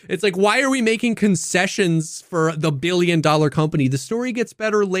like, why are we making concessions for the $1 billion company? The story gets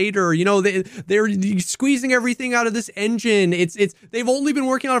better later. You know, they're squeezing everything out of this engine. They've only been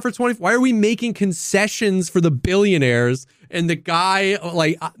working on it for 20. Why are we making concessions for the billionaires? And the guy,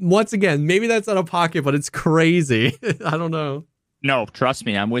 like, once again, maybe that's out of pocket, but it's crazy. I don't know. No, trust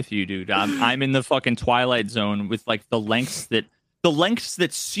me, I'm with you, dude. I'm in the fucking Twilight Zone with like the lengths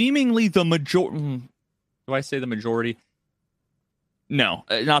that seemingly the majority. Do I say the majority? No,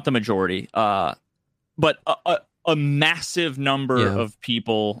 not the majority. But a massive number of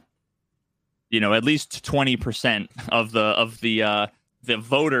people, you know, at least 20% of the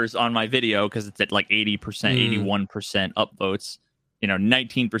voters on my video, because it's at like 80%, 81% upvotes. You know,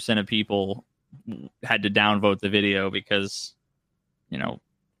 19% of people had to downvote the video because, you know,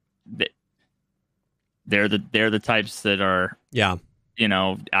 they're the types that are, you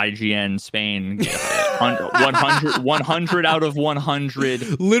know, IGN Spain 100 out of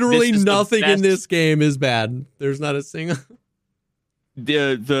 100. Literally nothing in this game is bad. There's not a single.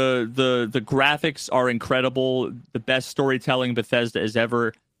 The graphics are incredible. The best storytelling Bethesda has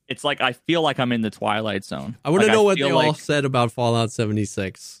ever. It's like I feel like I'm in the Twilight Zone. I want to know what they all said about Fallout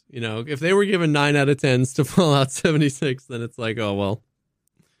 76. You know, if they were given 9 out of 10s to Fallout 76, then it's like, oh well.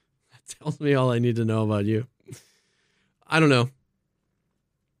 Tells me all I need to know about you. I don't know.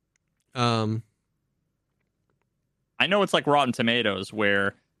 I know it's like Rotten Tomatoes,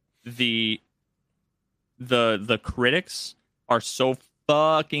 where the critics are so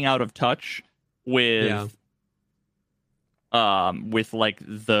fucking out of touch with like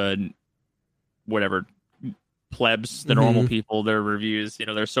the whatever plebs, the normal people, their reviews. You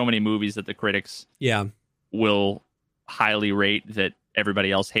know, there's so many movies that the critics will highly rate that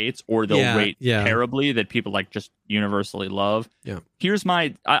everybody else hates, or they'll rate terribly that people like just universally love. Yeah. Here's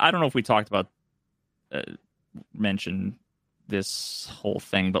my, I don't know if we talked about, mention this whole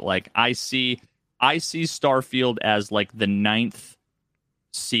thing, but like I see Starfield as like the 9th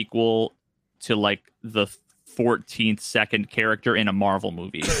sequel to like the 14th second character in a Marvel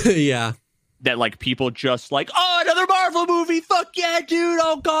movie. Yeah. That like people just like, oh, another Marvel movie, fuck yeah, dude,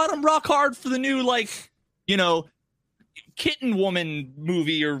 oh god, I'm rock hard for the new, like, you know, Kitten Woman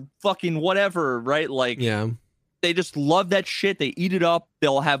movie or fucking whatever, right? Like, yeah, they just love that shit. They eat it up.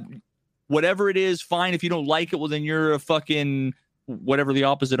 They'll have whatever it is. Fine, if you don't like it, well then you're a fucking whatever the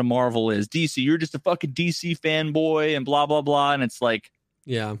opposite of Marvel is. DC, you're just a fucking DC fanboy and blah blah blah. And it's like,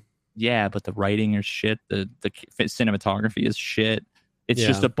 yeah, but the writing is shit. The cinematography is shit. It's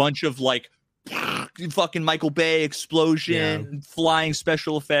just a bunch of like fucking Michael Bay explosion, flying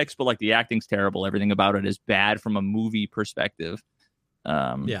special effects, but like the acting's terrible. Everything about it is bad from a movie perspective.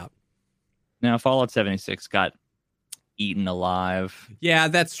 Now Fallout 76 got eaten alive. Yeah,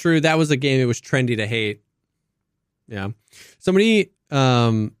 that's true. That was a game it was trendy to hate. Yeah. Somebody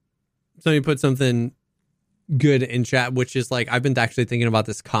put something good in chat, which is like, I've been actually thinking about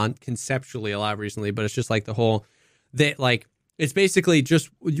this conceptually a lot recently, but it's just like the whole that like, it's basically just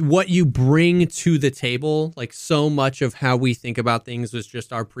what you bring to the table. Like so much of how we think about things was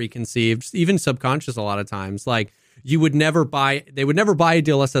just our preconceived, even subconscious a lot of times. Like they would never buy a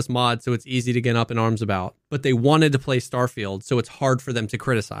DLSS mod, so it's easy to get up in arms about. But they wanted to play Starfield, so it's hard for them to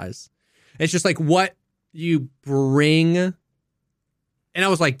criticize. It's just like what you bring. And I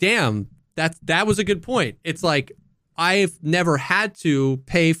was like, damn, that was a good point. It's like, I've never had to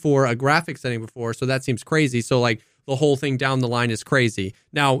pay for a graphics setting before, so that seems crazy. So like, the whole thing down the line is crazy.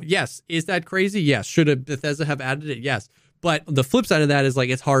 Now, yes, is that crazy? Yes. Should Bethesda have added it? Yes. But the flip side of that is like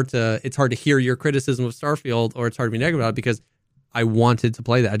it's hard to hear your criticism of Starfield, or it's hard to be negative about it because I wanted to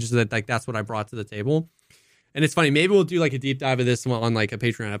play that. I just said like that's what I brought to the table. And it's funny, maybe we'll do like a deep dive of this on like a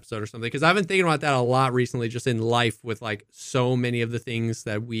Patreon episode or something, because I've been thinking about that a lot recently, just in life, with like so many of the things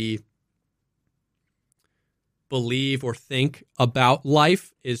that we believe or think about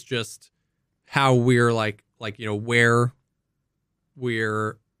life is just how we're like, you know, where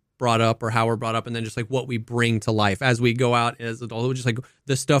we're brought up or how we're brought up, and then just like what we bring to life as we go out as adults. Just like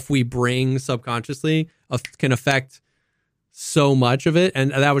the stuff we bring subconsciously can affect so much of it. And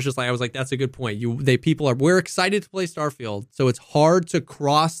that was just like, I was like, that's a good point. We're excited to play Starfield, so it's hard to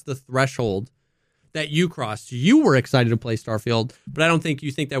cross the threshold that you crossed. You were excited to play Starfield, but I don't think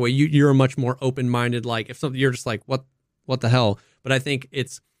you think that way. You're a much more open-minded, like if something, you're just like, what the hell? But I think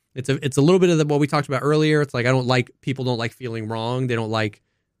it's a little bit of what we talked about earlier. It's like, people don't like feeling wrong. They don't like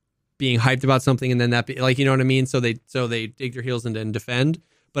being hyped about something and then that be like, you know what I mean? So they dig their heels in and defend.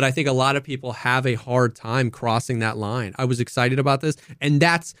 But I think a lot of people have a hard time crossing that line. I was excited about this. And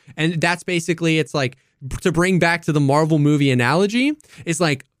that's basically, it's like, to bring back to the Marvel movie analogy, it's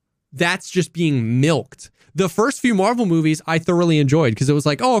like, that's just being milked. The first few Marvel movies I thoroughly enjoyed because it was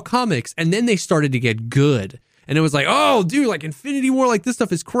like, oh, comics. And then they started to get good. And it was like, oh, dude, like Infinity War, like this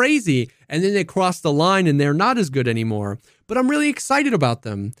stuff is crazy. And then they crossed the line and they're not as good anymore. But I'm really excited about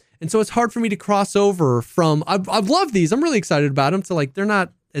them. And so it's hard for me to cross over from, I've loved these, I'm really excited about them, to like, they're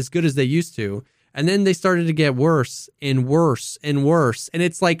not as good as they used to. And then they started to get worse and worse and worse. And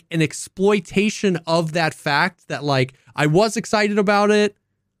it's like an exploitation of that fact that like, I was excited about it.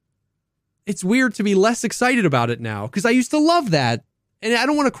 It's weird to be less excited about it now because I used to love that. And I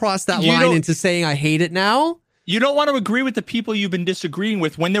don't want to cross that line into saying I hate it now. You don't want to agree with the people you've been disagreeing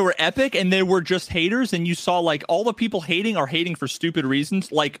with when they were epic and they were just haters, and you saw like all the people hating are hating for stupid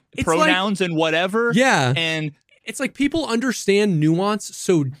reasons, like it's pronouns and whatever. Yeah. And it's like people understand nuance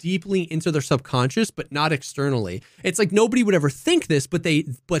so deeply into their subconscious, but not externally. It's like nobody would ever think this, but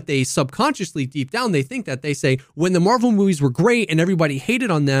they subconsciously deep down, they think that. They say, when the Marvel movies were great and everybody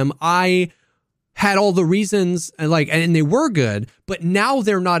hated on them, I had all the reasons and they were good, but now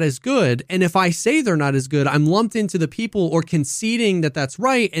they're not as good. And if I say they're not as good, I'm lumped into the people or conceding that that's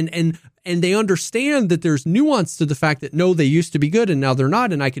right. And they understand that there's nuance to the fact that no, they used to be good and now they're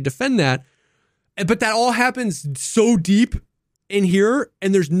not. And I could defend that. But that all happens so deep in here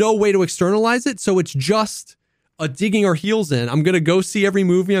and there's no way to externalize it. So it's just a digging our heels in. I'm going to go see every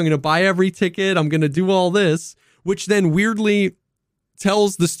movie. I'm going to buy every ticket. I'm going to do all this, which then weirdly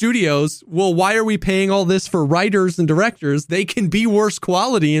tells the studios, well, why are we paying all this for writers and directors? They can be worse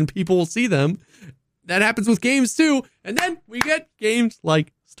quality and people will see them. That happens with games too. And then we get games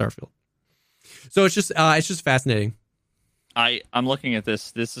like Starfield. So it's just fascinating. I'm looking at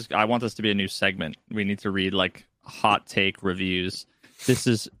this. I want this to be a new segment. We need to read like hot take reviews. This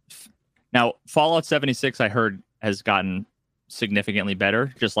is now Fallout 76. I heard has gotten significantly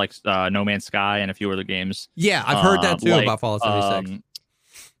better, just like No Man's Sky and a few other games. Yeah, I've heard that too, like, about Fallout 76.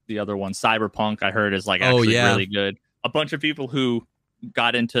 The other one, Cyberpunk, I heard is like actually really good. A bunch of people who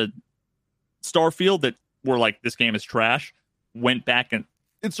got into Starfield that were like, this game is trash, went back and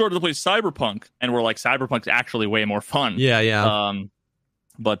started to play Cyberpunk and were like, Cyberpunk's actually way more fun. Yeah.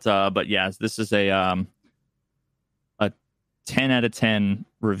 But yeah, this is a 10 out of 10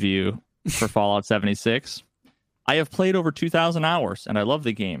 review for Fallout 76. I have played over 2,000 hours and I love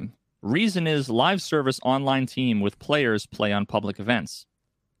the game. Reason is live service online team with players play on public events.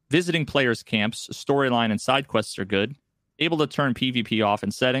 Visiting players' camps, storyline and side quests are good. Able to turn PvP off in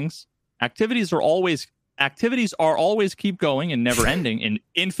settings. Activities are always keep going and never ending and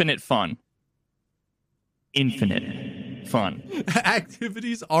infinite fun. Infinite fun.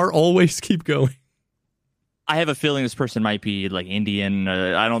 Activities are always keep going. I have a feeling this person might be like Indian.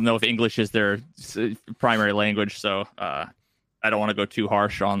 I don't know if English is their primary language, so I don't want to go too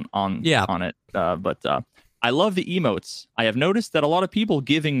harsh on it. But I love the emotes. I have noticed that a lot of people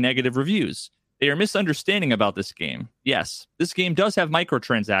giving negative reviews. They are misunderstanding about this game. Yes, this game does have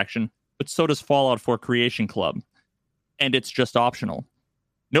microtransaction, but so does Fallout 4 Creation Club, and it's just optional.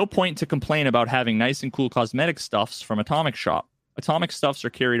 No point to complain about having nice and cool cosmetic stuffs from Atomic Shop. Atomic stuffs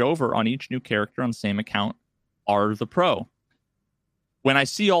are carried over on each new character on the same account. Are the pro. When I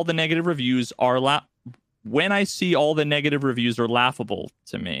see all the negative reviews are laughable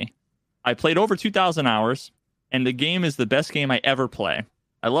to me. I played over 2,000 hours, and the game is the best game I ever play.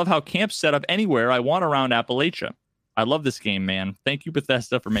 I love how camp's set up anywhere I want around Appalachia. I love this game, man. Thank you,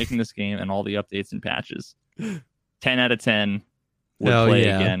 Bethesda, for making this game and all the updates and patches. 10 out of 10. Would play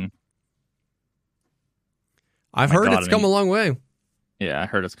again. I've heard it's come a long way. Yeah, I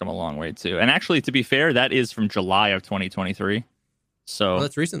heard it's come a long way, too. And actually, to be fair, that is from July of 2023. So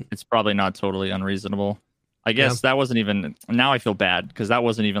that's recent. It's probably not totally unreasonable. I guess that wasn't even... Now I feel bad, because that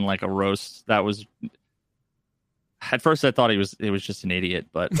wasn't even like a roast. That was... At first, I thought it was just an idiot,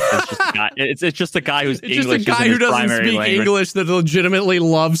 but it's just a guy. It's just a guy who's English. Just a guy who doesn't speak English that legitimately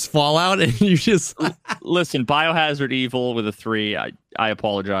loves Fallout, and you just... Listen, Biohazard Evil with a 3. I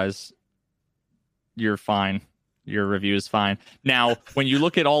apologize. You're fine. Your review is fine. Now, when you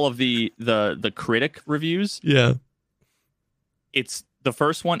look at all of the critic reviews, it's the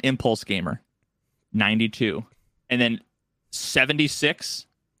first one, Impulse Gamer, 92, and then 76.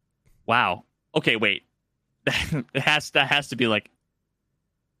 Wow. Okay, wait. That has to be like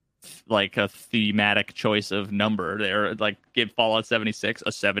a thematic choice of number there. Like, give Fallout 76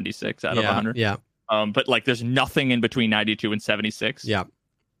 a 76 out of 100. Yeah. But like, there's nothing in between 92 and 76. Yeah.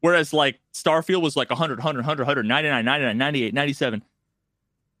 Whereas, like, Starfield was like 100, 99, 99, 98, 97.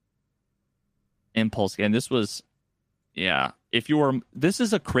 Impulse. And this was, this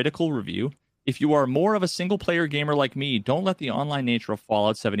is a critical review. If you are more of a single-player gamer like me, don't let the online nature of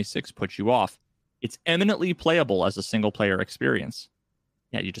Fallout 76 put you off. It's eminently playable as a single-player experience.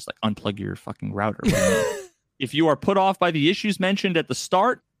 Yeah, you just, like, unplug your fucking router. If you are put off by the issues mentioned at the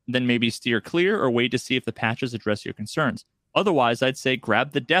start, then maybe steer clear or wait to see if the patches address your concerns. Otherwise, I'd say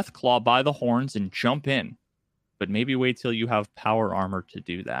grab the Death Claw by the horns and jump in. But maybe wait till you have power armor to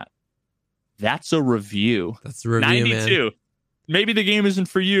do that. That's a review. That's a review, 92. Man. Maybe the game isn't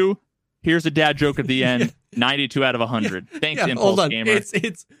for you. Here's a dad joke at the end. 92 out of 100. Thanks, Impulse Gamer.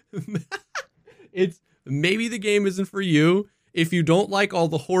 It's maybe the game isn't for you. If you don't like all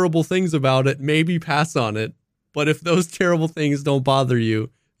the horrible things about it, maybe pass on it. But if those terrible things don't bother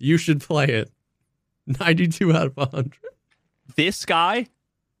you, you should play it. 92 out of 100. This guy,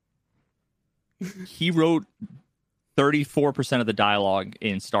 he wrote 34% of the dialogue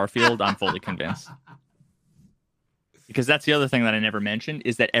in Starfield. I'm fully convinced. Because that's the other thing that I never mentioned,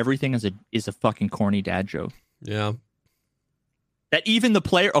 is that everything is a fucking corny dad joke. Yeah. That even the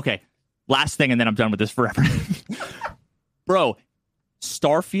player... Okay, last thing, and then I'm done with this forever. Bro,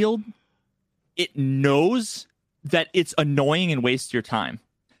 Starfield, it knows that it's annoying and wastes your time.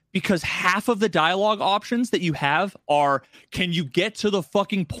 Because half of the dialogue options that you have are, can you get to the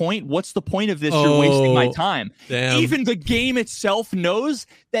fucking point? What's the point of this? You're wasting my time. Damn. Even the game itself knows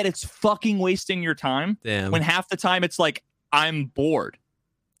that it's fucking wasting your time. Damn. When half the time it's like, I'm bored.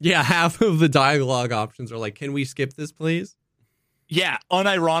 Yeah, half of the dialogue options are like, can we skip this, please? Yeah,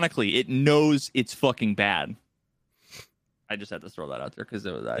 unironically, it knows it's fucking bad. I just had to throw that out there because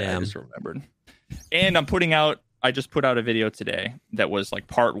I just remembered. And I just put out a video today that was like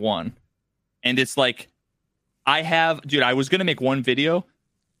part 1. And it's like, I was going to make one video.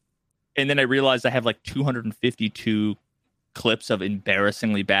 And then I realized I have like 252 clips of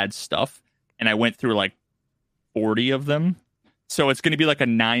embarrassingly bad stuff. And I went through like 40 of them. So it's going to be like a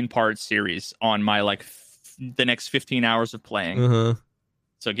 9-part series on my like the next 15 hours of playing. Uh-huh.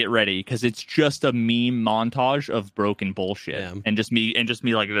 So get ready, because it's just a meme montage of broken bullshit, and just me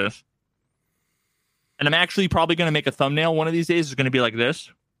like this. And I'm actually probably going to make a thumbnail one of these days. It's going to be like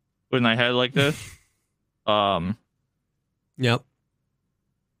this, with my head like this. Yep.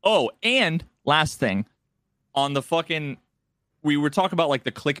 Oh, and last thing, on the fucking, we were talking about like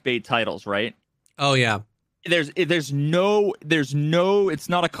the clickbait titles, right? Oh yeah. There's no, it's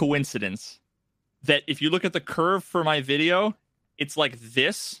not a coincidence that if you look at the curve for my video, it's like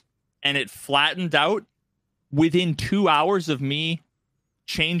this, and it flattened out within 2 hours of me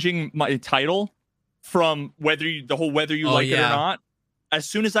changing my title from whether you like it or not. As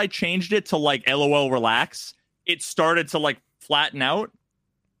soon as I changed it to like LOL relax, it started to like flatten out.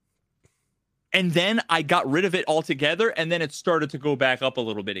 And then I got rid of it altogether, and then it started to go back up a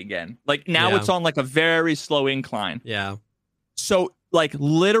little bit again. Like now it's on like a very slow incline. Yeah. So like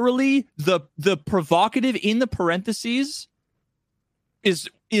literally the provocative in the parentheses is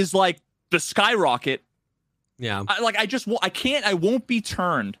like the skyrocket. Yeah. I won't be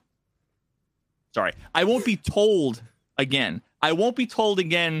turned. Sorry. I won't be told again. I won't be told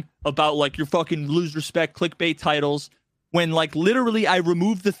again about like your fucking lose respect clickbait titles, when like literally I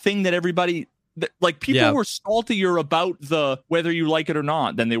removed the thing that everybody, like people were saltier about the whether you like it or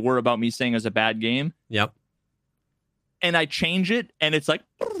not than they were about me saying it was a bad game. Yep. And I change it, and it's like,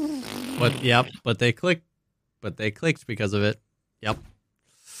 but they clicked because of it. Yep.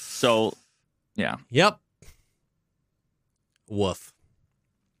 So, yeah. Yep. Woof.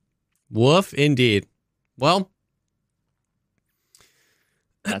 Woof indeed. Well,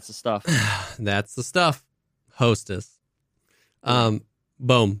 that's the stuff. That's the stuff. Hostess.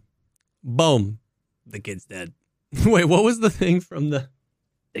 Boom. Boom. The kid's dead. Wait, what was the thing from the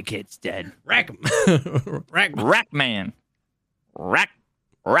kid's dead? Rack man. Rack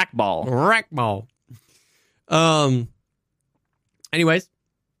ball. Anyways,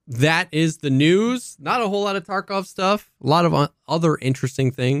 that is the news. Not a whole lot of Tarkov stuff. A lot of other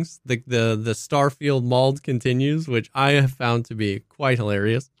interesting things. The Starfield Mauled continues, which I have found to be quite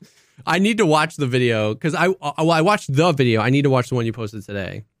hilarious. I need to watch the video because I watched the video. I need to watch the one you posted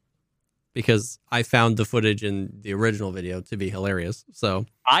today because I found the footage in the original video to be hilarious. So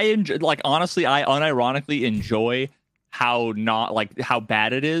I enjoy, like, honestly, I unironically enjoy how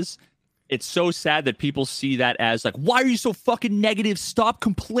bad it is. It's so sad that people see that as like, why are you so fucking negative? Stop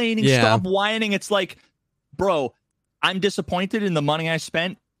complaining. Stop whining. It's like, bro, I'm disappointed in the money I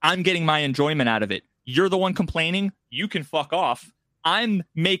spent. I'm getting my enjoyment out of it. You're the one complaining. You can fuck off. I'm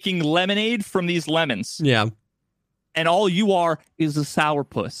making lemonade from these lemons. Yeah. And all you are is a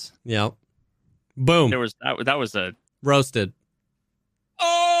sourpuss. Yeah. Boom. There was that was a roasted.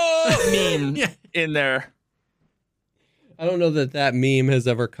 Oh, meme in there. I don't know that meme has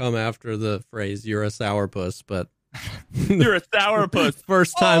ever come after the phrase "you're a sourpuss," but you're a sourpuss.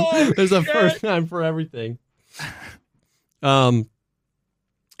 First time. There's a first time for everything. Anyways,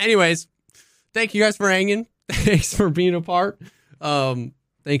 thank you guys for hanging. Thanks for being a part. Thank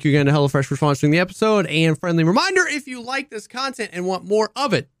you again to HelloFresh for sponsoring the episode. And friendly reminder, if you like this content and want more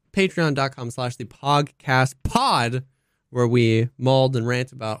of it, patreon.com/thepogcastpod, where we mauled and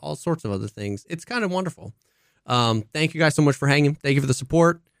rant about all sorts of other things. It's kind of wonderful. Thank you guys so much for hanging. Thank you for the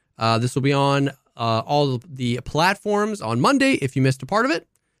support. This will be on all of the platforms on Monday if you missed a part of it.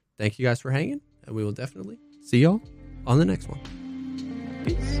 Thank you guys for hanging, and we will definitely see y'all on the next one.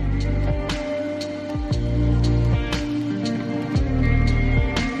 Peace.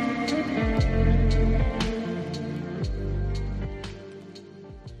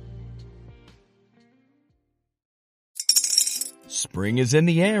 Spring is in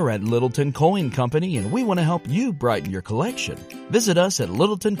the air at Littleton Coin Company, and we want to help you brighten your collection. Visit us at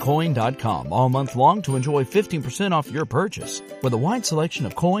littletoncoin.com all month long to enjoy 15% off your purchase. With a wide selection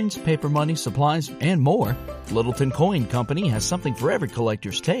of coins, paper money, supplies, and more, Littleton Coin Company has something for every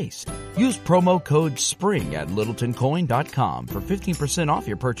collector's taste. Use promo code SPRING at littletoncoin.com for 15% off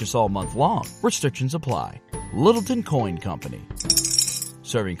your purchase all month long. Restrictions apply. Littleton Coin Company.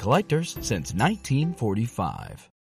 Serving collectors since 1945.